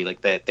personality.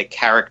 Like the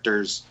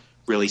characters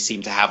really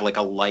seem to have like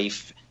a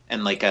life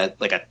and like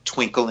a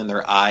twinkle in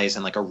their eyes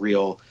and like a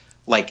real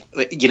like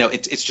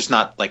it's just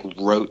not like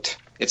rote.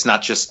 It's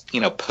not just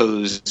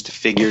posed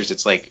figures.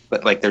 It's like,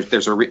 but like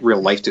there's a real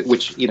life to it,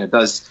 which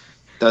does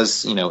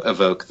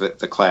evoke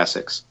the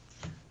classics.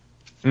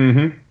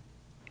 Mm-hmm.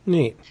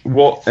 Neat.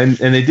 Well, and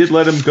they did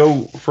let him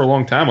go for a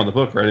long time on the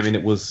book, right? I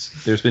mean,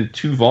 there's been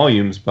 2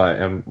 volumes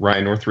by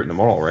Ryan North written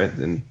them all, right?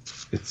 And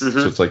so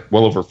it's like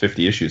well over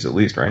 50 issues at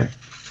least, right?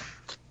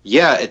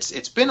 Yeah,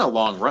 it's been a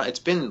long run. It's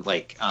been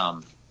like I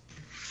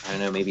don't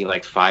know, maybe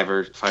like 5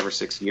 or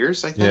 6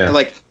 years, I think.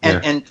 Yeah.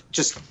 And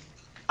just.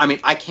 I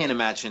mean, I can't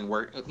imagine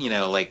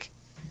like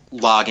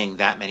logging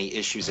that many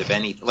issues, if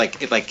any.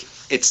 Like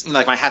it's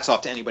like my hat's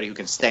off to anybody who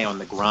can stay on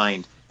the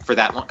grind for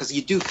that long, because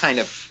you do kind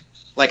of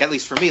like, at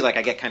least for me, like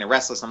I get kind of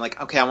restless. I'm like,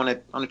 okay, I want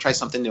to try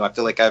something new. I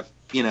feel like I've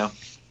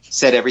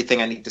said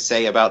everything I need to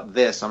say about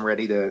this. I'm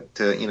ready to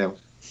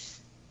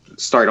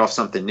start off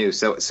something new.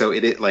 So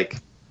it like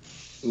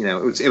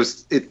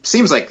it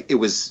seems like it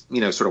was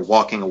sort of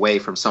walking away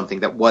from something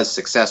that was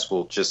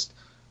successful, just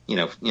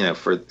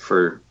for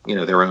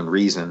their own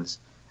reasons,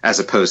 as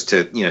opposed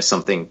to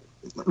something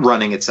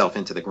running itself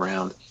into the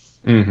ground.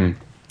 Mm-hmm.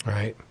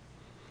 Right.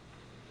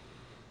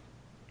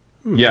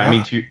 Yeah, I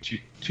mean,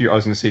 I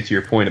was going to say, to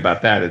your point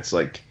about that, it's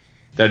like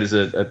that is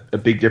a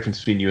big difference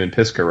between you and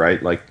Piska,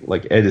 right?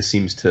 Like Ed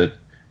seems to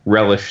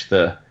relish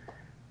the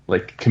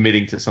like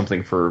committing to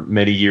something for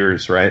many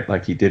years, right?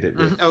 Like he did it.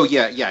 With, Oh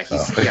yeah.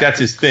 that's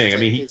his thing. I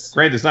mean,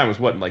 Grand Design was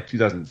what in like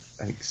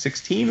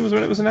 2016 was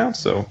when it was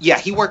announced. So yeah,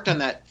 he worked on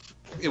that.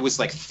 It was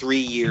like 3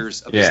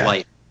 years of his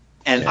life,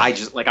 and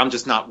I'm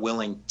just not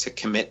willing to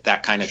commit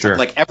that kind of time.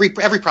 Like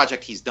every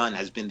project he's done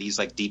has been these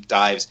like deep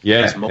dives,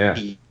 these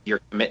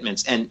multi-year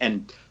commitments,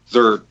 and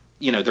they're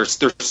they're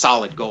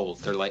solid gold.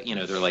 They're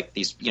like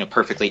these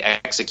perfectly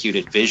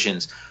executed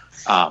visions.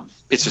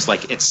 It's just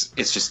like it's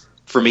just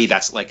for me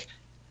that's like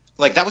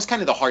that was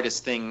kind of the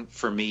hardest thing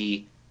for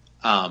me,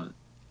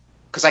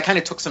 because I kind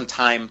of took some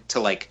time to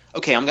like,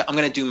 okay, I'm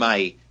gonna do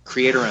my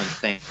creator-owned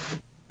thing,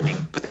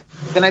 but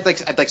then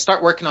I'd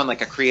start working on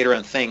like a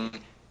creator-owned thing,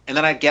 and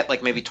then I'd get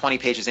like maybe 20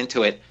 pages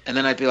into it, and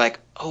then I'd be like,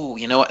 oh,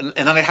 and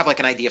then I'd have like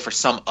an idea for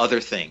some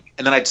other thing,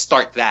 and then I'd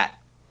start that,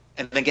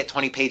 and then get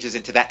 20 pages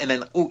into that, and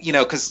then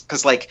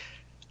because I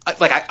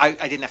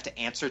didn't have to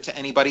answer to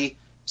anybody,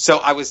 so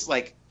I was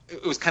like,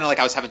 it was kind of like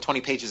I was having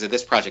 20 pages of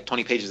this project,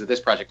 20 pages of this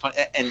project,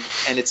 and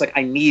it's like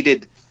I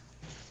needed,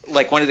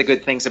 like, one of the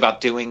good things about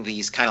doing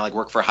these kind of like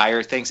work for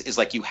hire things is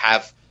like you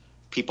have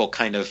people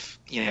kind of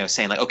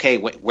saying like, okay,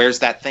 where's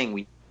that thing?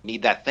 We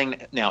need that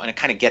thing now, and it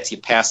kind of gets you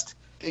past,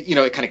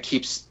 it kind of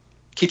keeps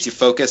you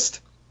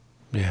focused.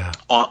 Yeah.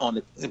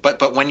 On the,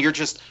 but when you're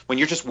just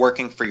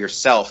working for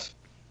yourself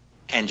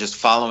and just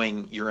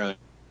following your own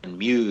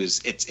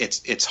muse,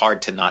 it's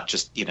hard to not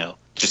just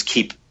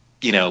keep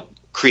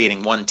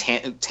creating one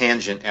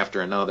tangent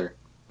after another.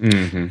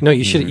 Mm-hmm. No,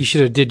 you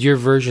should have did your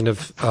version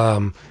of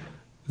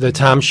the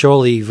Tom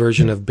Scholey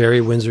version of Barry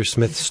Windsor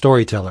Smith's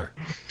Storyteller.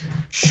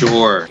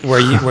 Sure. Where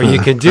you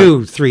can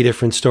do 3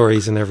 different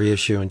stories in every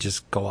issue and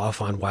just go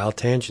off on wild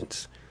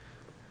tangents.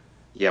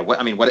 Yeah,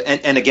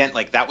 and again,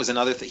 like that was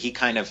another thing. He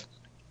kind of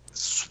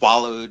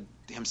swallowed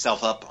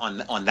himself up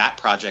on that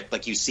project.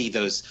 Like you see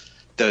those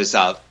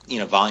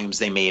volumes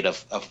they made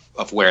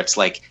of where it's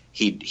like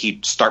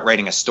he'd start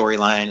writing a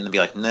storyline and then be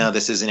like, no,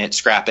 this isn't it,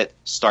 scrap it,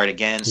 start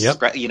again.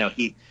 Yep.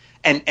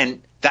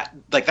 And that,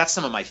 like, that's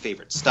some of my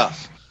favorite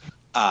stuff.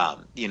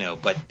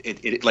 But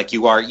it like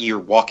you're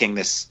walking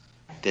this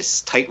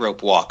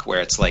tightrope walk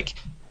where it's like,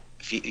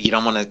 if you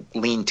don't want to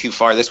lean too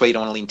far this way, you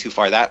don't want to lean too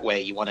far that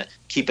way. You want to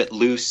keep it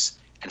loose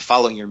and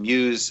follow your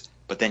muse,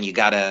 but then you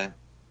gotta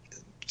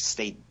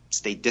stay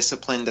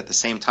disciplined at the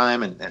same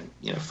time and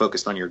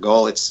focused on your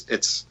goal. It's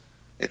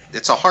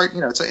a hard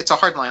it's a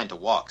hard line to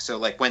walk. So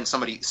like when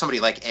somebody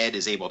like Ed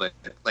is able to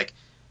like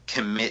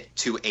commit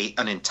to a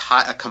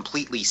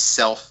completely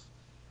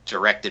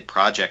self-directed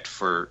project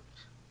for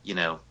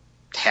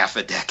half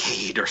a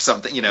decade or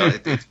something,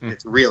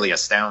 it's really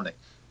astounding.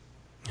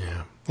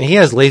 Yeah, and he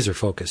has laser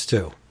focus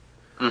too.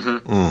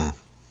 Mm-hmm. Mm.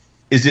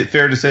 Is it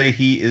fair to say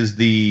he is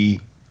the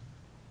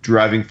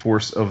driving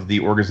force of the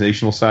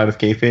organizational side of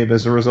kayfabe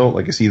as a result?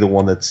 Like, is he the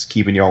one that's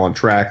keeping y'all on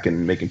track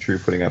and making sure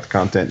you're putting out the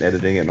content,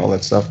 editing, and all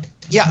that stuff?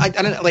 Yeah, I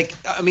don't know. Like,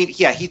 I mean,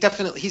 yeah,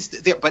 he's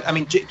there, but I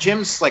mean,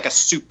 Jim's like a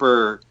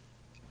super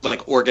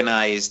like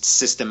organized,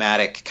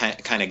 systematic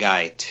kind of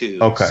guy too.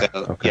 Okay. So,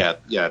 okay.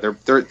 Yeah. They're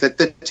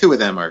the two of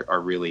them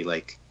are really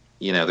like,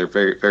 they're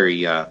very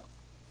very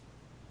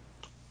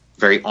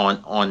very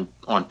on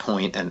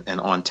point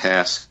and on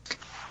task.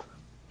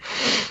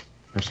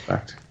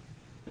 Respect.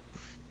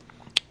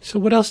 So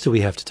what else do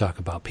we have to talk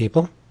about,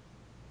 people?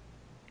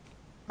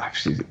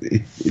 Actually,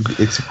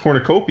 it's a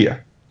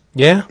cornucopia.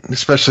 Yeah?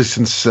 Especially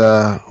since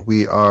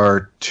we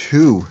are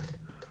 2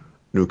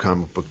 new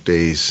comic book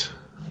days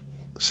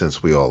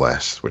since we all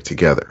last were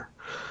together.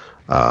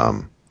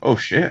 Oh,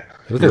 shit.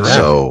 Look at that.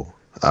 So,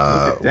 Look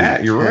at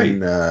that. You're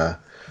right.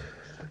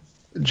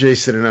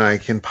 Jason and I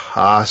can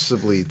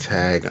possibly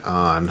tag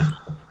on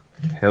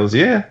Hells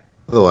yeah.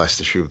 the last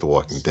issue of The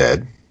Walking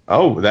Dead.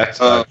 Oh, that's.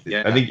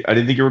 Yeah. I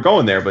didn't think you were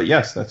going there, but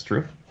yes, that's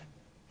true.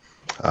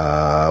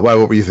 Why?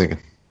 What were you thinking?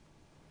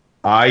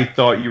 I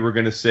thought you were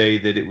going to say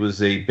that it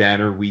was a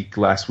banner week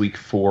last week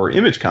for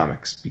Image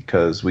Comics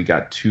because we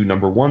got 2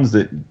 number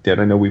 1s that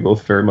I know we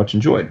both very much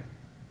enjoyed.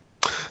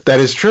 That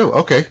is true.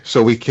 Okay,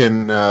 so we'll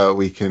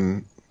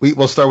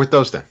start with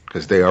those then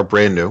because they are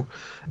brand new,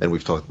 and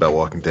we've talked about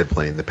Walking Dead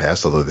playing in the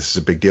past, although this is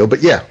a big deal.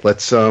 But yeah,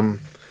 let's.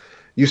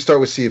 You start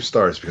with Sea of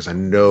Stars because I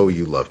know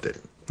you loved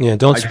it. Yeah,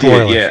 don't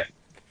spoil it. Yeah.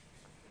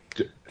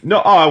 No,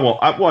 I won't.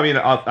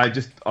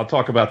 I'll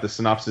talk about the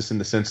synopsis in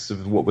the sense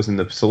of what was in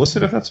the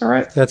solicit, if that's all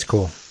right. That's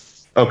cool.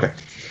 Okay.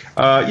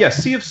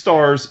 Sea of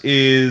Stars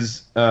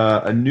is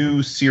a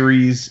new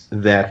series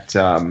that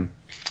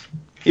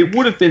it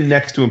would have been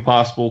next to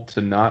impossible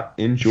to not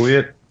enjoy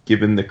it,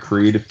 given the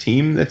creative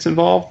team that's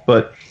involved.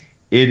 But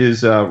it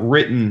is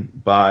written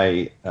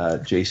by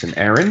Jason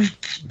Aaron.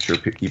 I'm sure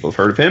people have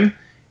heard of him.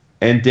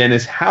 And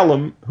Dennis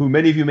Hallam, who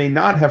many of you may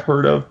not have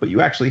heard of, but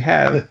you actually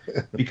have,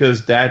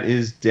 because that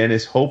is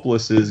Dennis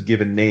Hopeless's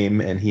given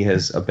name, and he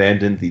has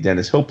abandoned the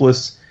Dennis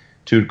Hopeless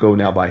to go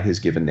now by his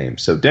given name.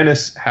 So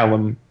Dennis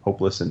Hallam,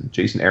 Hopeless, and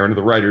Jason Aaron are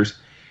the writers.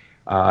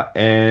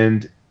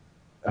 And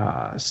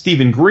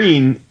Stephen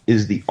Green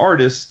is the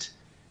artist.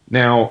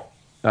 Now,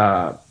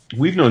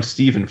 we've known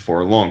Stephen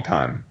for a long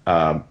time.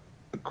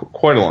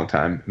 quite a long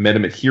time. Met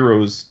him at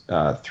Heroes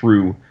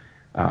through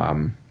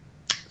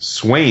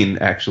Swain,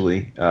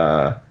 actually.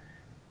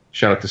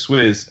 Shout out to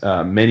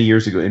Swizz. Many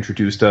years ago,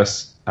 introduced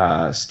us.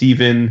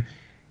 Steven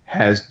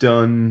has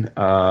done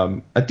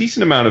a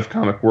decent amount of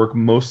comic work,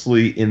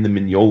 mostly in the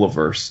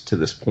Mignola-verse to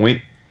this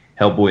point.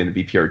 Hellboy and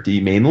the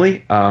BPRD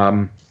mainly.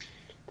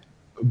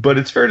 But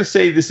it's fair to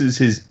say this is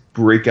his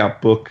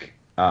breakout book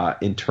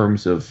in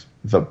terms of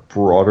the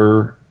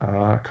broader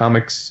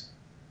comics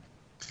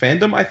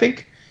fandom, I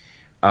think.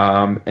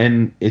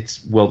 And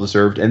it's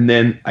well-deserved. And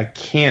then I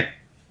can't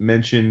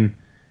mention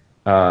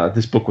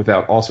this book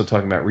without also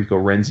talking about Rico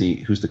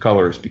Renzi, who's the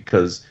colorist,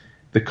 because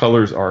the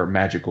colors are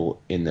magical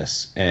in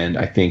this, and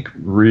I think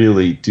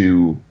really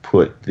do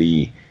put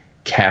the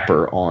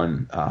capper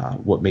on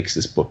what makes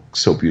this book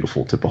so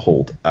beautiful to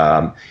behold.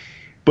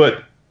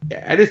 But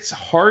at its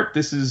heart,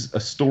 this is a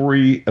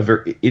story.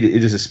 It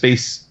is a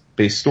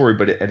space-based story,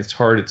 but at its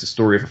heart, it's a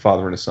story of a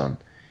father and a son.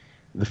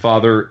 The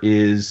father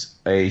is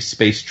a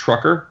space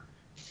trucker,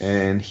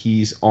 and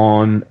he's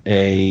on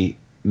a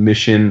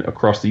mission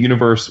across the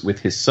universe with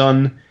his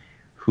son,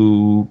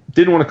 who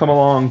didn't want to come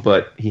along,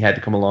 but he had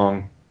to come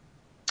along.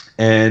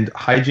 And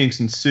hijinks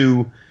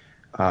ensue,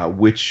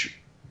 which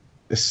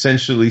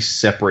essentially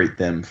separate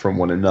them from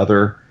one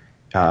another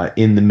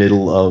in the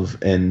middle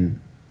of an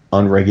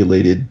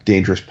unregulated,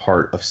 dangerous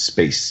part of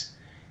space.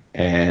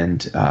 And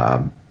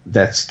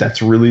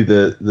that's really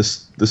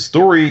the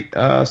story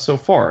so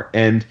far.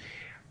 And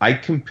I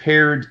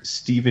compared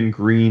Stephen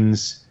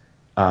Green's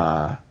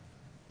art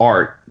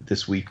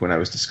this week when I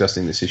was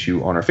discussing this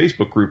issue on our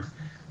Facebook group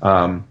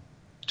to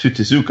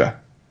Tezuka.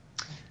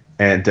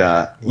 And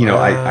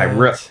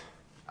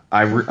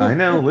I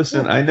know.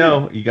 Listen, I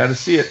know you got to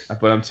see it,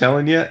 but I'm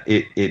telling you,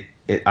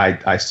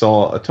 I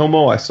saw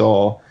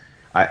Otomo.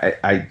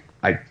 I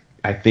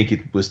think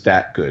it was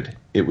that good.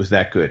 It was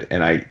that good,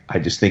 and I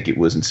just think it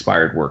was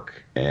inspired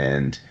work.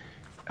 And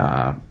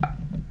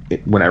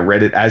when I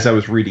read it, as I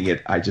was reading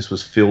it, I just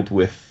was filled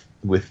with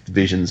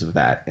visions of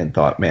that, and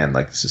thought, man,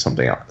 like this is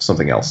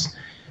something else.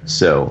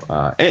 So,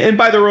 and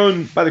by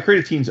the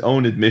creative team's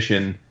own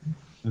admission,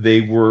 they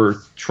were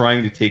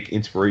trying to take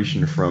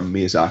inspiration from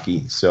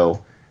Miyazaki.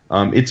 So.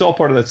 It's all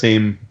part of that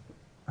same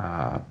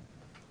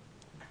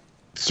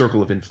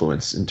circle of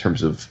influence in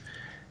terms of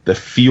the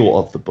feel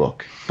of the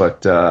book.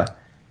 But,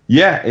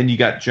 and you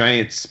got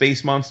giant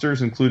space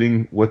monsters,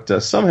 including what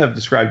some have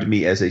described to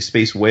me as a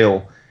space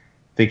whale,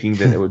 thinking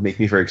that it would make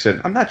me very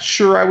excited. I'm not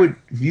sure I would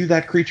view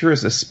that creature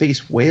as a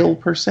space whale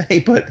per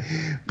se, but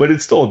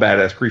it's still a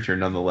badass creature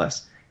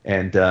nonetheless.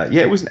 And,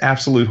 it was an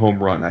absolute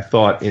home run. I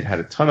thought it had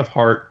a ton of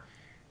heart.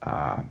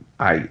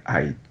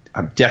 I'm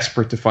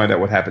desperate to find out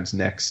what happens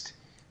next.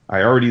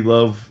 I already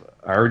love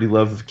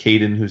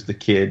Caden, who's the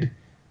kid.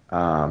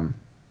 I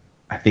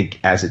think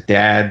as a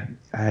dad,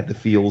 I had the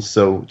feels.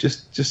 So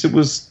just it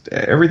was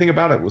everything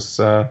about it was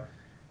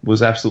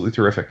absolutely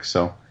terrific.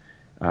 So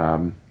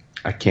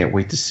I can't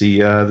wait to see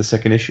the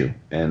second issue,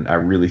 and I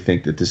really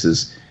think that this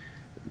is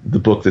the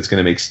book that's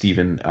going to make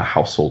Steven a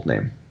household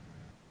name.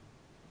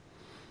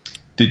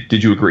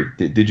 Did you agree?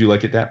 Did you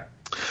like it, Dap?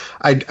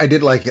 I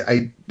did like it.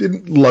 I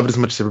didn't love it as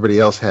much as everybody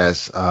else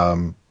has.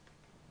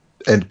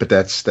 But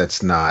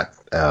that's not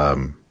a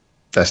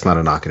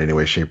knock in any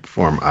way, shape, or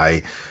form.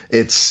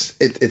 It's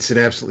an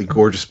absolutely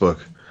gorgeous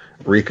book,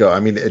 Rico. I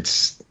mean,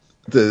 it's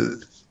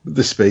the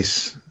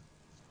space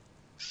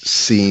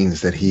scenes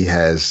that he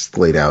has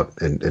laid out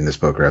in this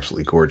book are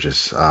absolutely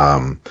gorgeous.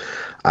 I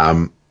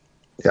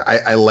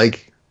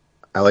like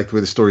the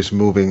way the story's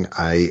moving.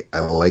 I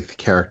like the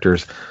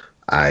characters.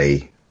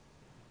 I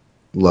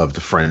love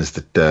the friends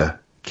that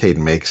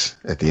Caden makes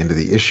at the end of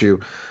the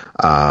issue.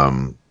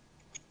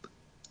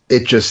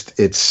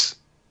 It's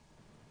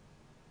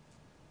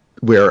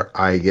where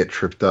I get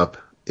tripped up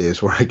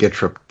is where I get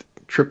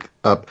tripped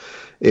up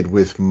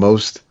with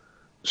most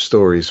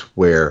stories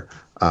where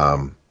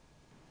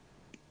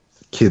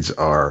kids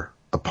are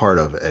a part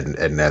of,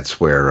 and that's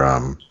where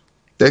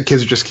the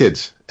kids are just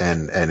kids,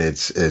 and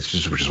it's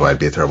just, which is why I'd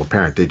be a terrible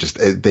parent. They just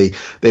they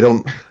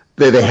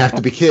have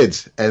to be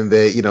kids, and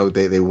they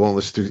won't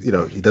listen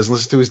to, he doesn't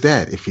listen to his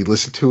dad. If he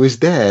listened to his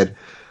dad,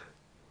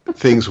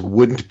 things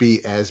wouldn't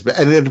be as bad.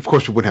 And then, of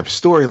course, we wouldn't have a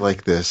story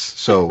like this,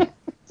 so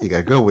you got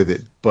to go with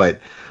it. But,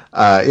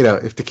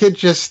 if the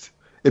kid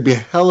it'd be a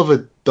hell of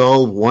a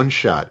dull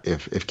one-shot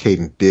if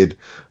Caden did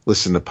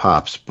listen to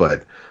Pops,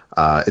 but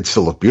it'd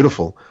still look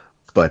beautiful.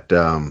 But,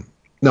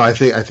 no, I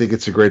think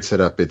it's a great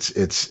setup. It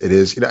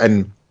is,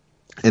 and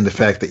the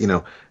fact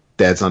that,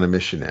 Dad's on a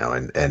mission now,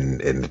 and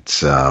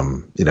it's, I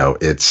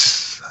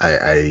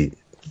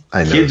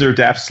know. Kids are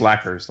daft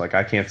slackers. Like,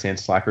 I can't stand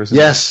slackers.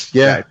 Yes,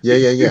 yeah.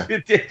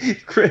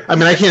 I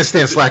mean, I can't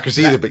stand slackers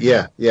either, but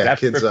yeah.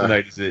 That's kids.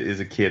 Kryptonite is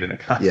a kid in a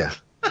comic. Yeah,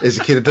 is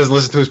a kid that doesn't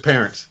listen to his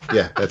parents.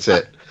 Yeah, that's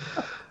it.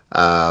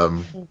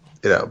 No,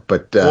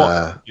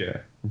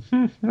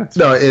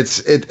 it's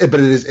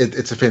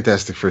a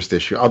fantastic first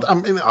issue.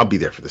 I'll be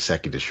there for the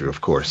second issue,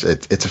 of course.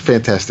 It's a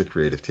fantastic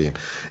creative team.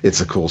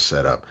 It's a cool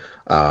setup.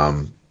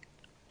 I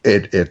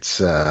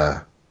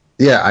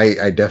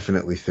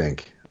definitely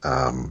think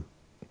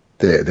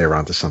they're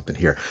onto something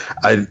here.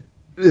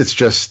 It's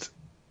just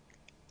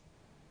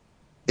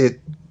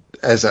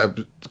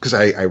because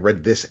I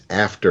read this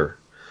after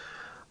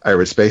I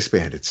read Space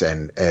Bandits,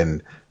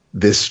 and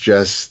this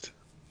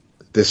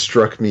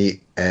struck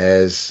me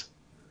as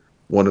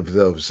one of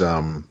those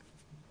an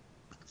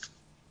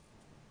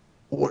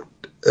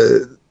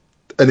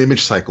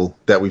image cycle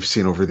that we've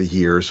seen over the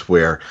years,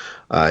 where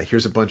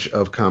here's a bunch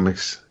of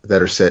comics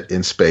that are set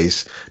in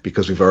space,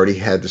 because we've already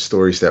had the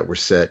stories that were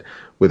set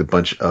with a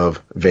bunch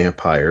of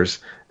vampires,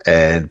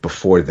 and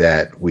before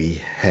that we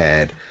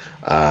had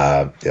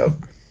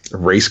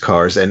race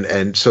cars,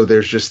 and so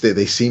there's just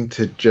they seem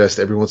to just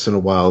every once in a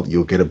while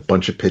you'll get a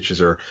bunch of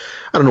pitches, or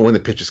I don't know when the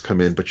pitches come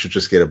in, but you'll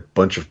just get a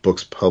bunch of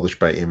books published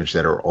by Image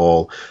that are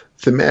all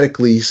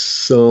thematically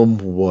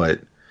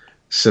somewhat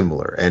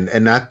similar, and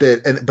not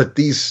that, but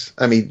these,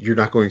 I mean, you're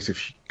not going to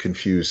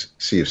confuse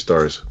Sea of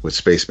Stars with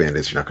Space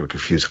Bandits. You're not going to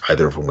confuse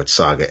either of them with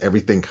Saga.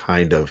 Everything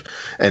kind of,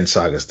 and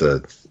Saga's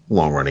the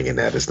long running in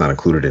that. It's not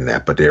included in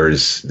that, but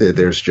there's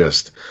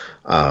just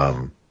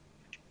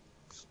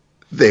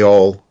they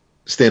all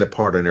stand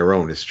apart on their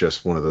own. It's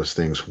just one of those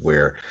things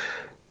where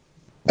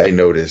I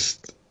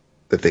noticed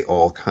that they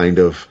all kind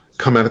of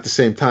come out at the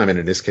same time, and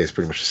in this case,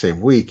 pretty much the same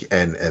week,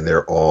 and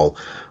they're all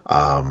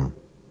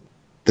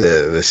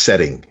the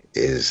setting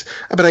is.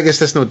 But I guess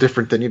that's no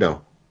different than,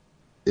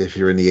 if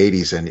you're in the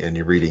 80s and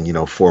you're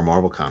reading, 4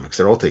 Marvel comics,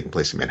 they're all taking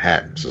place in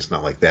Manhattan, so it's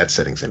not like that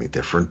setting's any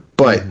different.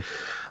 But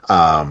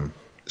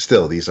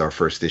still, these are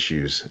first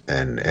issues,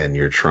 and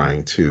you're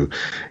trying to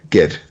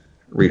get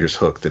readers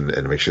hooked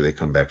and make sure they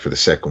come back for the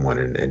second one,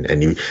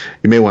 and you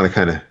may want to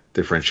kind of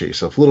differentiate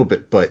yourself a little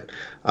bit, but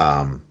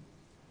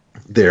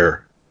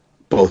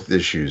both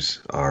issues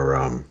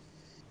are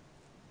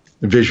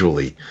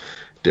visually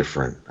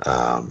different,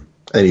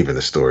 and even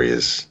the story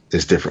is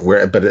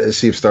different. But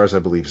Sea of Stars, I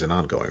believe, is an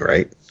ongoing,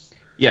 right?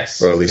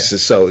 Yes, or at least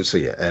so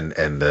yeah.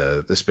 And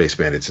the Space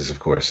Bandits is, of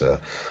course,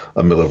 a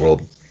Miller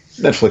World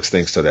Netflix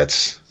thing, so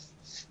that's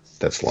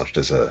launched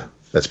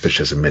that's pitched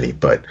as a mini,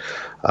 but.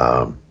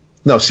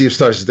 No, Sea of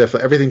Stars is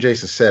definitely everything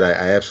Jason said. I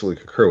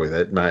absolutely concur with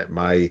it.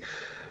 My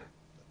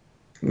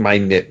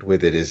nit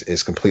with it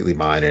is completely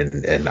mine,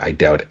 and I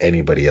doubt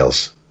anybody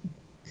else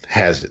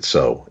has it.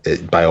 So,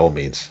 by all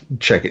means,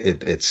 check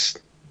it. It's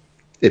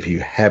if you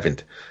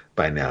haven't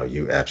by now,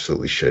 you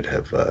absolutely should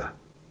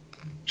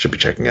be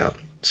checking out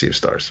Sea of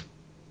Stars.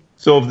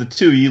 So, of the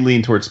two, you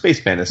lean towards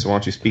Space Bandits. So, why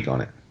don't you speak on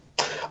it?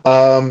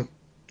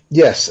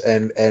 Yes,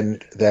 and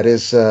that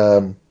is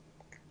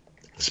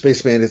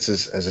Space Bandits.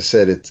 Is, as I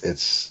said,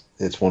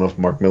 it's one of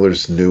Mark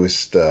Miller's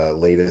newest,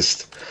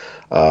 latest.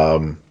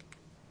 I'm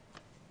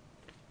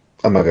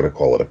not going to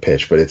call it a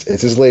pitch, but it's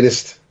his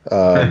latest.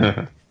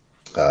 It's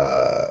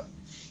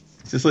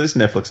his latest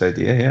Netflix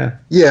idea,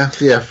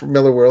 yeah, from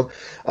Miller World.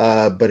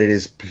 But it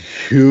is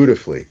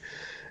beautifully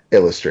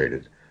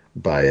illustrated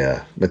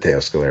by Matteo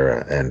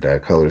Scalera and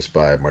colors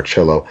by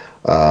Marcello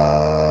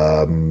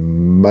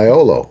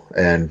Maiolo,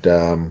 and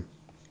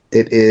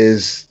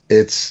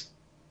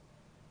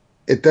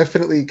it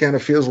definitely kind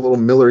of feels a little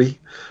Millery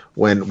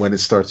when it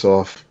starts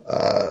off,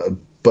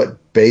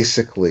 but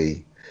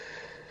basically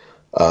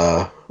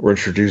we're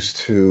introduced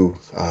to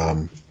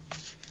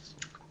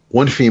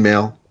one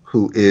female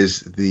who is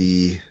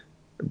the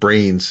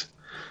brains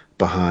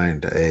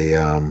behind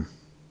a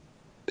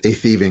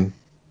thieving.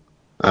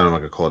 I'm not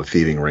going to call it a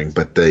thieving ring,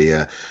 but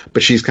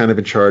but she's kind of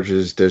in charge.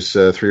 There's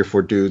 3 or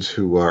 4 dudes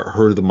who are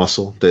her the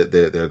muscle. They're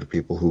the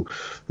people who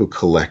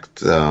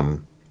collect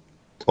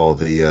all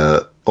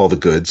the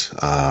goods.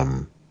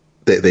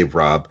 They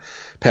rob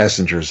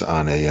passengers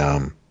on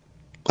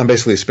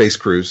basically a space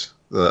cruise,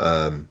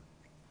 and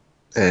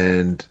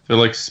they're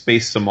like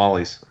space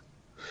Somalis.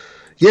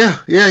 Yeah.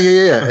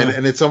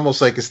 And it's almost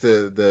like it's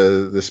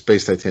the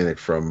space Titanic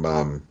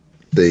from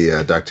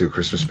the Doctor Who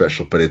Christmas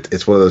special, but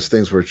it's one of those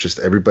things where it's just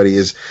everybody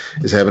is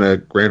having a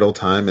grand old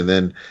time, and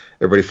then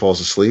everybody falls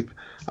asleep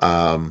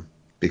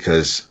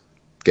because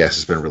gas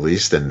has been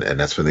released, and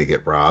that's when they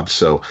get robbed.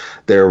 So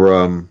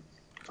they're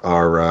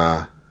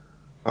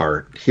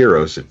our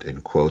heroes, in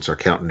quotes, are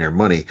counting their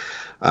money,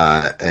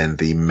 and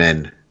the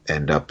men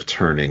end up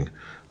turning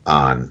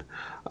on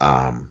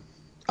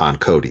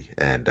Cody,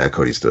 and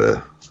Cody's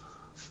the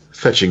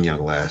fetching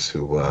young lass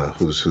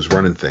who's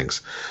running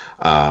things.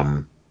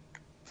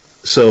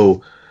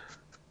 So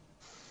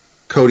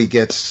Cody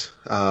gets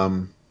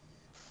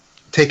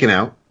taken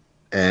out,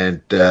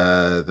 and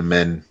the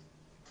men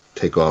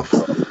take off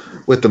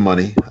with the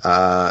money.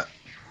 But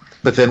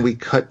then we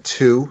cut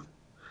to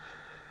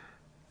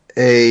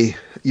a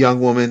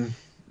young woman.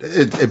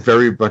 It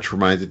very much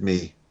reminded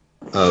me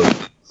of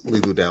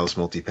Leeloo Dallas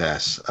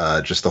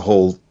Multipass. Just the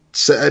whole.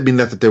 I mean,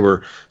 not that they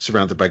were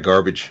surrounded by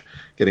garbage,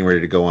 getting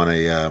ready to go on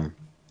a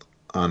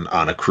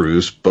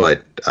cruise,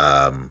 but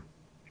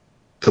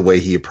the way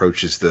he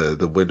approaches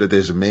the window.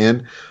 There's a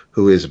man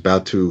who is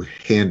about to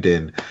hand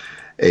in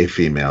a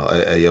female,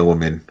 a young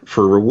woman,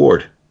 for a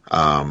reward,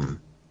 and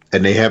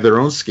they have their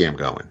own scam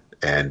going.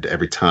 And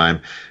every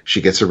time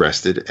she gets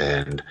arrested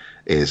and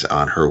is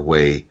on her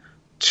way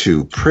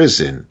to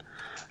prison,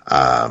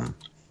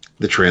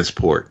 the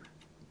transport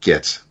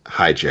gets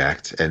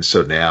hijacked, and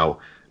so now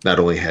not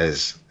only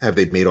have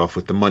they made off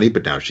with the money,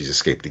 but now she's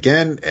escaped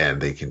again,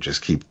 and they can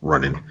just keep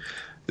running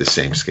the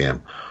same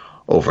scam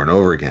over and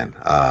over again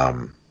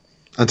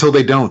until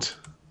they don't,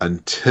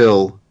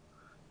 until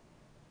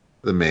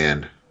the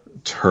man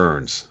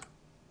turns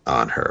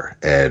on her.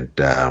 And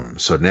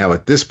so now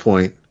at this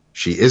point,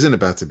 she isn't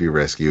about to be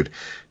rescued.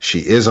 She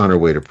is on her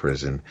way to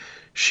prison.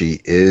 She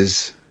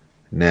is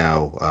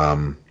now,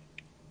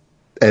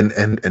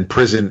 and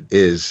prison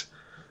is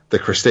the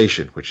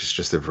crustacean, which is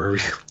just a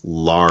very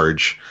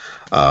large,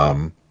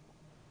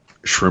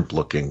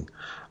 shrimp-looking,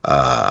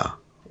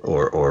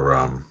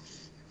 or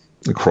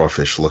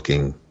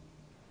crawfish-looking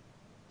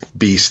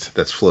beast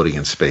that's floating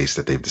in space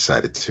that they've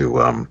decided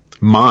to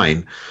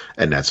mine,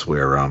 and that's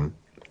where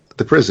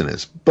the prison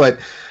is. But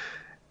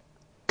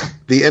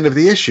the end of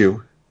the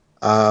issue,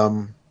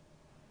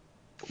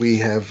 we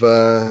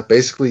have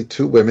basically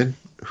two women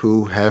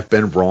who have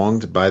been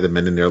wronged by the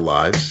men in their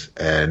lives,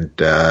 and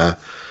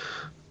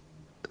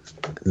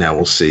now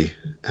we'll see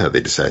how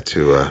they decide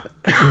to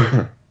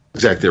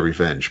exact their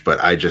revenge.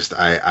 But I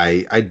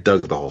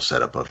dug the whole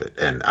setup of it,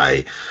 and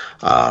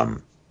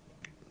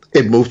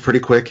it moved pretty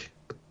quick.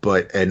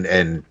 But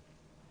and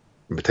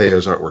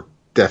Mateo's artwork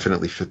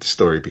definitely fit the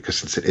story, because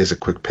since it is a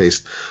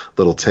quick-paced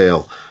little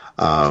tale,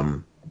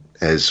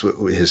 as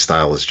his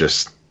style is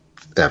just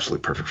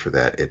absolutely perfect for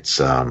that. It's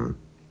all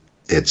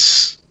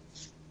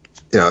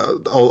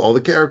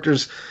the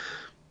characters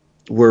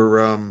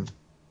were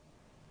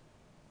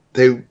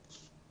the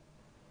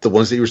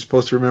ones that you were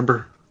supposed to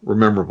remember were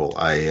memorable.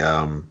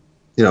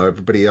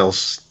 Everybody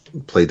else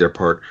played their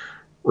part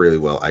really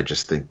well. I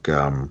just think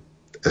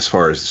as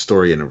far as the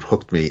story, and it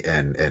hooked me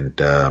and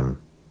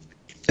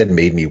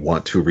made me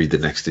want to read the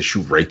next issue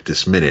right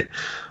this minute.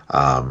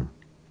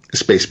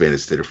 Space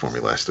Bandits did it for me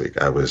last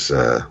week. I was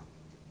and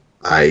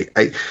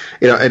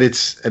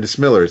it's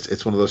Miller.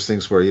 It's one of those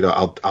things where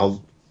I'm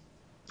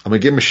gonna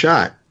give him a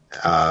shot.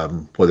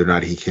 Whether or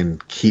not he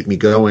can keep me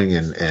going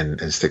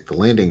and stick the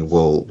landing,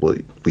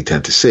 we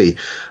tend to see.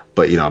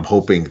 But I'm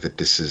hoping that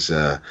this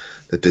isn't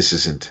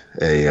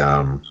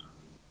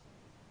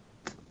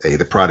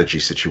the Prodigy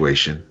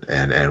situation,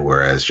 and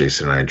whereas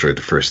Jason and I enjoyed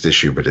the first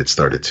issue, but it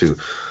started to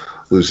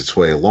lose its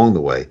way along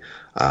the way.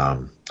 I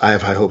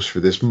have high hopes for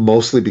this,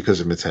 mostly because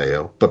of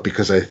Mateo, but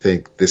because I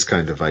think this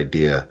kind of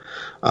idea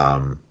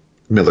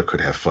Miller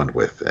could have fun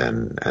with,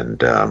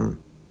 and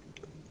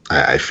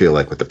I feel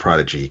like with the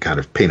Prodigy, he kind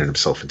of painted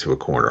himself into a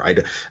corner.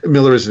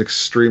 Miller is an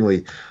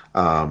extremely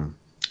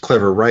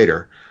clever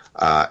writer.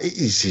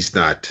 He's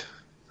not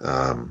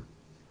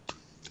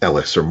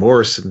Ellis or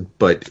Morrison,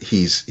 but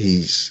he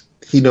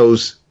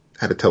knows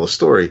how to tell a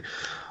story.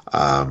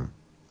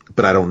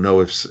 But I don't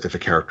know if a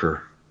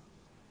character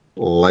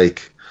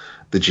like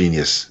the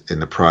genius in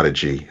the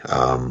Prodigy,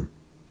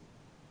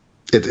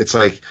 it's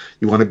like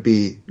you want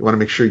to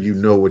make sure you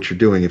know what you're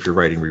doing if you're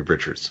writing Reed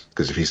Richards,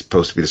 because if he's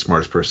supposed to be the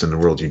smartest person in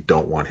the world, you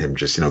don't want him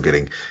just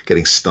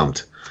getting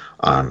stumped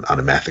on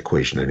a math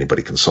equation that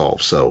anybody can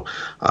solve. So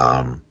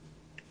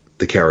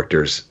the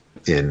characters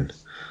in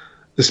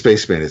the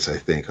Space Bandits, I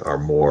think, are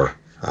more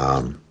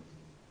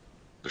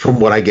from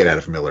what I get out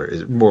of Miller,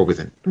 is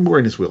more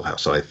in his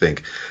wheelhouse. So I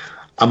think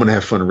I'm going to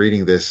have fun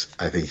reading this.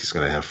 I think he's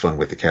going to have fun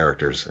with the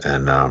characters,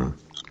 and I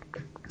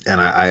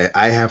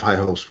have high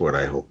hopes for it.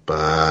 I hope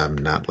I'm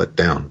not let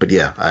down. But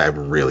yeah, I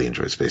really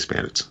enjoyed Space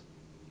Bandits.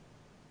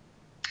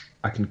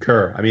 I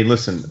concur. I mean,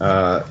 listen,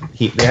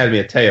 they had me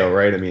at Teo,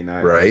 right? I mean,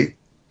 right.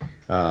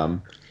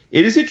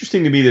 It is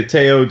interesting to me that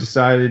Teo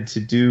decided to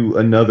do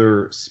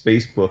another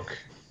space book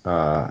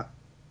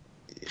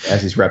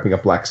as he's wrapping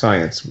up Black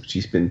Science, which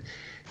he's been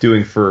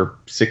doing for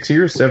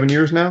 7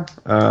 years now,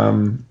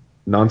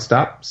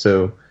 nonstop.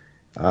 So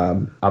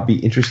I'll be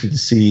interested to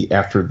see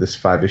after this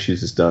 5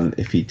 issues is done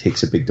if he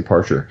takes a big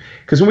departure.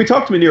 Because when we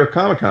talked to him at New York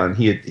Comic Con,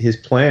 his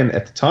plan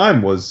at the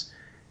time was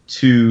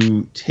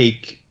to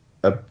take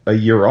a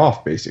year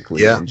off,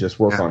 basically, and just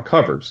work on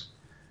covers.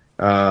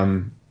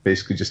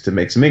 Basically just to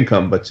make some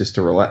income, but just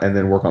to relax, and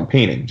then work on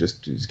painting,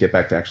 just get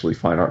back to actually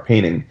fine art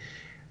painting,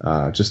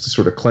 just to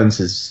sort of cleanse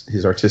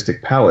his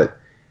artistic palette.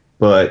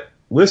 But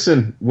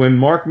listen, when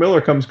Mark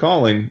Miller comes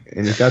calling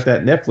and he's got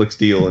that Netflix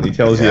deal and he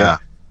tells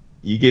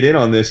you get in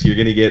on this, you're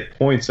going to get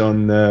points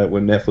on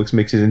when Netflix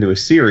makes it into a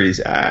series,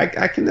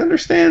 I can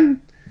understand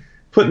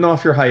putting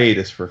off your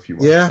hiatus for a few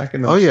months. Yeah. I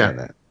can understand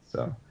that.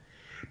 So,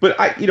 but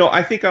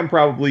I think I'm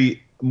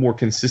probably more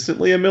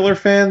consistently a Miller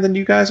fan than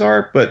you guys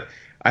are, but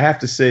I have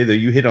to say that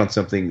you hit on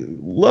something.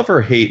 Love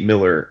or hate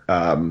Miller,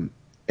 and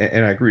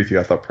I agree with you.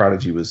 I thought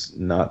Prodigy was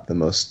not the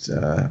most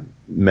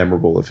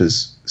memorable of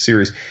his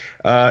series.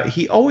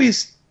 He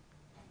always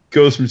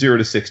goes from 0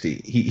 to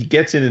 60. He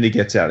gets in and he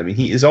gets out. I mean,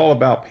 he is all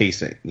about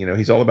pacing.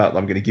 He's all about,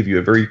 I'm going to give you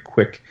a very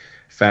quick,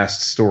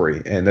 fast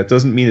story, and that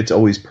doesn't mean it's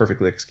always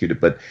perfectly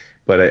executed. But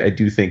I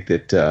do think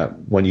that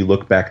when you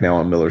look back now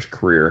on Miller's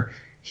career,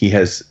 he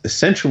has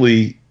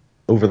essentially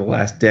over the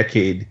last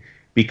decade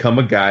become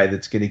a guy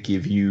that's going to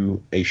give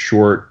you a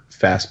short,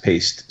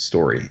 fast-paced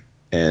story.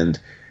 and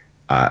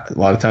a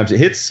lot of times it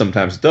hits,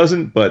 sometimes it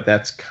doesn't, but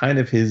that's kind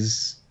of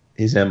his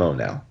MO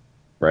now,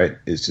 right?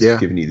 Is just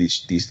giving you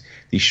these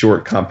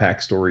short,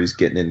 compact stories,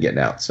 getting in, getting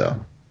out.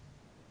 So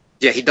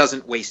yeah, he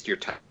doesn't waste your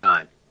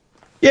time.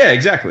 Yeah,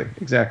 exactly.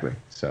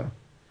 So,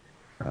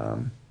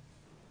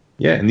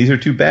 yeah, and these are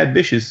two bad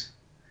bishes.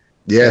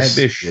 Yes.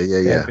 Bad bish.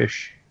 Yeah. Bad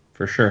bish,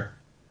 for sure.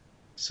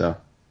 So,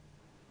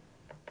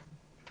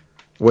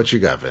 what you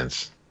got,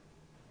 Vince?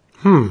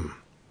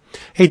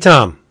 Hey,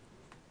 Tom.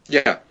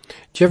 Yeah.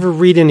 Did you ever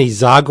read any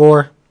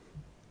Zagor?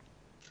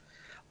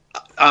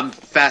 I'm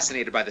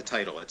fascinated by the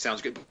title. It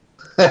sounds good.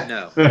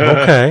 No.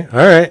 Okay, all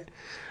right.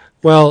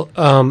 Well,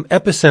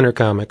 Epicenter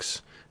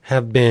Comics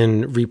have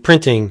been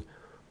reprinting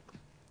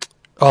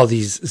all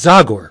these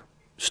Zagor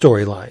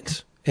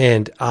storylines,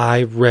 and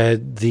I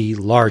read the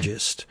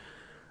largest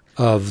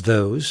of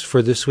those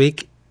for this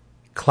week,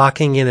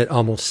 clocking in at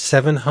almost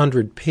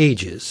 700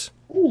 pages.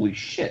 Holy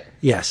shit.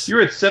 Yes.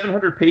 You're at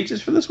 700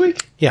 pages for this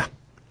week? Yeah.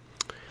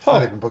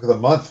 Not even book of the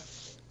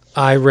month.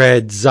 I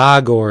read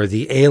Zagor,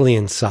 the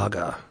Alien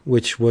Saga,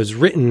 which was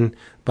written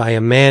by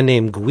a man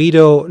named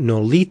Guido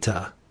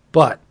Nolita,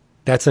 but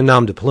that's a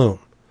nom de plume.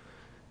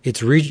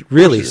 It's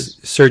really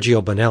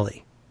Sergio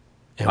Bonelli.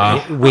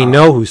 And we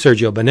know who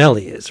Sergio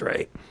Bonelli is,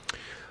 right?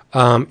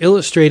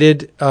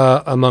 Illustrated,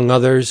 among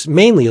others,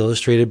 mainly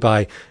illustrated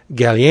by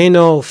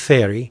Gallieno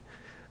Ferri.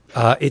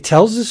 It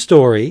tells the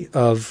story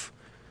of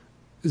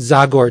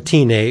Zagor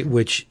Tine,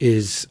 which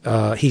is,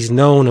 he's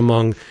known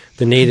among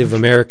the Native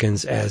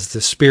Americans as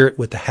the spirit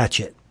with the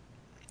hatchet.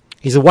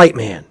 He's a white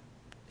man,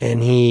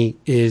 and he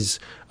is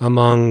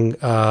among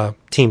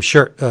Team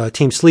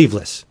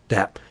Sleeveless.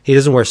 He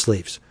doesn't wear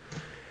sleeves.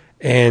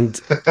 And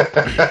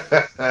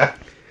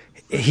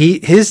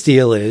his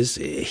deal is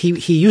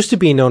he used to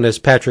be known as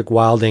Patrick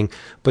Wilding,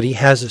 but he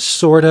has a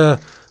sort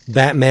of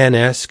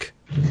Batman-esque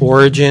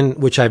origin,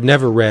 which I've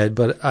never read,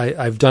 but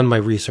I've done my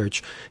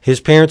research.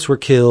 His parents were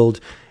killed,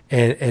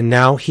 and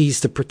now he's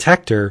the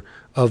protector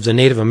of the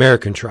Native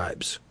American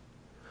tribes.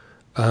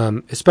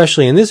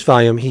 Especially in this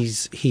volume,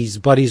 he's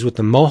buddies with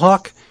the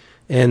Mohawk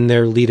and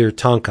their leader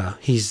Tonka.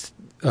 He's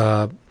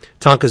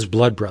Tonka's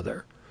blood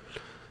brother.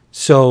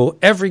 So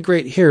every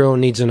great hero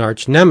needs an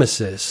arch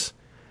nemesis,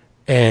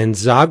 and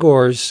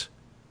Zagor's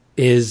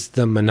is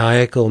the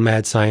maniacal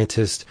mad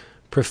scientist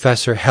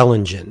Professor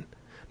Hellingen.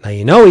 Now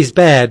you know he's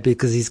bad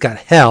because he's got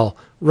hell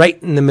right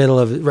in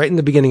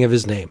the beginning of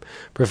his name,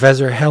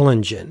 Professor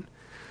Hellingen.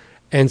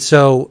 And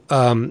so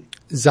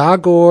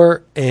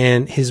Zagor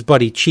and his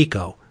buddy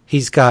Chico,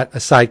 he's got a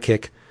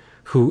sidekick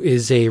who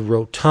is a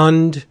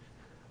rotund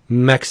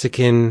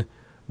Mexican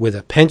with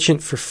a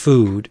penchant for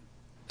food,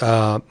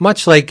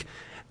 much like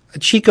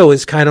Chico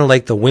is kind of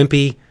like the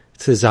Wimpy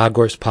to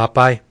Zagor's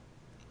Popeye.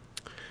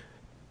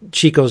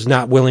 Chico's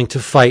not willing to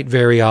fight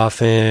very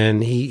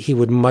often. He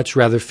would much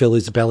rather fill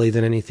his belly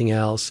than anything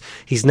else.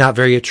 He's not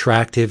very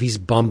attractive. He's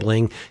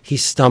bumbling. He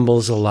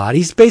stumbles a lot.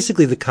 He's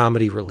basically the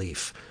comedy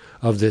relief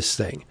of this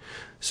thing.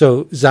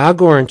 So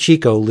Zagor and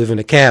Chico live in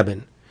a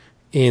cabin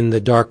in the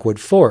Darkwood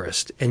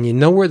Forest. And you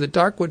know where the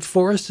Darkwood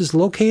Forest is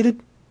located?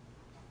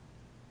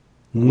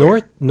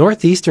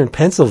 Northeastern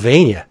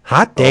Pennsylvania.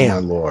 Hot damn.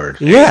 Oh, my Lord.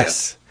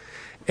 Yes.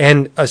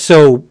 And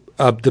so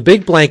the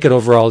big blanket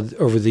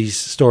over these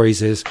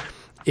stories is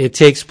it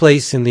takes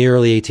place in the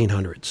early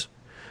 1800s.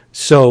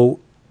 So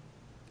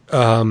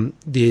the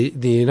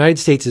United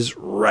States is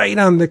right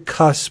on the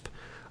cusp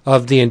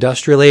of the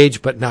industrial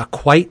age, but not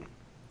quite.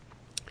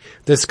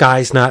 The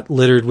sky's not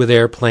littered with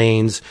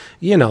airplanes.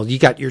 You know, you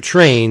got your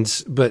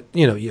trains, but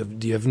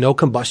you have no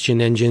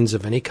combustion engines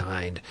of any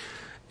kind.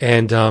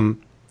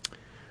 And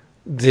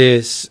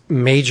this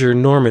Major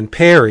Norman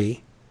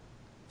Perry,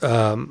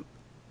 a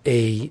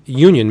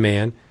Union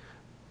man,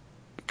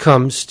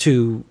 comes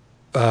to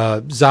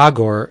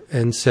Zagor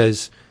and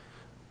says,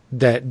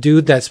 that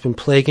dude that's been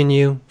plaguing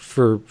you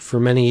for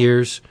many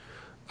years,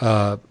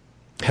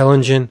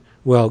 Hellingen,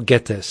 well,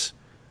 get this.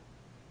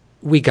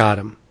 We got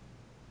him.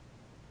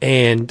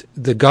 And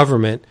the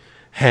government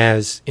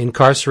has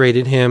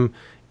incarcerated him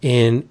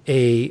in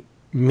a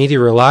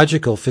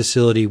meteorological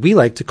facility we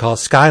like to call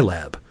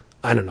Skylab.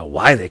 I don't know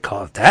why they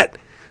call it that,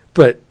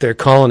 but they're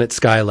calling it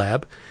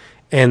Skylab.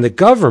 And the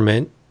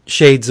government,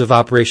 shades of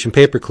Operation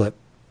Paperclip,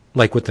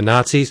 like with the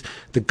Nazis,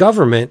 the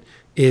government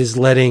is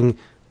letting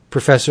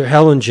Professor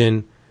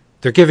Hellingen,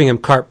 they're giving him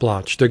carte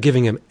blanche. They're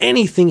giving him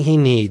anything he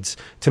needs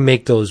to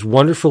make those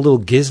wonderful little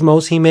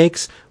gizmos he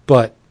makes,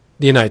 but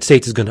the United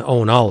States is going to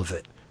own all of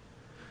it.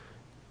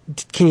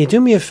 Can you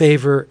do me a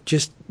favor?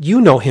 Just, you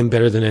know him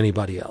better than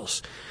anybody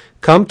else.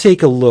 Come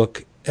take a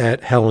look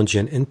at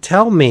Hellingen and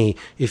tell me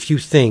if you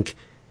think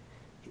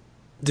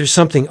there's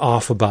something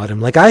off about him.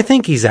 Like, I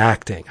think he's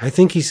acting. I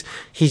think he's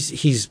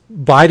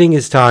biding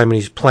his time and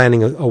he's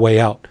planning a way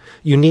out.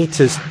 You need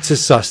to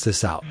suss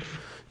this out.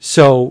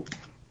 So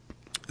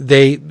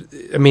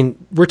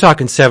we're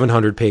talking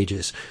 700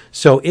 pages.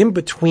 So in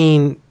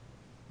between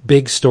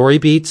big story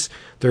beats,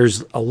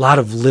 there's a lot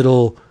of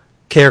little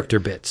character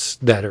bits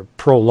that are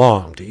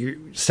prolonged.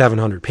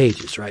 700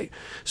 pages, right?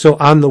 So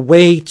on the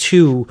way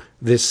to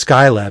this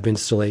Skylab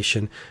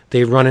installation,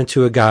 they run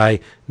into a guy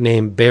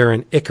named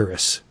Baron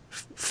Icarus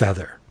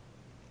Feather.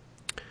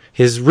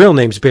 His real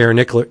name's Baron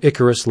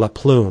Icarus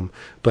Laplume,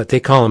 but they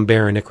call him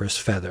Baron Icarus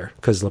Feather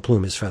because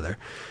Laplume is feather.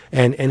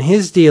 And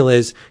his deal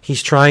is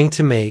he's trying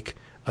to make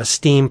a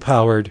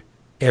steam-powered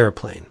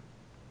airplane.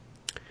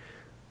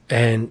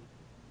 And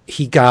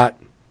he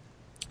got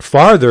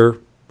farther.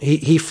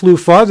 He flew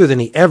farther than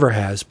he ever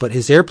has, but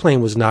his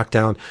airplane was knocked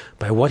down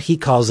by what he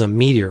calls a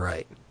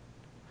meteorite.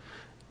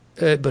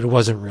 But it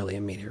wasn't really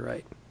a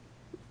meteorite.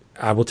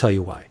 I will tell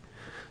you why.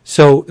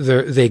 So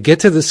they get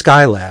to the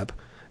Skylab,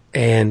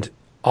 and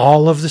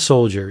all of the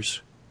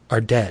soldiers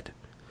are dead.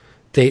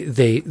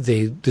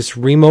 This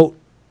remote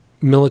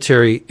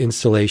military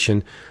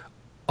installation,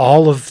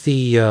 all of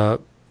the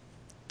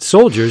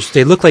soldiers,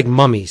 they look like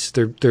mummies.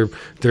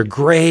 They're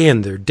gray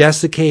and they're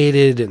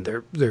desiccated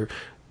and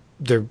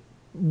they're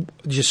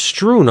just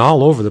strewn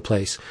all over the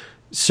place.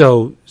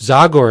 So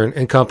Zagor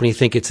and company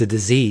think it's a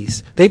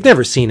disease. They've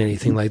never seen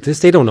anything like this.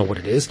 They don't know what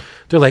it is.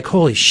 They're like,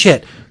 holy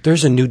shit,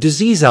 there's a new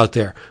disease out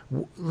there.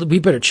 We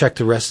better check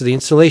the rest of the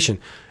installation.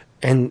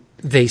 And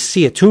they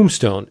see a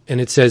tombstone,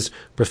 and it says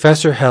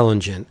Professor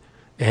Hellingen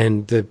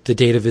and the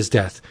date of his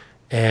death.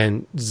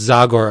 And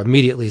Zagor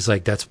immediately is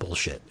like, that's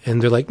bullshit.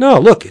 And they're like, no,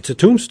 look, it's a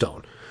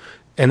tombstone.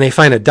 And they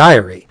find a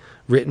diary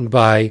written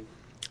by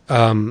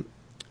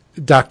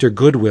Dr.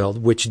 Goodwill,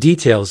 which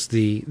details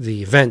the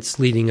events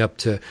leading up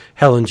to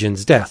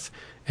Hellingen's death.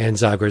 And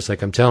Zagor's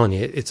like, I'm telling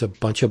you, it's a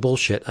bunch of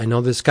bullshit. I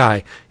know this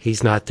guy.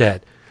 He's not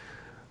dead.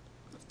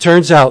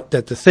 Turns out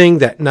that the thing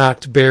that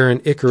knocked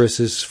Baron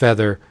Icarus's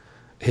feather,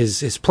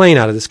 his plane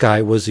out of the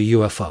sky, was a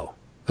UFO,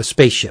 a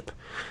spaceship.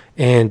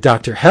 And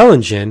Dr.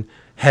 Hellingen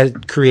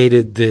had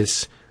created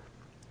this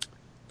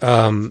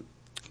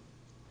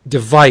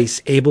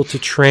device able to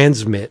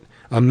transmit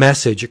a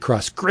message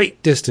across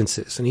great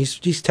distances, and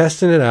he's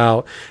testing it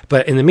out.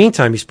 But in the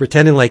meantime, he's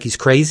pretending like he's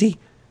crazy,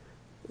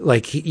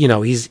 like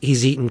he's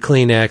eating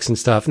Kleenex and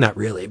stuff. Not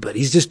really, but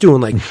he's just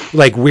doing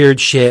like weird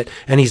shit,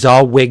 and he's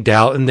all wigged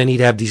out. And then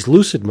he'd have these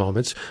lucid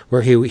moments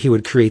where he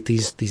would create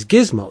these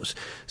gizmos.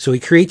 So he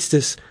creates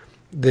this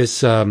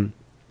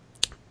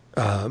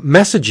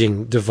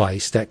messaging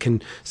device that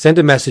can send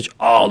a message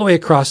all the way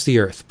across the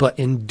earth. But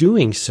in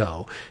doing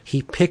so,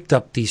 he picked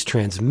up these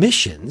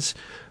transmissions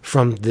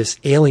from this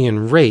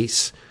alien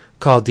race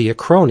called the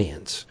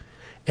Acronians.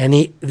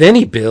 And then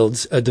he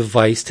builds a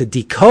device to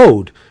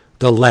decode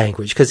the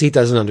language because he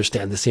doesn't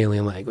understand this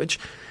alien language.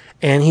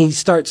 And he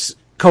starts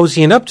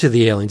cozying up to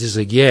the aliens. He's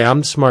like, yeah, I'm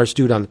the smartest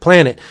dude on the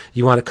planet.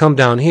 You want to come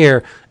down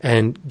here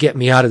and get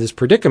me out of this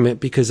predicament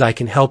because I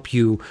can help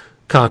you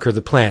conquer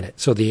the planet.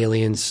 So the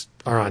aliens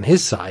are on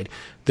his side.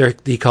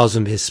 He calls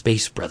them his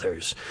space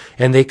brothers.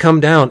 And they come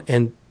down,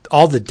 and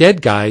all the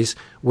dead guys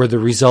were the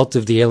result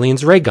of the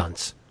aliens' ray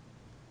guns.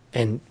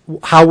 And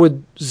how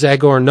would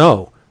Zagor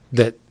know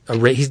that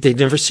they've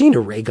never seen a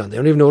ray gun? They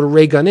don't even know what a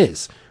ray gun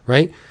is,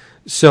 right?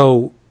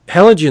 So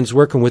Hellingen's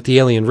working with the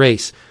alien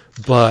race,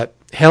 but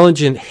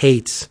Hellingen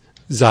hates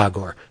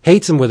Zagor,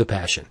 hates him with a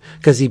passion,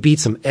 because he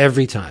beats him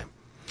every time.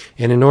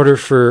 And in order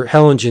for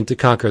Hellingen to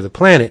conquer the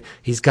planet,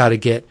 he's got to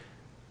get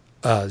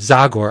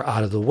Zagor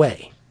out of the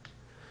way.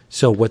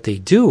 So what they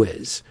do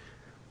is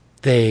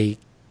they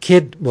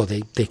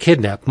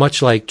kidnap,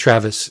 much like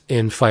Travis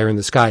in Fire in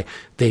the Sky.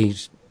 They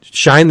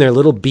shine their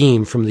little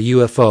beam from the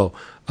UFO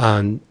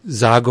on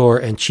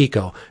Zagor and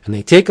Chico, and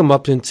they take them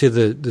up into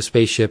the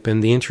spaceship,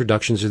 and the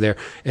introductions are there.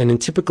 And in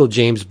typical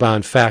James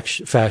Bond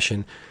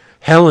fashion,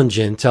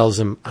 Hellingen tells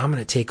him, I'm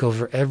going to take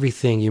over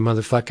everything, you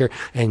motherfucker,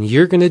 and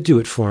you're going to do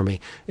it for me.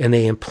 And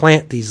they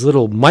implant these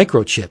little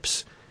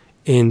microchips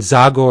in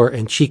Zagor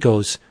and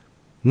Chico's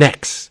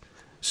necks.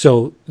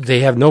 So they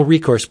have no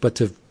recourse but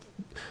to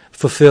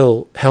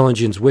fulfill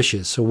Hellingen's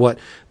wishes. So what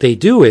they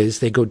do is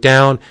they go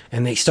down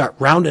and they start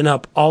rounding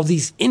up all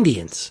these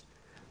Indians.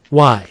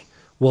 Why?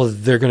 Well,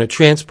 they're going to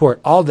transport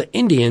all the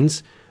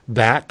Indians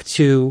back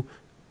to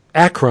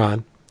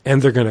Akron,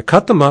 and they're going to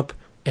cut them up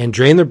and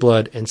drain their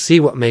blood and see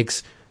what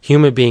makes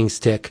human beings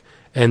tick.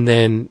 And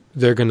then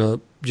they're going to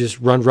just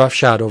run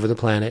roughshod over the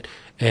planet,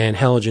 and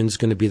Hellingen's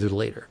going to be the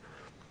leader.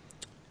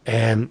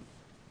 And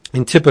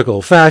in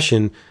typical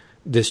fashion,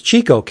 this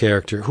Chico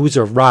character, who's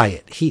a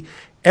riot,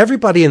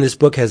 everybody in this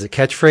book has a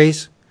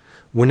catchphrase.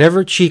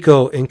 Whenever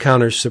Chico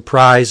encounters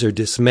surprise or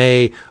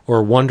dismay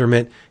or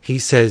wonderment, he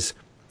says,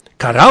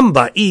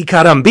 "Caramba y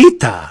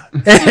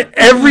carambita,"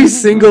 every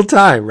single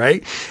time,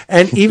 right?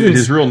 And even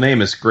his real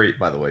name is great,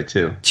 by the way,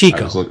 too.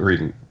 Chico. I was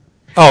reading.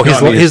 Oh,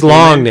 his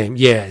long name.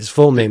 Yeah, his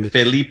full name is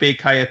Felipe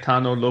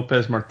Cayetano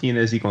Lopez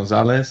Martinez y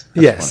Gonzalez.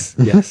 Yes,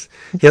 yes.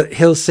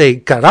 He'll say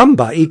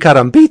 "Caramba y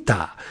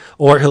carambita,"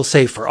 or he'll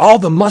say "For all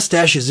the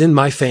mustaches in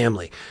my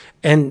family."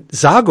 And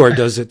Zagor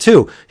does it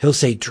too. He'll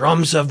say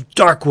 "Drums of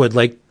Darkwood."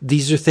 Like,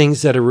 these are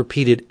things that are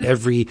repeated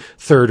every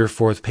third or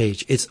fourth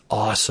page. It's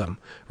awesome,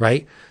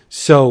 right?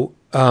 So,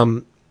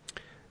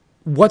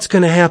 what's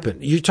going to happen?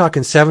 You're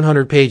talking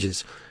 700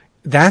 pages.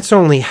 That's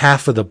only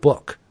half of the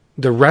book.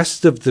 The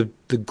rest of the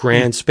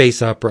grand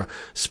space opera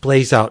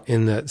splays out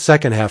in the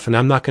second half, and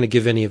I'm not going to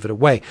give any of it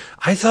away.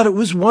 I thought it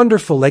was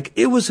wonderful. Like,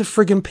 it was a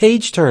friggin'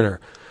 page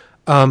turner.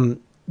 The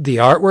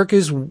artwork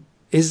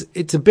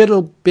it's a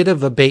bit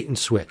of a bait and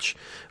switch,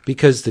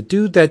 because the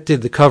dude that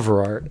did the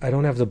cover art, I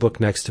don't have the book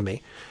next to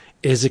me,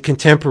 is a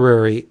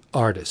contemporary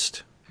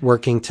artist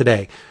working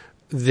today.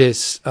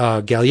 This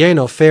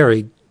Galliano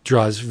Ferri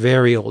draws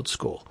very old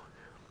school.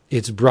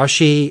 It's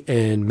brushy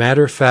and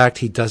matter of fact.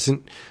 He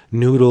doesn't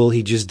noodle.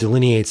 He just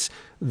delineates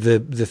the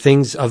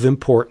things of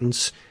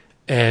importance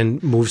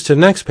and moves to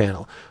the next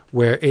panel.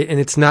 And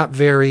it's not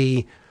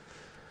very,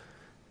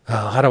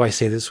 how do I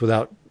say this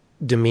without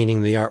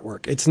demeaning the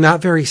artwork? It's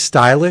not very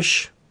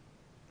stylish.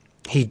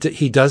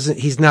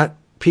 He's not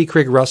P.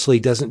 Craig Russell. He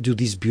doesn't do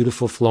these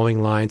beautiful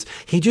flowing lines.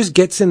 He just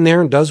gets in there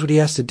and does what he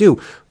has to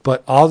do.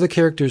 But all the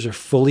characters are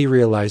fully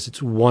realized.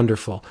 It's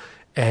wonderful.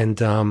 And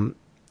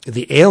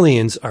the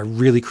aliens are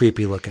really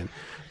creepy looking.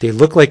 They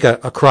look like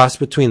a cross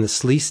between the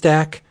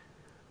Sleestack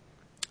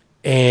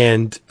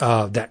and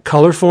that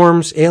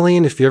Colorforms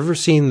alien. If you've ever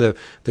seen the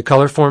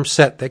Colorforms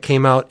set that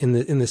came out in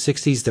the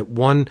 60s, that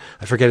one,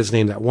 I forget his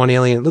name, that one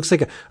alien, it looks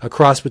like a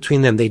cross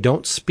between them. They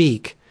don't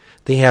speak.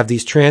 They have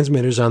these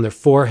transmitters on their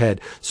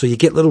forehead. So you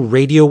get little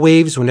radio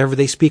waves whenever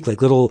they speak,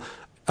 like little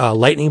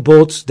lightning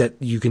bolts that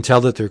you can tell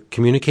that they're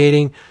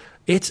communicating.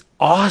 It's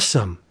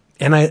awesome.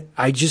 And it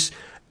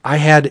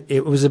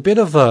was a bit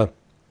of a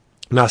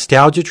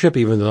nostalgia trip,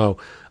 even though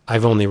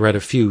I've only read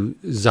a few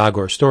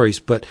Zagor stories,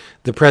 but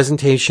the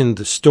presentation,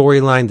 the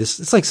storyline,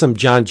 it's like some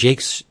John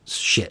Jakes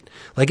shit.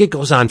 Like, it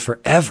goes on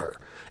forever,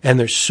 and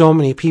there's so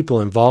many people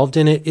involved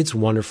in it. It's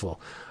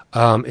wonderful.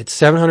 It's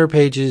 700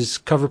 pages.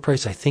 Cover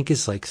price, I think,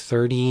 is like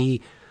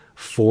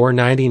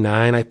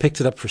 $34.99. I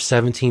picked it up for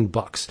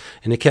 $17,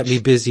 and it kept me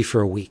busy for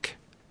a week.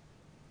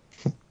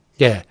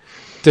 Yeah.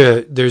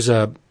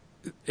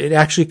 It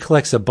actually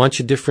collects a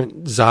bunch of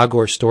different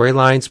Zagor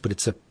storylines, but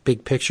it's a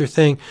big picture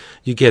thing.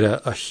 You get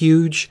a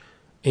huge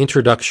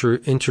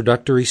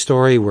introductory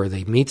story where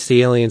they meet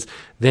the aliens.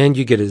 Then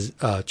you get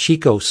a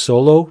Chico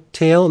solo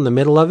tale in the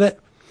middle of it,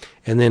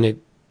 and then it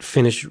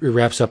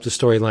wraps up the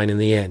storyline in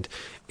the end.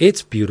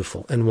 It's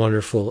beautiful and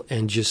wonderful,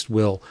 and just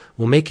will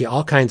make you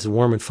all kinds of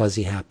warm and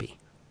fuzzy happy.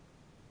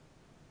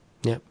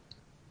 Yep.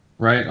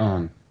 Right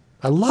on.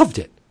 I loved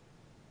it.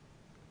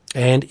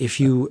 And if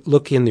you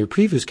look in their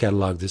previous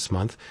catalog this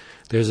month,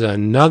 there's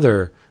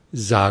another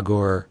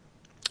Zagor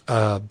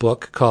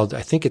book called,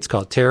 I think it's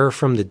called Terror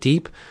from the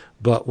Deep,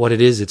 but what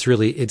it is,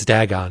 it's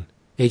Dagon.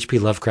 H.P.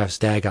 Lovecraft's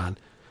Dagon.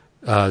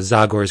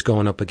 Zagor is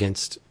going up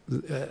against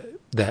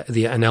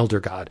an elder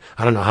god.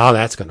 I don't know how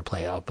that's going to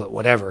play out, but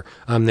whatever.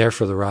 I'm there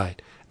for the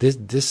ride.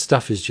 This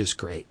stuff is just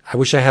great. I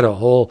wish I had a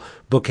whole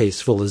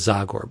bookcase full of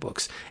Zagor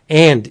books.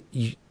 And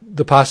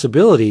the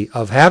possibility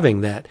of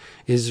having that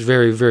is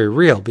very, very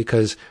real,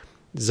 because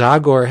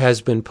Zagor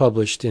has been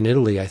published in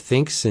Italy, I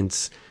think,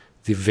 since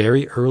the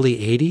very early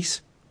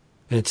 80s,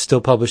 and it's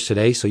still published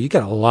today. So you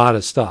got a lot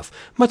of stuff,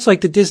 much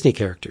like the Disney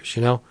characters,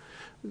 you know.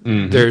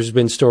 Mm-hmm. There's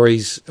been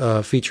stories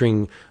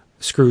featuring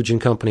Scrooge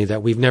and company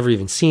that we've never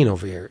even seen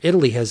over here.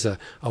 Italy has a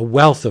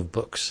wealth of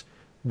books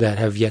that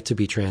have yet to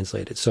be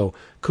translated. So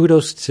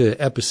kudos to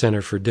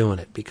Epicenter for doing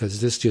it,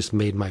 because this just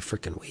made my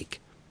freaking week.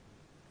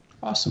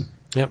 Awesome.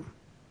 Yep.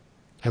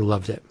 I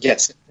loved it.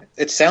 Yes,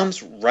 it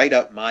sounds right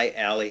up my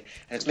alley,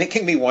 and it's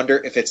making me wonder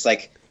if it's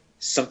like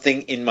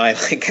something in my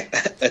like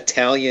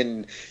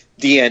Italian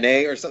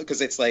DNA or something, because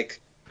it's like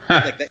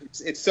that,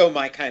 it's so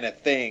my kind of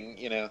thing,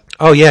 you know.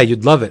 Oh yeah,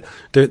 you'd love it.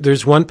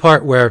 There's one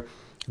part where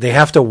they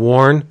have to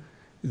warn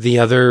the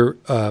other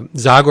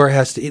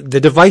Zagor the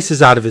device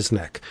is out of his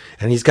neck,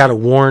 and he's got to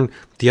warn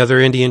the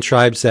other Indian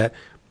tribes that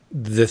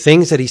the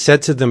things that he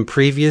said to them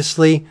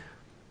previously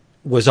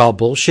was all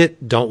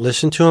bullshit. Don't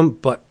listen to him.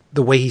 But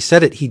the way he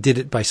said it, he did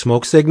it by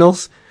smoke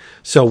signals.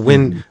 So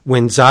when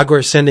Zagor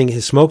is sending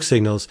his smoke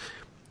signals,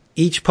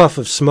 each puff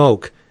of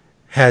smoke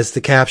has the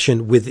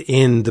caption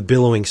within the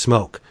billowing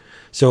smoke.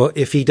 So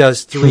if he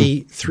does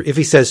if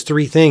he says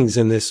three things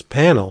in this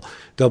panel,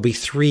 there'll be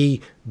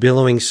three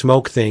billowing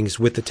smoke things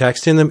with the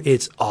text in them.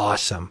 It's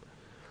awesome.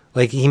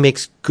 Like, he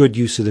makes good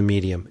use of the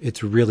medium.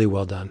 It's really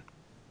well done.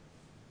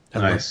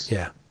 Nice.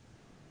 Yeah.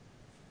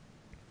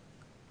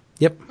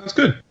 Yep. That's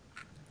good.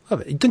 Love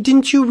it.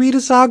 Didn't you read a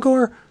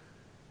Zagor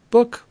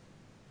book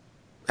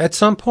at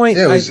some point?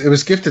 Yeah, it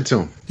was gifted to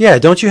him. Yeah,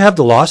 don't you have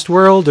the Lost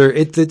World, or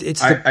I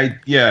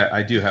do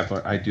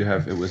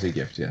have. It was a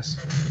gift. Yes.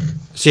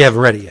 So you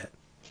haven't read it yet?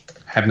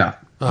 Have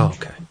not. Oh,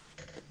 okay.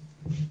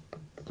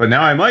 But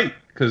now I might,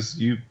 because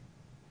you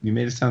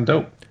made it sound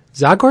dope.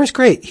 Zagor's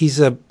great. He's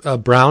a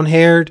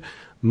brown-haired,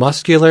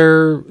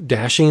 muscular,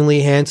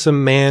 dashingly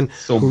handsome man.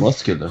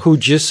 Muscular. Who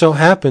just so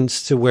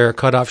happens to wear a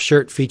cutoff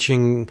shirt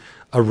featuring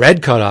a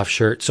red cutoff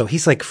shirt. So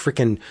he's like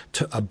freaking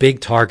a big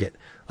target.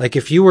 Like,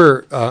 if you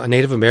were a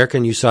Native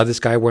American, you saw this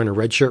guy wearing a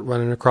red shirt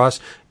running across,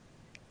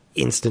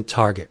 instant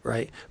target,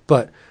 right?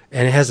 And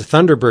it has a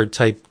Thunderbird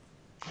type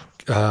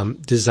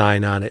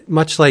design on it,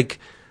 much like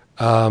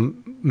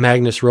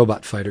Magnus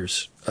Robot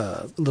Fighters,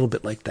 a little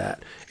bit like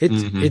that.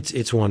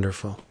 It's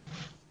wonderful.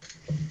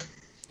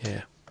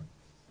 Yeah.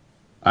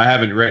 I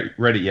haven't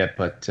read it yet,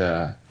 but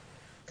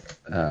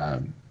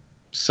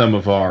some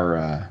of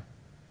our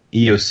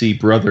EOC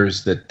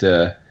brothers that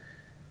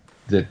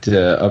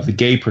of the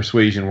gay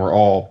persuasion were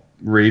all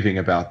raving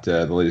about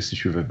the latest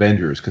issue of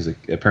Avengers, because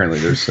apparently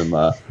there's some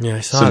I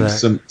saw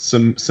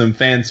some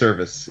fan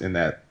service in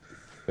that.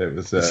 It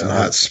was some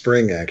hot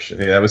spring action.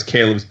 Yeah, that was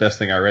Caleb's best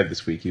thing I read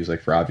this week. He was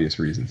like, for obvious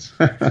reasons.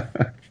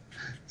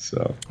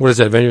 So what is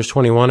that? Avengers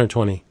 21 or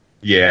 20?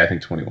 Yeah, I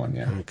think 21.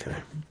 Yeah. Okay.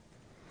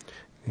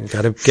 You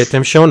got to get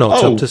them show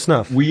notes up to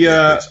snuff. We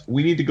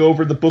need to go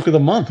over the book of the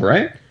month,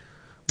 right?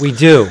 We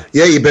do.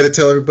 Yeah, you better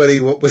tell everybody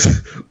what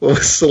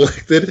was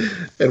selected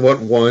and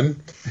what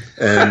won.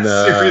 And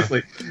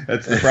seriously,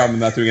 that's the problem. I'm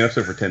not doing an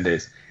episode for 10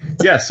 days.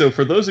 Yeah, so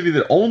for those of you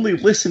that only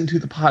listen to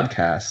the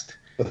podcast,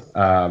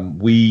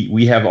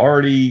 we have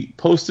already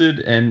posted,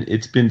 and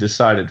it's been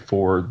decided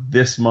for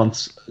this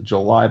month's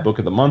July book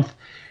of the month.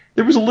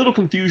 There was a little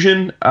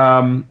confusion.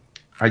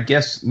 I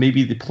guess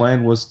maybe the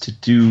plan was to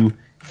do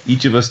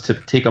each of us to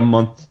take a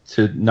month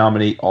to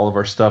nominate all of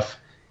our stuff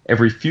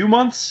every few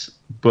months,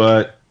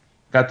 but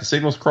got the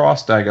signals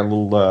crossed. I got a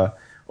little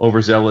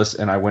overzealous,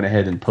 and I went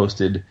ahead and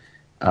posted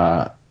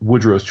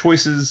Woodrow's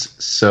choices.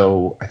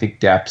 So I think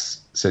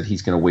Daps said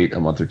he's going to wait a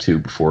month or two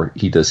before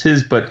he does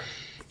his. But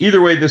either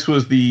way, this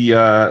was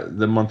the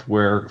month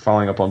where,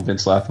 following up on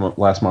Vince last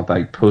month,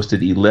 I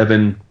posted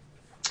 11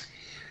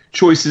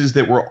 choices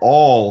that were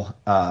all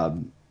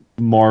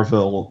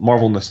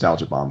Marvel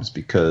nostalgia bombs,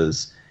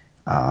 because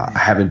I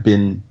haven't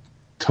been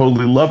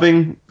totally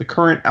loving the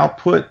current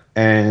output,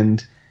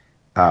 and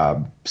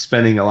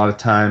spending a lot of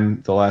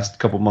time the last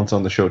couple months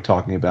on the show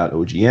talking about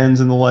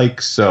OGNs and the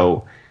like.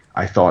 So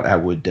I thought I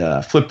would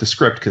flip the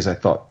script, because I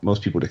thought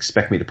most people would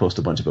expect me to post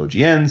a bunch of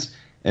OGNs.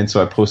 And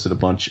so I posted a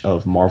bunch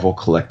of Marvel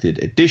Collected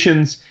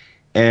Editions,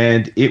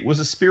 and it was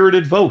a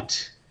spirited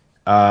vote.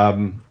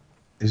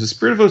 It was a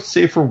spirited vote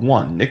save for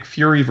one. Nick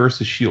Fury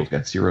versus S.H.I.E.L.D.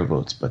 got 0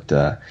 votes. But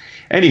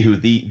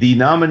anywho, the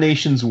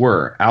nominations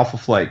were Alpha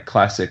Flight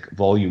Classic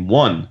Volume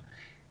 1,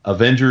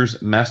 Avengers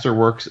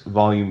Masterworks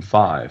Volume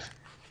 5,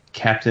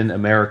 Captain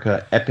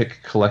America Epic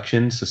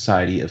Collection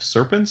Society of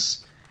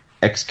Serpents,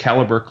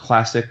 Excalibur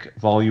Classic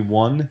Volume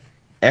 1,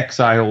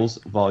 Exiles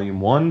Volume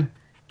 1,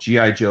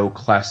 G.I. Joe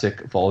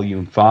Classic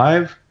Volume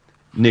 5,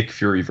 Nick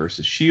Fury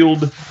vs.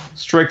 S.H.I.E.L.D.,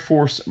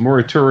 Strikeforce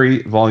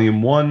Morituri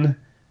Volume 1,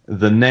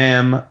 The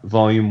Nam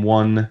Volume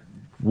 1,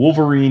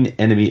 Wolverine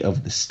Enemy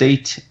of the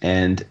State,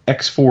 and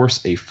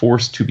X-Force A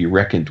Force to be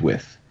Reckoned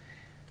with.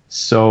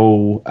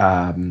 So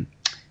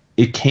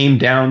it came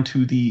down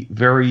to the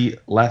very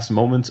last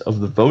moments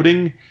of the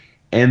voting,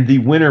 and the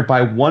winner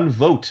by one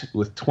vote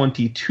with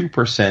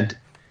 22%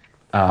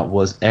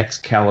 was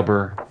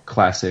Excalibur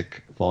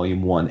Classic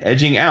Volume 1,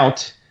 edging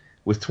out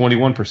with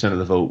 21% of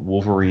the vote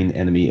Wolverine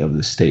Enemy of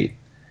the State.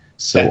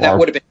 So that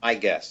would have been my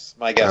guess.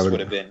 My guess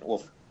would have been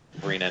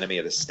Wolverine Enemy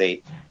of the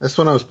State. That's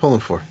what I was pulling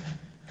for.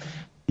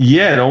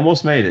 Yeah, it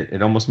almost made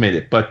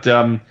it. But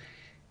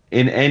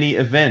in any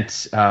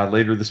event,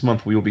 later this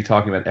month, we will be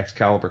talking about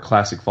Excalibur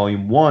Classic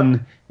Volume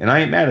 1, and I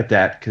ain't mad at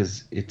that,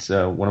 because it's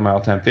one of my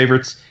all-time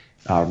favorites,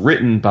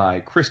 written by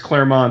Chris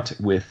Claremont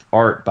with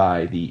art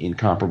by the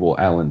incomparable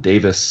Alan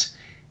Davis,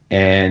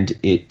 and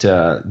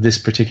this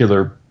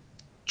particular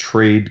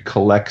trade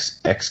collects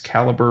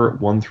Excalibur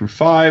 1 through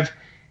 5,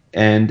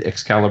 and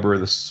Excalibur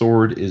the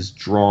sword is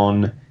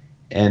drawn,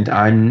 and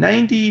I'm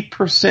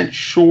 90%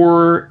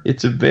 sure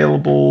it's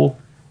available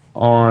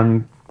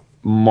on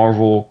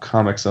Marvel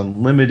Comics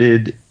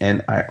Unlimited,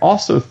 and I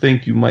also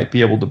think you might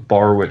be able to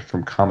borrow it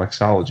from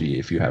Comixology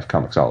if you have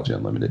Comixology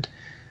Unlimited.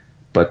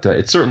 But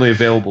it's certainly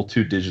available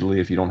too digitally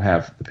if you don't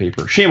have the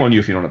paper. Shame on you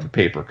if you don't have the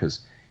paper,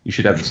 because you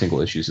should have the single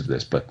issues of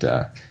this. But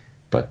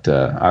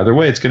either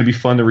way, it's going to be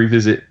fun to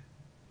revisit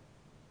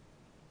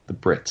the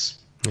Brits.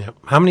 Yeah.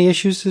 How many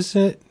issues is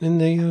it in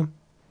the?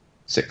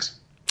 6.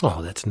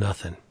 Oh, that's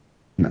nothing.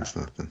 No. That's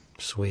nothing.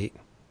 Sweet.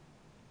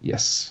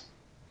 Yes.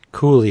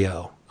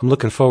 Coolio. I'm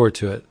looking forward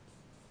to it.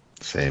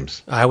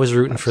 Sames. I was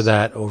rooting for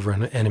that over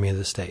an Enemy of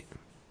the State.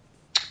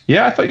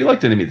 Yeah, I thought you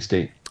liked Enemy of the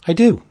State. I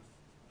do,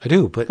 but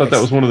I thought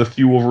that was one of the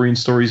few Wolverine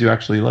stories you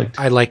actually liked.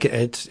 I like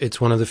it.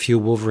 It's one of the few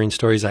Wolverine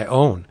stories I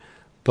own.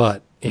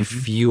 But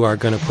if you are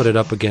going to put it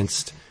up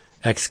against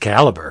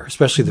Excalibur,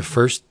 especially the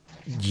first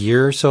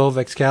year or so of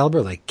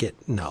Excalibur,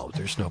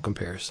 there's no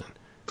comparison.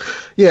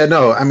 Yeah,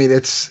 no, I mean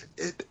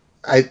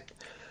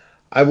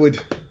I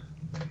would,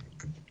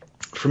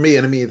 for me,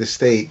 Enemy of the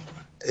State.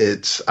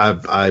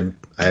 I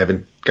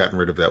haven't gotten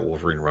rid of that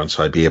Wolverine run,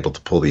 so I'd be able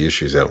to pull the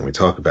issues out when we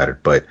talk about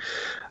it. But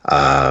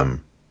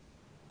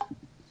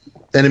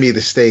Enemy of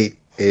the State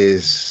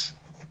is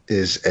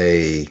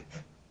a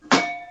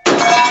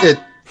it.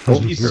 Oh,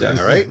 all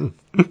right.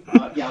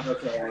 Yeah, I'm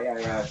okay.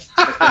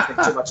 I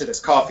drank too much of this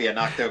coffee. I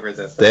knocked over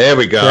the. There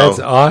we go. That's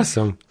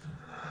awesome.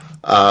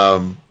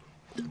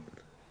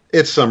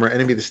 It's summer.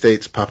 Enemy of the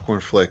State's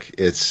popcorn flick.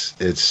 It's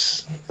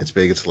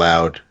big. It's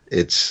loud.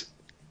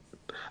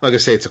 like I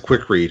say, it's a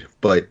quick read,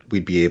 but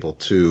we'd be able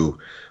to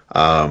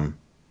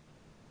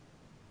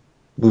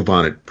move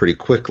on it pretty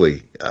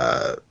quickly.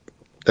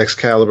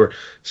 Excalibur,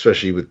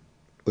 especially with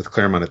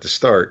Claremont at the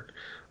start,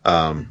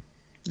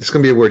 it's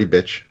going to be a wordy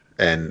bitch,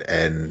 and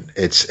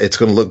it's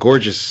going to look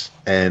gorgeous.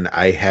 And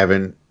I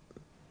haven't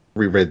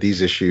reread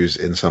these issues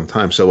in some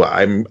time, so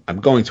I'm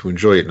going to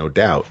enjoy it, no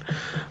doubt.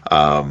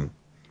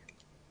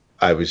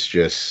 I was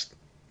just,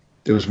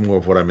 it was more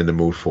of what I'm in the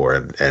mood for,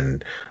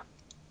 and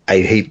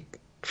I hate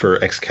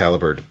for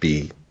Excalibur to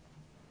be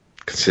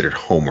considered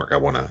homework. I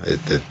want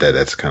to,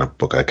 that's the kind of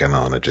book I kind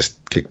of want to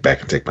just kick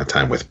back and take my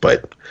time with,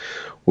 but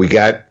we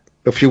got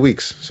a few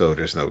weeks, so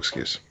there's no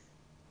excuse.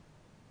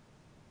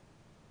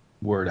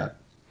 Word up.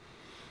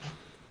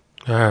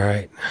 All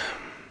right.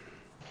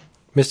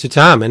 Mr.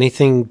 Tom,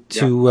 anything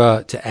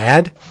to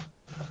add?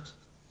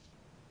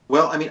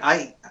 Well, I mean,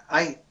 I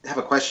have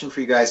a question for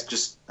you guys,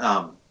 just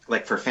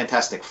like for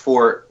Fantastic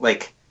Four,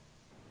 like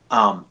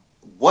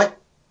what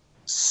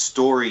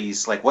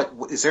stories, like what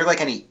is there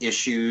like any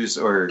issues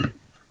or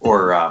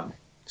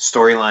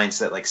storylines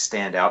that like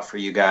stand out for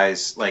you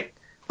guys, like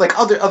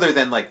other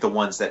than like the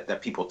ones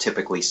that people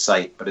typically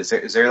cite, but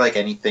is there like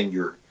anything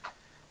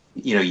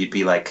you'd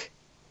be like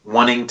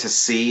wanting to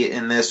see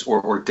in this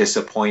or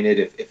disappointed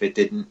if it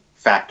didn't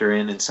factor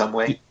in some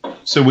way?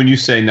 So when you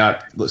say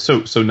not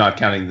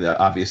counting the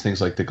obvious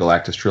things like the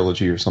Galactus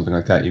trilogy or something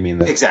like that, you mean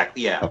that?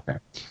 Exactly. Yeah. Okay.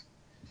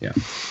 Yeah.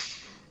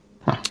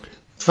 Huh.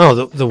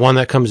 Oh, the one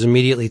that comes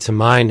immediately to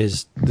mind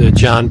is the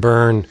John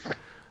Byrne,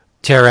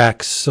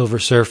 Terrax, Silver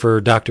Surfer,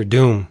 Doctor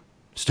Doom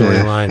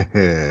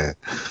storyline.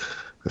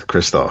 With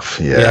Christoph.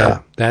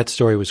 Yeah, that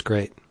story was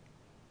great.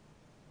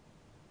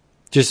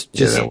 Just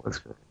that was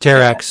great.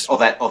 Terrax. All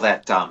that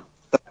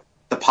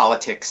the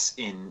politics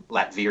in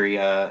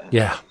Latveria.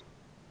 Yeah.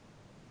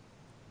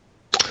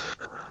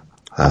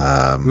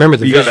 Remember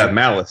the you got that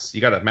malice.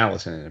 You got that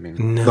malice in it. I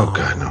mean, no. Oh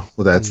God, no.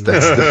 Well, that's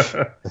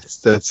the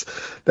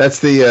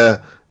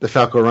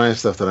Falco Ryan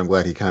stuff that I'm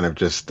glad he kind of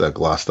just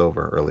glossed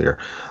over earlier.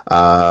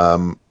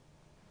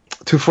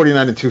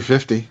 249 and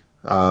 250,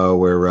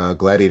 where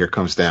Gladiator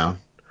comes down,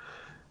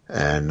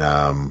 and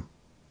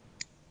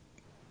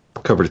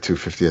cover to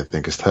 250, I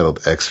think, is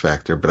titled X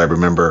Factor. But I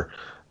remember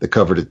the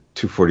cover to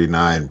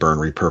 249, Byrne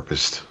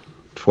repurposed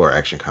for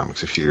Action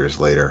Comics a few years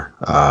later.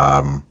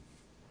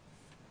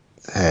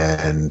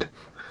 And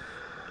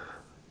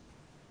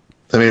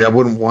I mean, I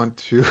wouldn't want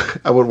to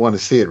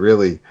see it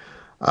really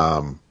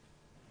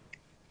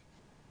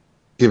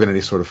given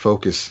any sort of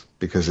focus,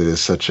 because it is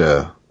such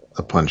a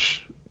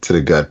punch to the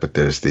gut. But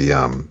there's the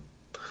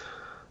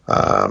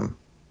I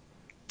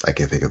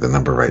can't think of the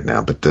number right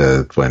now, but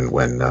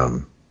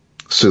when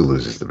Sue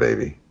loses the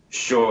baby.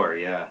 Sure,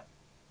 yeah.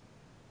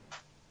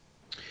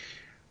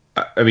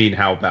 I mean,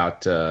 how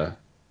about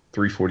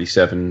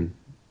 347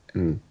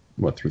 and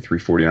what, through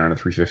 349 and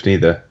 350,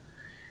 the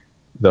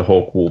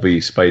Hulk, Wolverine,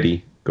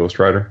 Spidey, Ghost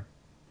Rider?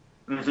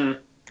 Mm-hmm.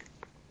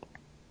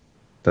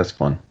 That's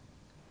fun.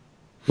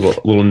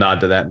 Little nod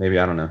to that, maybe.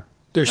 I don't know.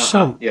 There's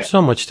so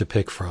much to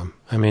pick from.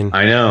 I mean,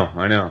 I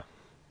know.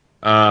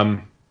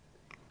 I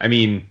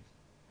mean,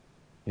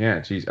 yeah,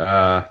 geez.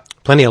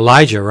 Plenty of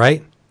Elijah,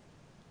 right?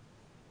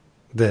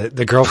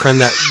 The girlfriend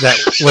that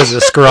was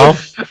a Skrull.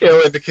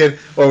 Yeah, when the kid,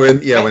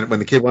 when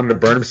the kid wanted to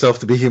burn himself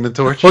to be Human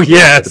Torch. Oh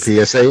yes,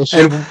 the PSA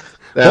issue.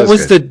 And what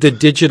was the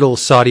digital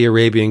Saudi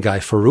Arabian guy,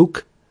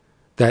 Farouk,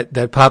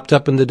 that popped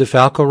up in the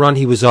DeFalco run?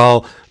 He was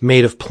all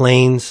made of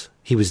planes.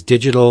 He was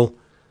digital.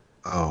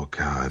 Oh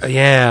God.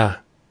 Yeah,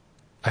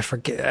 I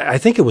forget. I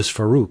think it was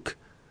Farouk.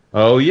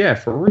 Oh yeah,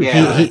 Farouk.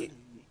 Yeah.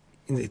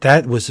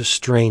 That was a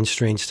strange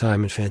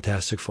time in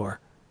Fantastic Four.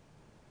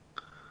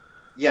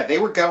 Yeah, they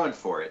were going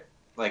for it.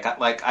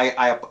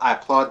 I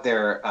applaud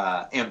their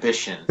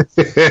ambition.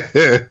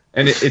 And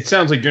it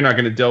sounds like you're not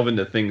going to delve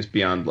into things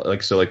beyond Wade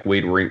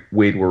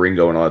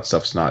Waringo and all that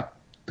stuff's not.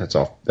 That's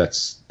off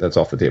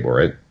the table,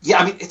 right? Yeah,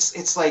 I mean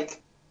it's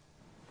like,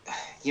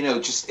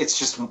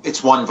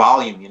 it's one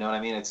volume. You know what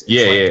I mean? It's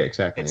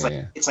exactly.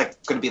 It's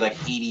like going to be like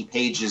 80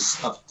 pages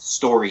of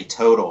story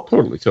total.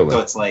 Totally. So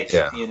it's like,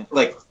 I mean,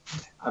 like,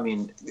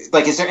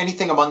 is there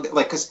anything among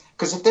because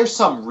if there's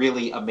some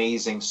really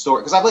amazing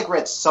story, because I've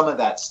read some of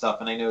that stuff,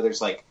 and I know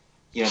there's they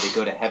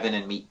go to heaven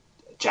and meet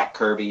Jack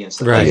Kirby and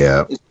stuff. Right.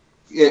 Yeah.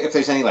 If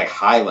there's any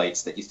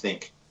highlights that you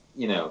think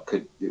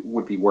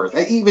would be worth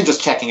even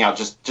just checking out,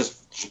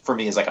 just for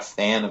me as a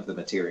fan of the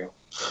material.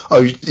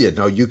 Oh yeah,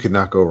 no, you could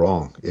not go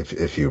wrong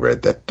if you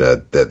read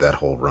that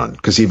whole run,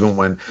 because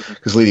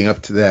leading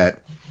up to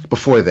that,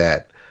 before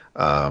that,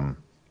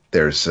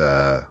 there's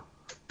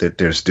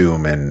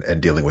Doom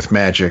and dealing with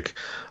magic.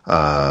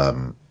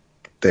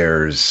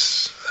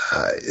 It's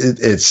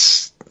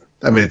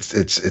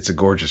a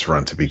gorgeous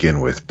run to begin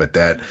with, but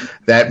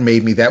that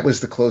made me, that was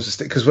the closest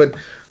thing, because when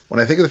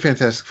I think of the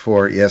Fantastic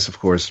Four, yes, of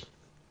course,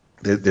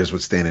 there's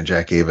what Stan and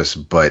Jack gave us,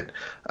 but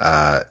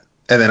and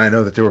then I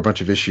know that there were a bunch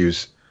of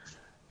issues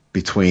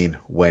between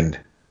when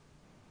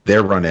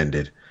their run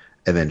ended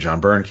and then John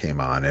Byrne came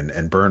on,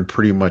 and Byrne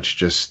pretty much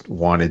just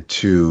wanted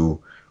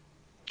to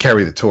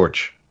carry the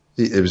torch.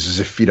 It was as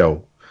if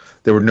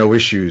there were no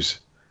issues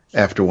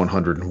after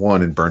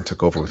 101, and Byrne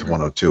took over with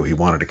 102. He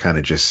wanted to kind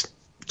of just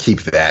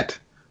keep that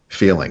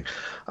feeling.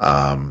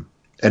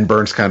 And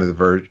Byrne's kind of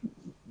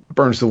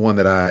Byrne's the one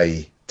that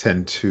I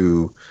tend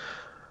to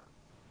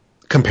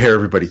compare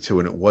everybody to,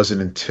 and it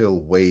wasn't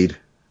until Waid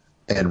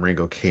and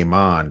Ringo came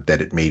on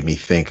that it made me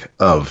think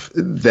of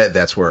that.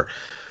 That's where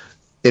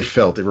it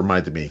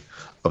reminded me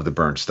of the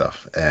Byrne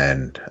stuff.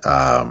 And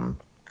then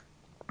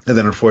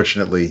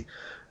unfortunately,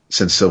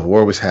 since Civil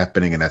War was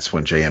happening, and that's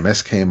when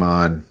JMS came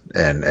on,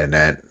 and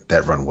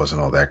that run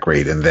wasn't all that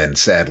great. And then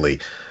sadly,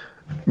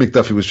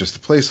 McDuffie was just a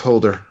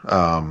placeholder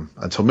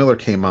until Miller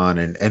came on,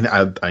 and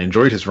I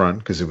enjoyed his run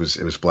because it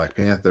was Black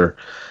Panther,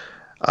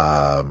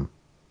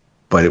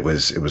 but it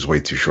was way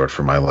too short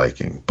for my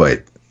liking.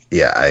 But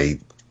yeah,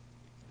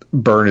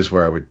 Byrne is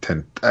where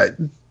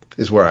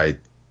I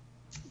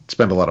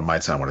spend a lot of my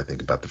time when I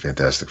think about the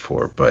Fantastic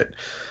Four. But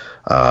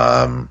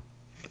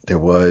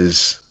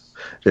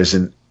there's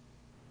an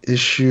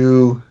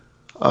issue,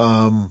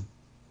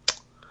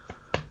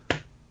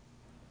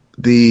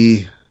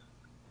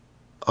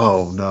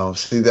 oh no!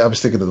 See, I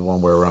was thinking of the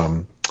one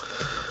where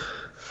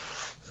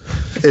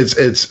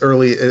it's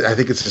early. I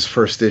think it's his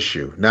first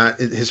issue, not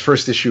his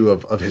first issue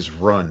of his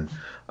run.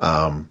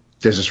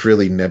 There's this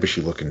really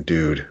nebbishy looking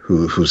dude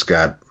who's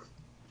got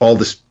all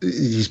this.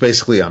 He's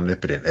basically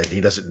omnipotent, and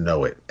he doesn't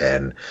know it.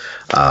 And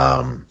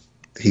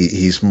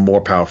he's more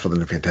powerful than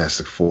the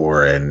Fantastic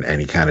Four, and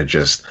he kind of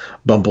just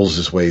bumbles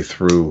his way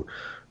through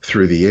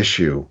the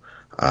issue,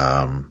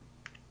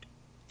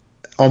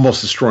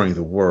 almost destroying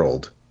the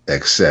world.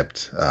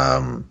 Except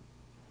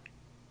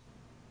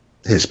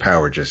his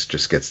power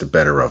just gets the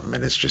better of him,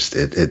 and it's just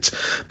it's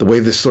the way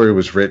this story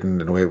was written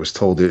and the way it was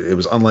told. It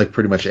was unlike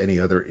pretty much any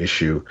other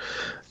issue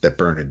that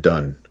Byrne had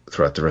done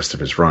throughout the rest of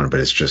his run.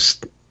 But it's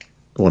just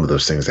one of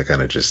those things that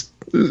kind of just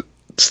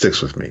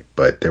sticks with me.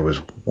 But there was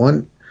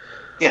one.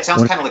 Yeah, it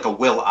sounds kind of like a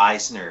Will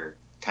Eisner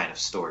kind of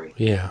story.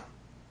 Yeah,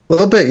 a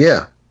little bit.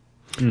 Yeah.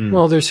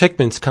 Well, there's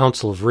Hickman's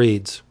Council of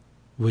Reeds,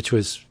 which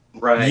was.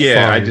 Right.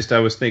 Yeah, fun. I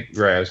was thinking.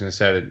 Right, I was going to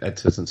say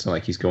that doesn't sound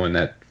like he's going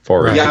that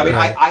far. Right. Yeah, I mean,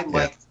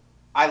 Right.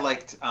 I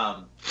liked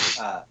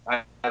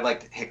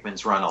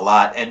Hickman's run a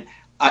lot, and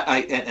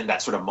and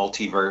that sort of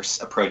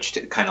multiverse approach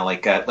to kind of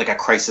like a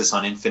Crisis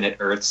on Infinite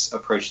Earths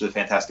approach to the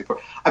Fantastic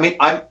Four. I mean,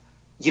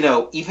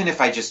 even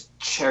if I just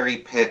cherry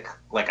pick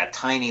like a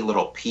tiny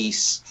little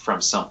piece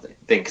from something,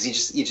 because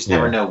you just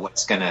never know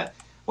what's gonna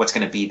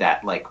be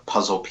that like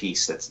puzzle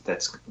piece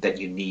that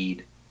you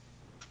need.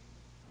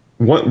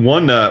 One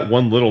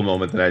little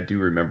moment that I do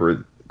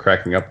remember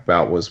cracking up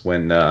about was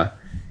when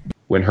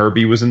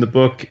Herbie was in the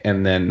book,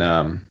 and then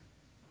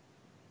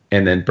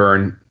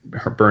Byrne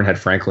had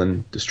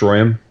Franklin destroy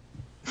him.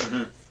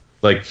 Mm-hmm.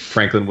 Like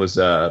Franklin was,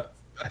 I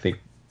think,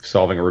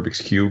 solving a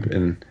Rubik's Cube,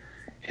 and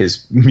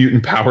his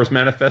mutant powers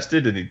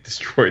manifested, and he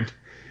destroyed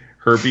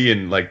Herbie.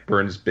 And like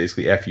Byrne's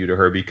basically F you to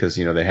Herbie because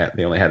they only had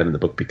him in the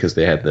book because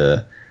they had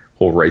the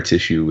whole rights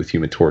issue with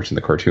Human Torch and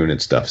the cartoon and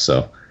stuff.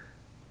 So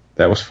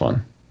that was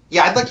fun.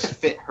 Yeah, I'd like to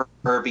fit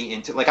Herbie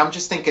into I'm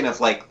just thinking of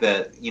like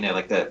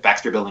the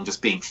Baxter Building just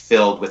being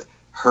filled with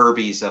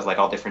Herbies of like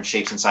all different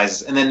shapes and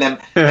sizes, and then them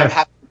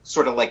having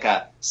sort of like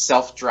a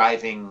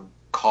self-driving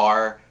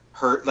car,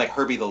 like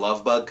Herbie the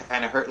Love Bug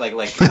kind of they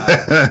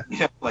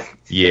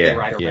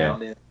ride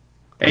around in.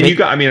 And you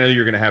got, I know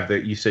you're going to have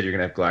you said you're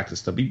going to have Galactus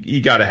stuff.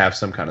 You got to have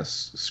some kind of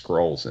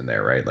scrolls in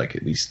there, right? Like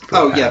at least.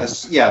 The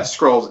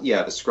scrolls.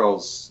 Yeah, the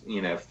scrolls.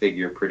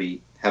 Figure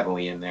pretty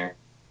heavily in there.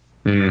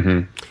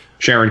 Mm-hmm.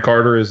 Sharon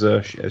Carter is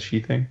a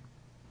She-Thing?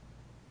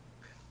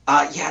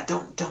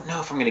 Don't know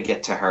if I'm going to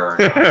get to her.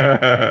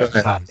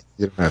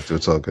 You don't have to.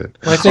 It's all good.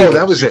 I think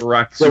that was it.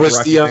 There was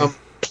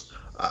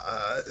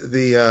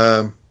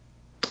the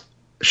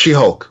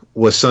She-Hulk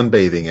was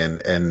sunbathing,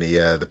 and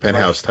the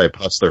penthouse type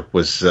hustler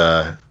was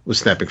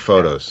snapping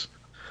photos.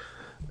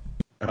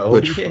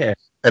 Yeah.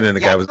 And then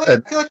the guy was. I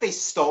feel like they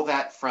stole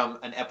that from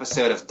an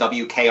episode of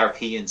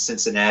WKRP in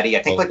Cincinnati.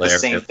 I think the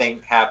same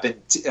thing happened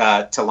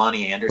to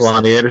Lonnie Anderson.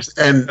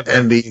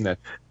 And the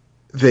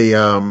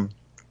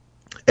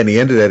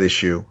end of that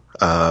issue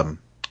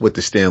with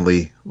the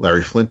Stanley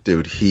Larry Flint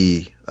dude.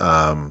 He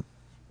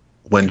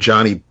when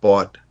Johnny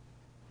bought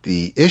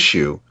the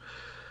issue,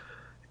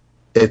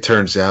 it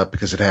turns out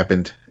because it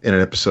happened in an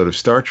episode of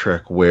Star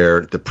Trek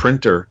where the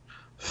printer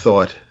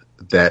thought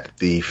that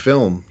the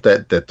film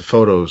that the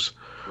photos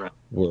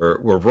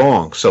were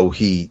wrong, so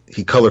he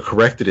color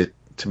corrected it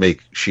to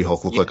make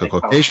She-Hulk look like a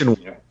Caucasian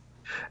woman.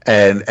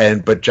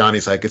 But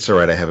Johnny's like, it's all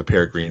right. I have a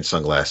pair of green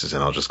sunglasses,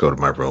 and I'll just go to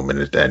my room.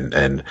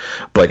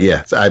 But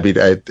yeah,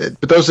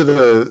 but those are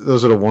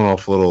the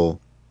one-off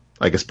little.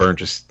 I guess Byrne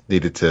just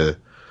needed to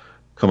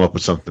come up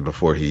with something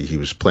before he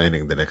was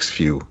planning the next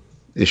few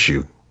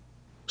issue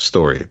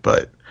story.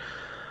 But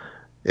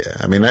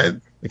yeah,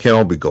 it can't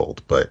all be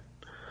gold, but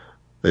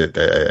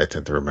I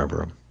tend to remember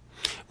them.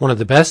 One of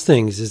the best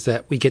things is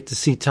that we get to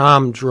see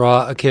Tom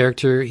draw a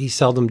character he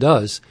seldom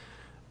does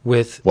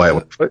with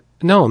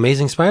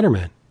Amazing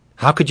Spider-Man.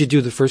 How could you do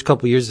the first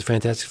couple of years of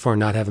Fantastic Four and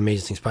not have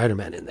Amazing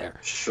Spider-Man in there?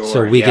 Sure.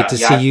 So we get to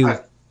see you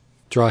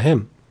draw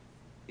him.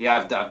 Yeah,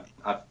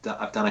 I've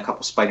done a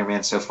couple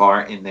Spider-Man so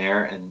far in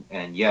there,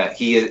 and yeah,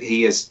 he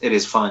is. It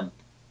is fun.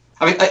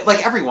 I mean,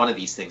 like every one of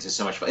these things is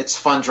so much fun. It's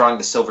fun drawing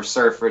the Silver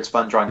Surfer. It's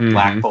fun drawing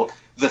Black Bolt.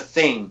 The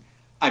Thing.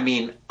 I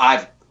mean,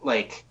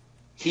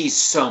 he's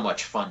so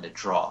much fun to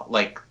draw.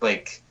 Like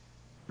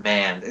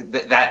man,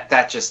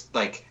 that just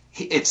like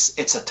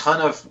it's a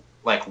ton of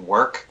like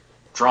work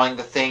drawing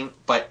the Thing,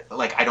 but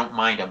like I don't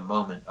mind a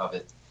moment of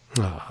it.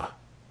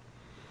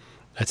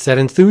 That's that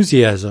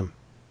enthusiasm.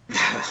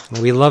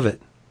 We love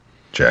it.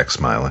 Jack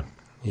smiling.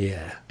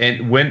 Yeah.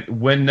 And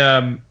when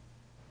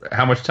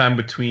how much time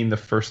between the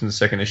first and the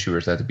second issue, or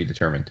is that to be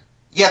determined?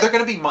 Yeah, they're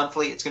going to be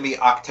monthly. It's going to be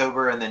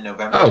October and then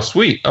November. Oh,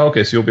 sweet. Oh,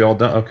 okay, so you'll be all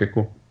done. Okay,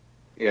 cool.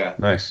 Yeah.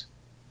 Nice.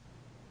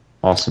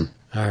 Awesome.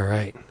 All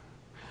right.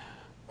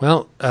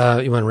 Well,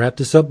 you want to wrap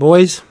this up,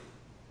 boys?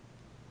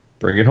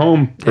 Bring it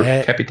home,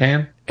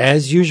 Capitan.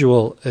 As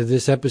usual,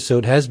 this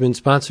episode has been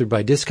sponsored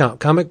by Discount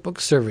Comic Book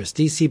Service,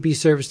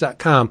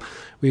 dcbservice.com,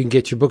 where you can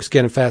get your books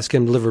getting fast, get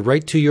them delivered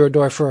right to your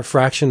door for a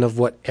fraction of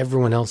what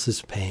everyone else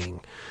is paying.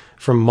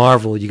 From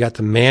Marvel, you got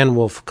the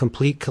Man-Wolf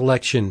Complete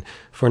Collection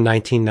for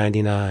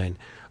 $19.99.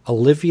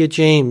 Olivia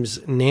James,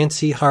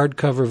 Nancy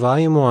Hardcover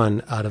Volume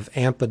 1 out of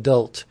Amp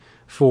Adult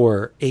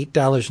for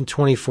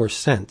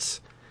 $8.24.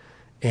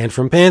 And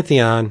from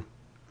Pantheon,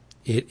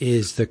 it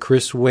is the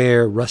Chris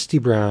Ware Rusty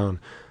Brown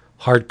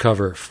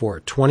hardcover for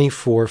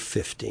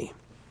 $24.50.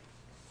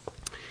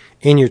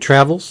 In your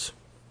travels,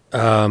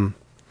 I'm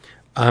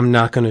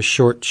not going to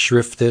short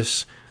shrift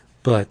this,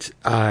 but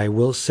I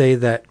will say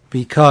that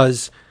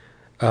because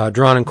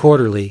Drawn and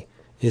Quarterly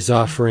is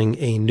offering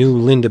a new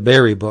Linda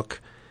Berry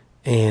book,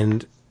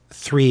 and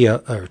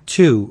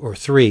two or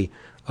three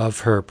of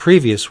her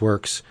previous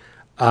works,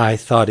 I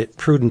thought it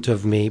prudent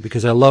of me,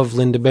 because I love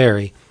Linda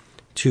Berry,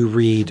 to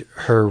read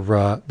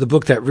her the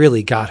book that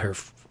really got her.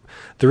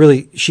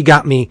 She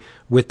got me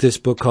with this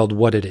book called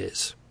What It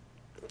Is.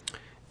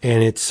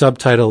 And it's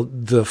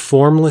subtitled The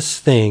Formless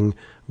Thing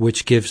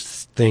Which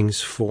Gives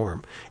Things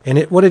Form. And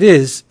what it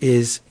is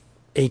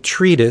a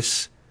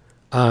treatise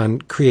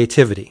on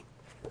creativity.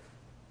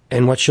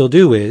 And what she'll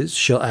do is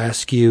she'll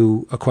ask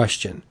you a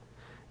question.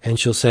 And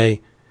she'll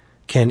say,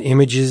 can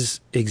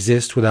images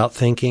exist without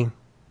thinking?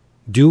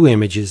 Do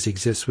images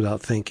exist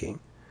without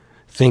thinking?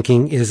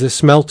 Thinking is a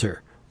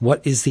smelter.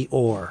 What is the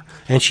ore?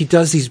 And she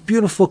does these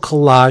beautiful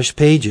collage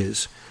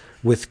pages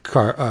with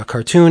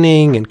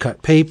cartooning and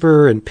cut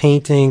paper and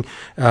painting.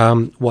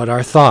 What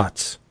are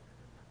thoughts?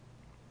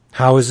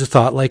 How is a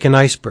thought like an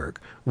iceberg?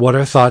 What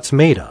are thoughts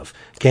made of?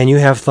 Can you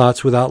have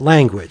thoughts without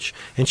language?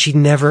 And she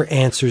never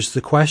answers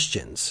the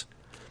questions.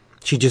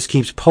 She just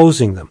keeps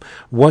posing them.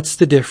 What's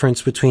the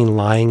difference between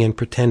lying and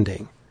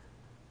pretending?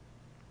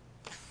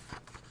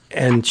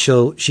 And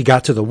she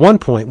got to the one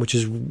point, which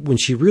is when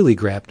she really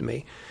grabbed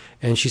me.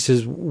 And she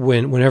says,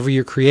 whenever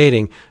you're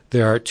creating,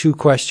 there are two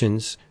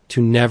questions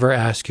to never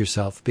ask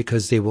yourself,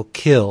 because they will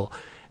kill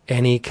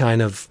any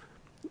kind of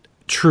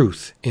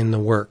truth in the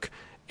work.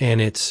 And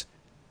it's,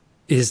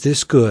 is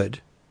this good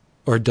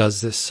or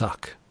does this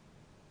suck?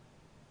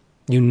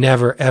 You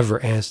never,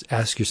 ever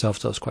ask yourself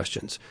those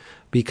questions,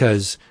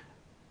 because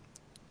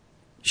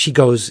she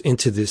goes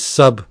into this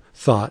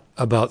sub-thought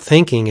about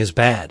thinking is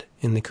bad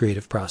in the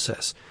creative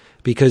process,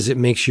 because it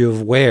makes you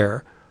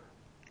aware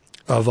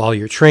of all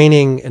your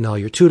training and all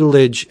your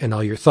tutelage and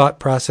all your thought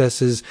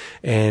processes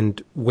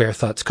and where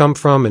thoughts come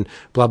from and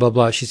blah, blah,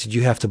 blah. She said,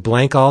 you have to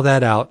blank all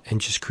that out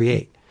and just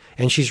create.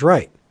 And she's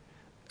right.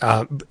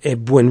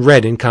 When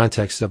read in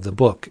context of the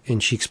book,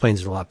 and she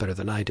explains it a lot better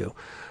than I do.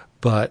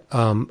 But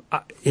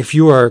if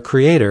you are a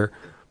creator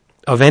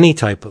of any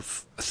type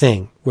of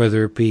thing,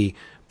 whether it be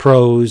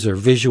prose or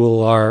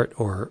visual art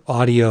or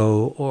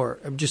audio or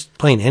just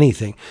plain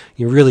anything,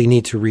 you really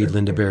need to read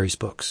Linda Berry's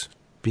books,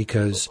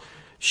 because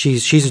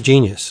she's a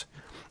genius.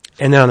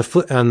 And then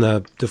on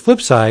the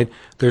flip side,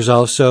 there's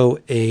also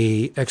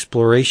a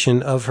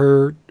exploration of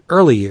her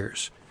early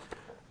years,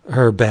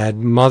 her bad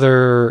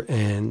mother,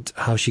 and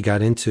how she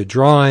got into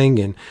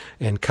drawing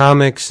and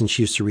comics, and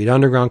she used to read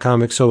underground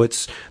comics. So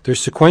there's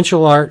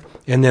sequential art,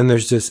 and then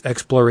there's this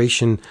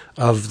exploration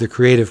of the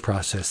creative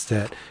process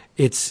that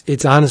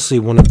it's honestly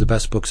one of the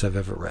best books I've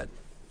ever read.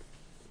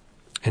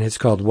 And it's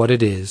called What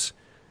It Is,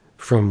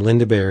 from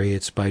Linda Berry.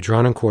 It's by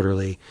Drawn and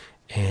Quarterly,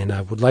 and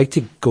I would like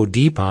to go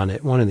deep on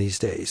it one of these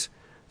days.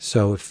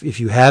 So if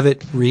you have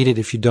it, read it.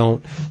 If you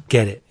don't,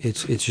 get it.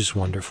 It's just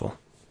wonderful.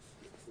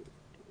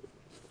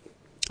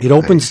 It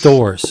opens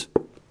doors,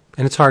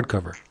 and it's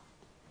hardcover.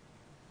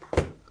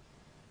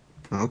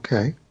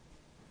 Okay.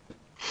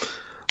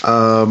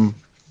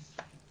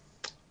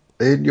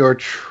 In your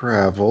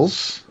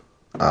travels,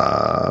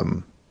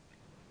 I'm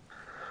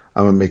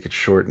gonna make it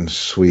short and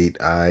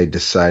sweet. I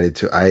decided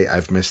to.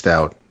 I've missed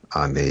out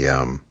on the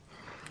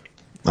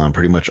on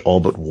pretty much all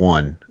but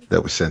one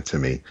that was sent to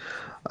me.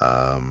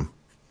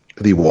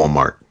 The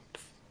Walmart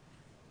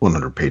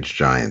 100-page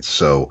giants.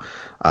 So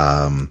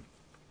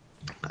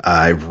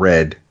I've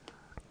read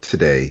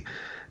today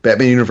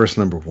Batman Universe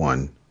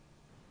 #1,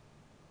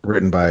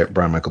 written by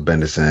Brian Michael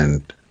Bendis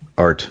and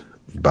art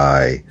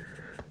by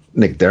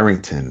Nick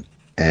Derrington,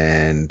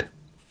 and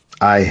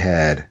I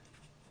had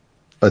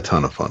a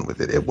ton of fun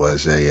with it. It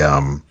was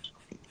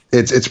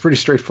it's pretty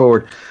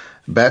straightforward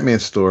Batman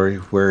story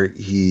where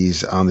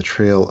he's on the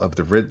trail of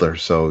the Riddler,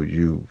 so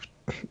you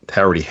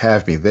already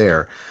have me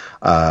there.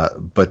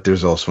 But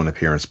there's also an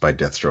appearance by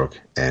Deathstroke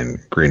and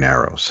Green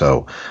Arrow.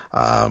 So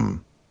I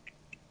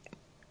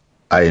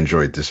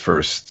enjoyed this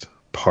first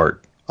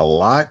part a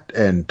lot,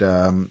 and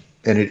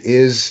it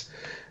is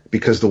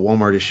because the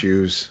Walmart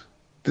issues,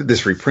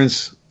 this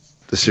reprints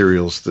the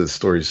serials, the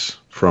stories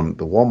from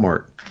the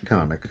Walmart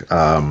comic.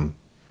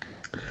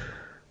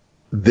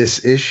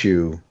 This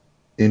issue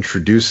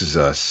introduces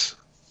us,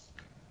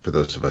 for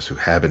those of us who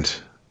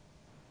haven't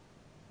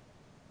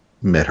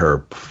met her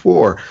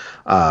before,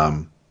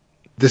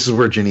 this is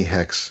where Ginny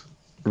Hex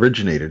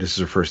originated. This is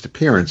her first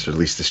appearance, or at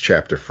least this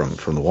chapter from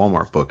the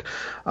Walmart book.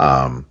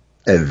 And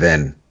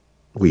then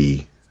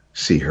we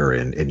see her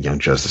in Young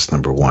Justice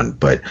 #1.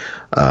 But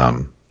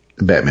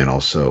Batman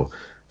also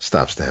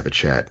stops to have a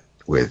chat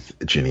with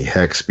Ginny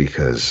Hex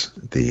because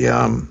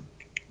the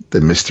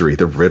mystery,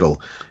 the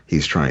riddle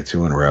he's trying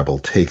to unravel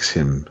takes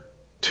him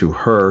to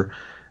her,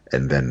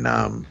 and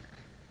then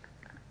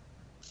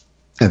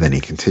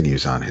he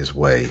continues on his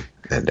way,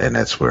 and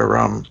that's where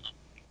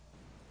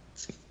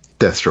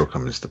Deathstroke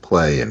comes into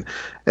play, and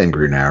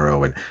Green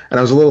Arrow, and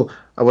I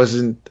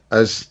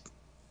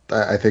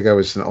think I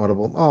was an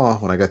audible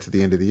when I got to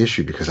the end of the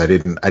issue because I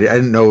didn't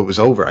know it was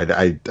over.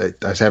 I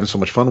was having so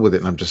much fun with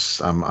it, and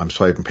I'm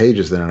swiping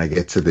pages, then and I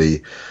get to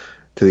the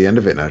end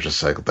of it, and I was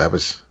just like, that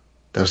was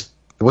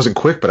it wasn't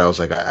quick, but I was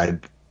like, I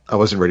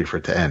wasn't ready for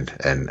it to end,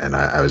 and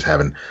I was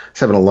having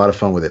a lot of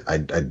fun with it. I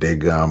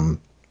dig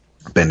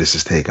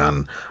Bendis' take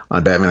on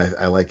Batman.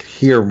 I like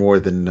here more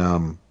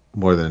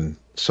than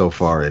so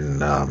far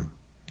in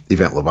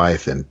Event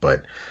Leviathan,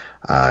 but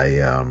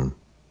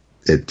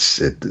it's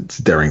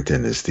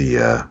Derrington is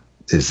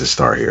the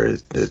star here.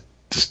 The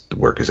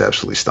work is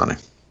absolutely stunning.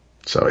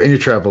 So in your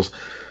travels,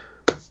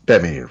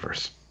 Batman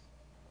Universe.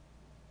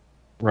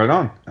 Right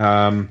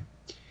on.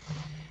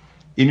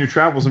 In your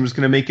travels, I'm just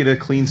going to make it a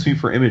clean sweep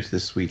for Image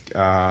this week.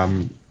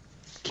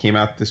 Came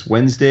out this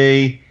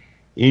Wednesday.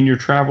 In your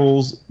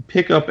travels,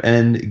 pick up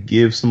and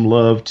give some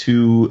love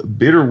to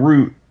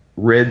Bitterroot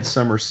Red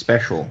Summer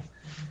Special.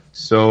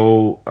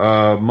 So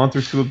a month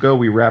or two ago,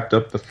 we wrapped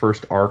up the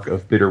first arc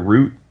of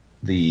Bitterroot,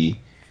 the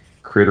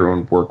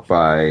creator-owned work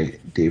by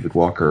David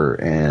Walker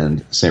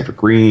and Sanford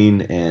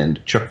Green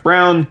and Chuck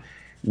Brown,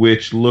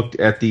 which looked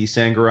at the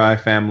Sangarai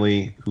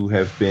family, who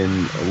have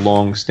been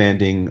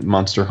long-standing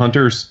monster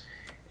hunters.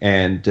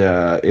 And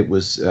it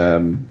was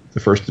the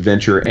first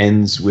adventure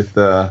ends with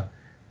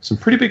some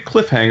pretty big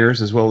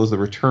cliffhangers, as well as the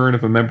return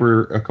of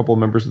a couple of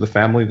members of the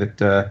family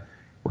that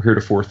were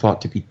heretofore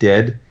thought to be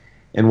dead.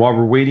 And while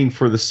we're waiting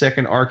for the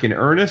second arc in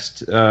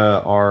earnest,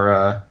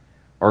 our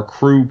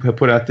crew have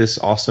put out this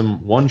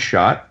awesome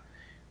one-shot,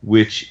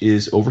 which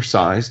is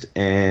oversized,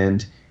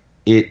 and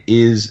it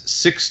is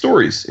 6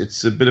 stories.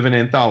 It's a bit of an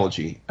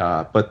anthology,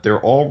 but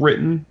they're all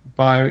written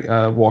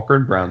by Walker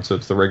and Brown, so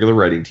it's the regular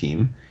writing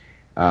team.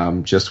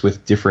 Just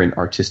with different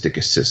artistic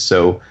assists.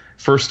 So,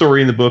 first story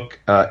in the book,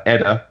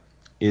 Edda,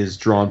 is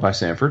drawn by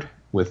Sanford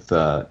with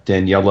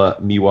Daniela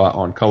Miwa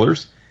on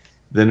colors.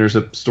 Then there's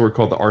a story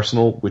called The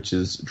Arsenal, which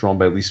is drawn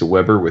by Lisa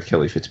Weber with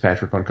Kelly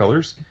Fitzpatrick on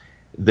colors.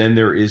 Then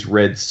there is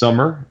Red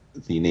Summer,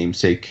 the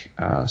namesake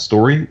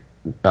story,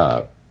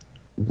 drawn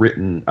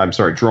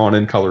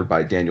and colored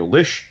by Daniel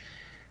Lish.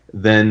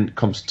 Then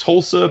comes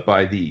Tulsa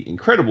by the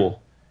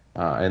incredible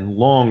and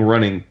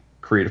long-running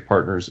creative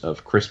partners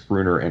of Chris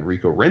Bruner and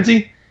Rico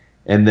Renzi.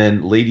 And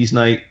then Ladies'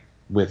 Night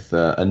with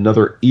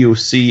another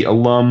EOC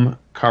alum,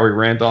 Kari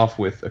Randolph,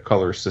 with a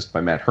color assist by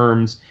Matt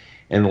Herms.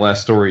 And the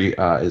last story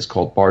is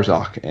called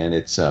Barzak, and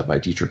it's by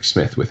Dietrich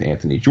Smith with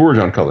Anthony George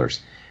on colors.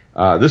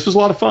 This was a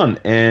lot of fun,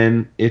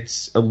 and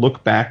it's a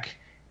look back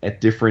at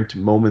different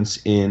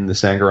moments in the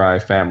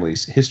Sangarai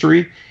family's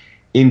history,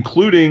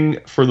 including,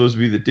 for those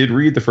of you that did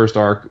read the first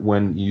arc,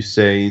 when you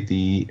say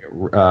the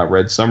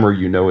Red Summer,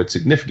 you know it's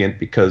significant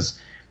because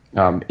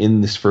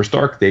in this first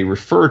arc, they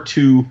refer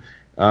to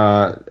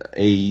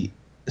a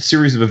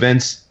series of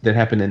events that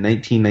happened in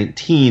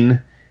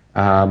 1919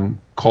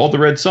 called the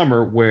Red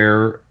Summer,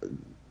 where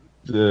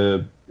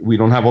we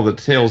don't have all the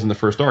details in the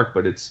first arc,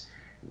 but it's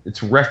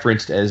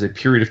referenced as a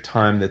period of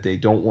time that they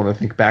don't want to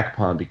think back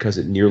upon because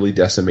it nearly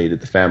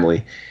decimated the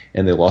family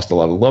and they lost a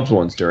lot of loved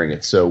ones during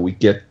it. So we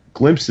get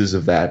glimpses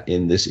of that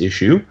in this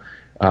issue,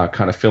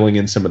 kind of filling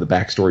in some of the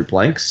backstory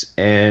blanks,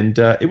 and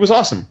it was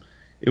awesome.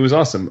 It was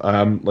awesome.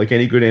 Like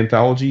any good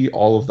anthology,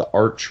 all of the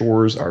art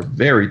chores are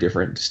very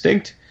different and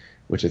distinct,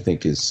 which I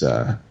think is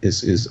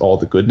all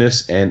the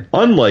goodness. And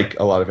unlike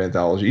a lot of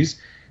anthologies,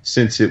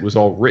 since it was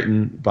all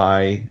written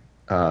by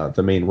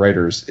the main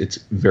writers, it's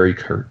very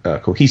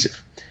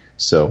cohesive.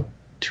 So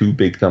 2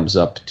 big thumbs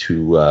up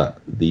to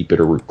the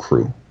Bitterroot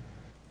crew.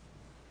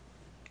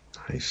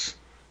 Nice.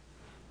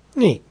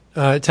 Neat.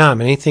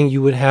 Tom, anything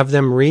you would have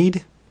them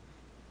read?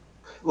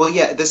 Well,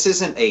 yeah, this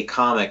isn't a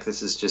comic.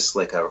 This is just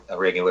like a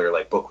regular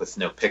book with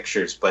no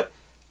pictures. But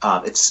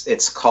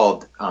It's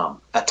called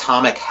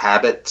Atomic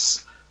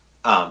Habits.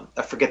 I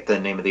forget the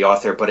name of the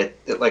author, but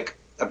it like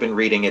I've been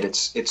reading it.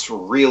 It's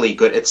really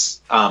good.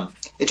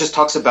 It just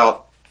talks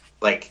about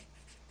like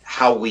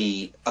how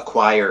we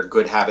acquire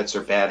good habits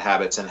or bad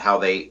habits, and how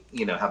they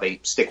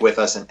stick with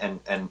us,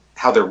 and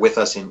how they're with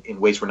us in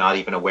ways we're not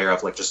even aware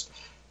of, like just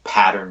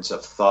patterns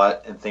of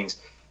thought and things.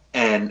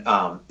 And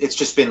it's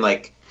just been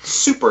like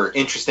super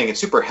interesting and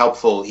super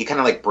helpful. He kind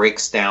of like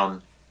breaks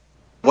down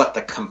what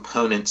the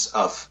components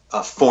of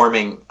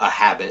forming a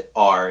habit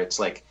are. It's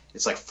like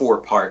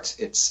 4 parts.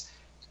 It's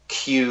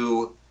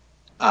cue,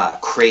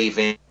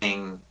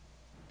 craving,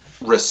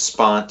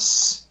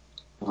 response,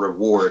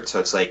 reward. So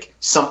it's like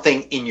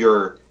something in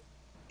your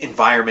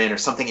environment or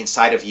something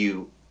inside of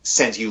you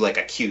sends you like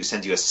a cue,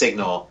 sends you a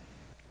signal,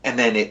 and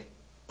then it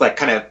like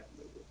kind of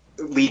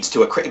leads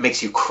to it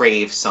makes you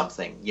crave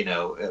something,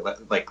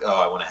 like,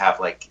 oh, I want to have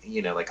like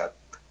a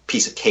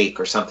piece of cake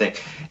or something.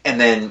 And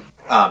then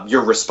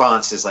your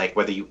response is like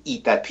whether you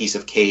eat that piece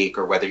of cake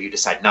or whether you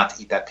decide not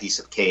to eat that piece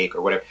of cake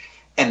or whatever.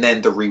 And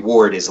then the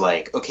reward is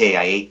like, okay,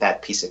 I ate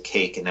that piece of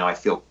cake and now I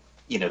feel,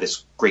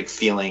 this great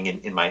feeling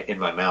in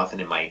my mouth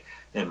and in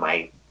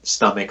my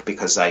stomach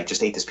because I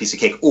just ate this piece of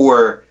cake.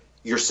 Or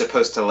you're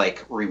supposed to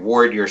like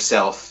reward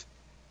yourself,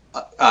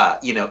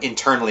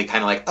 internally,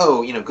 kind of like,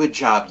 oh, good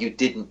job, you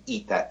didn't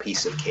eat that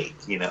piece of cake,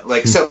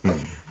 like so.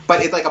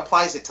 But it like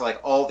applies it to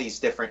like all these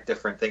different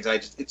things.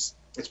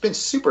 It's been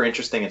super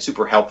interesting and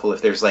super helpful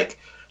if there's like,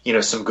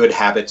 some good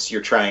habits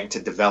you're trying to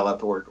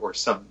develop or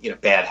some,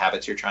 bad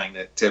habits you're trying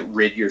to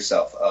rid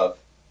yourself of.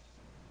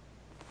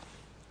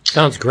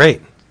 Sounds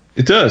great.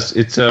 It does.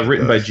 It's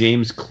written by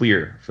James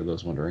Clear, for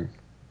those wondering.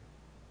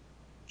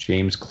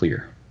 James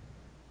Clear.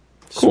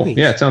 Cool. Sweet.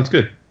 Yeah, it sounds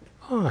good.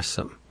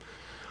 Awesome.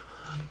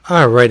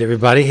 All right,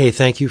 everybody. Hey,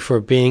 thank you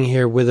for being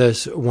here with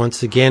us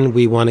once again.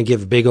 We want to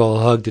give a big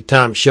old hug to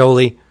Tom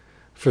Scioli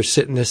for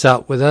sitting this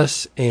out with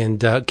us, and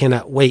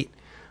cannot wait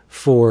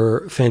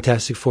for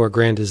Fantastic Four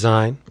Grand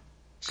Design.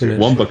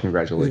 One book,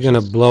 congratulations. We're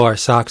going to blow our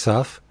socks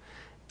off.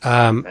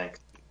 Thanks.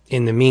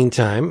 In the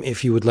meantime,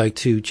 if you would like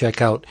to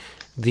check out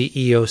the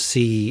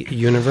EOC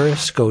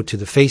universe, go to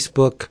the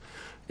Facebook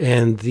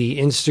and the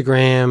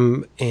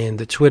Instagram and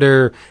the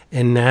Twitter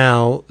and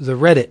now the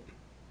Reddit.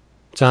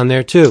 It's on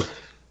there too.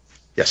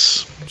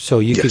 Yes. So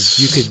you could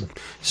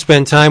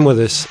spend time with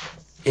us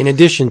in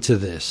addition to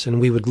this, and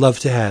we would love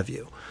to have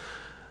you.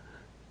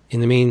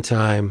 In the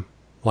meantime,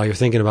 while you're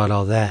thinking about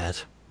all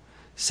that,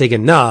 say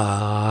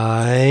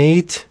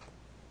goodnight.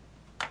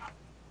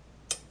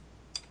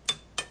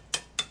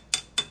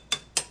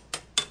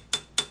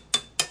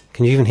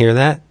 Can you even hear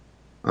that?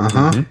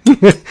 Uh-huh.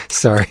 Mm-hmm.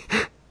 Sorry.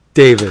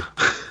 David.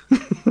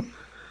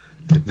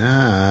 Good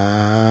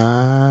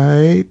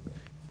night.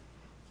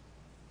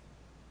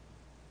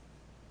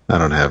 I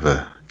don't have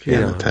a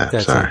can to tap.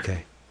 That's Sorry.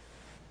 okay.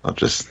 I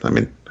could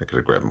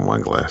have grabbed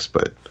one glass,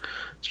 but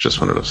it's just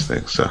one of those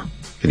things. So,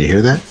 can you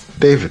hear that,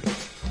 David?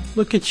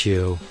 Look at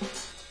you.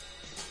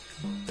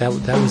 That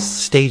was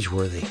stage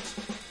worthy.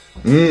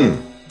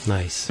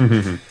 Nice.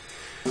 Mm-hmm.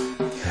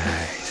 All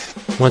right.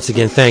 Once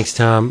again, thanks,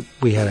 Tom.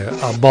 We had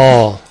a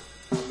ball.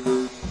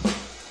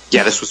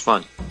 Yeah, this was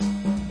fun.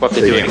 We'll have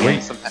to do it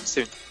again sometime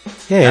soon.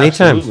 Yeah,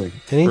 anytime. Absolutely.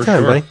 Anytime, For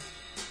sure. buddy.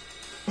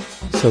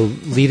 So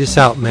lead us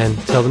out, man.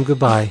 Tell them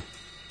goodbye.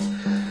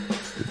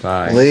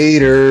 Goodbye.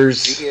 Laters.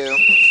 See you.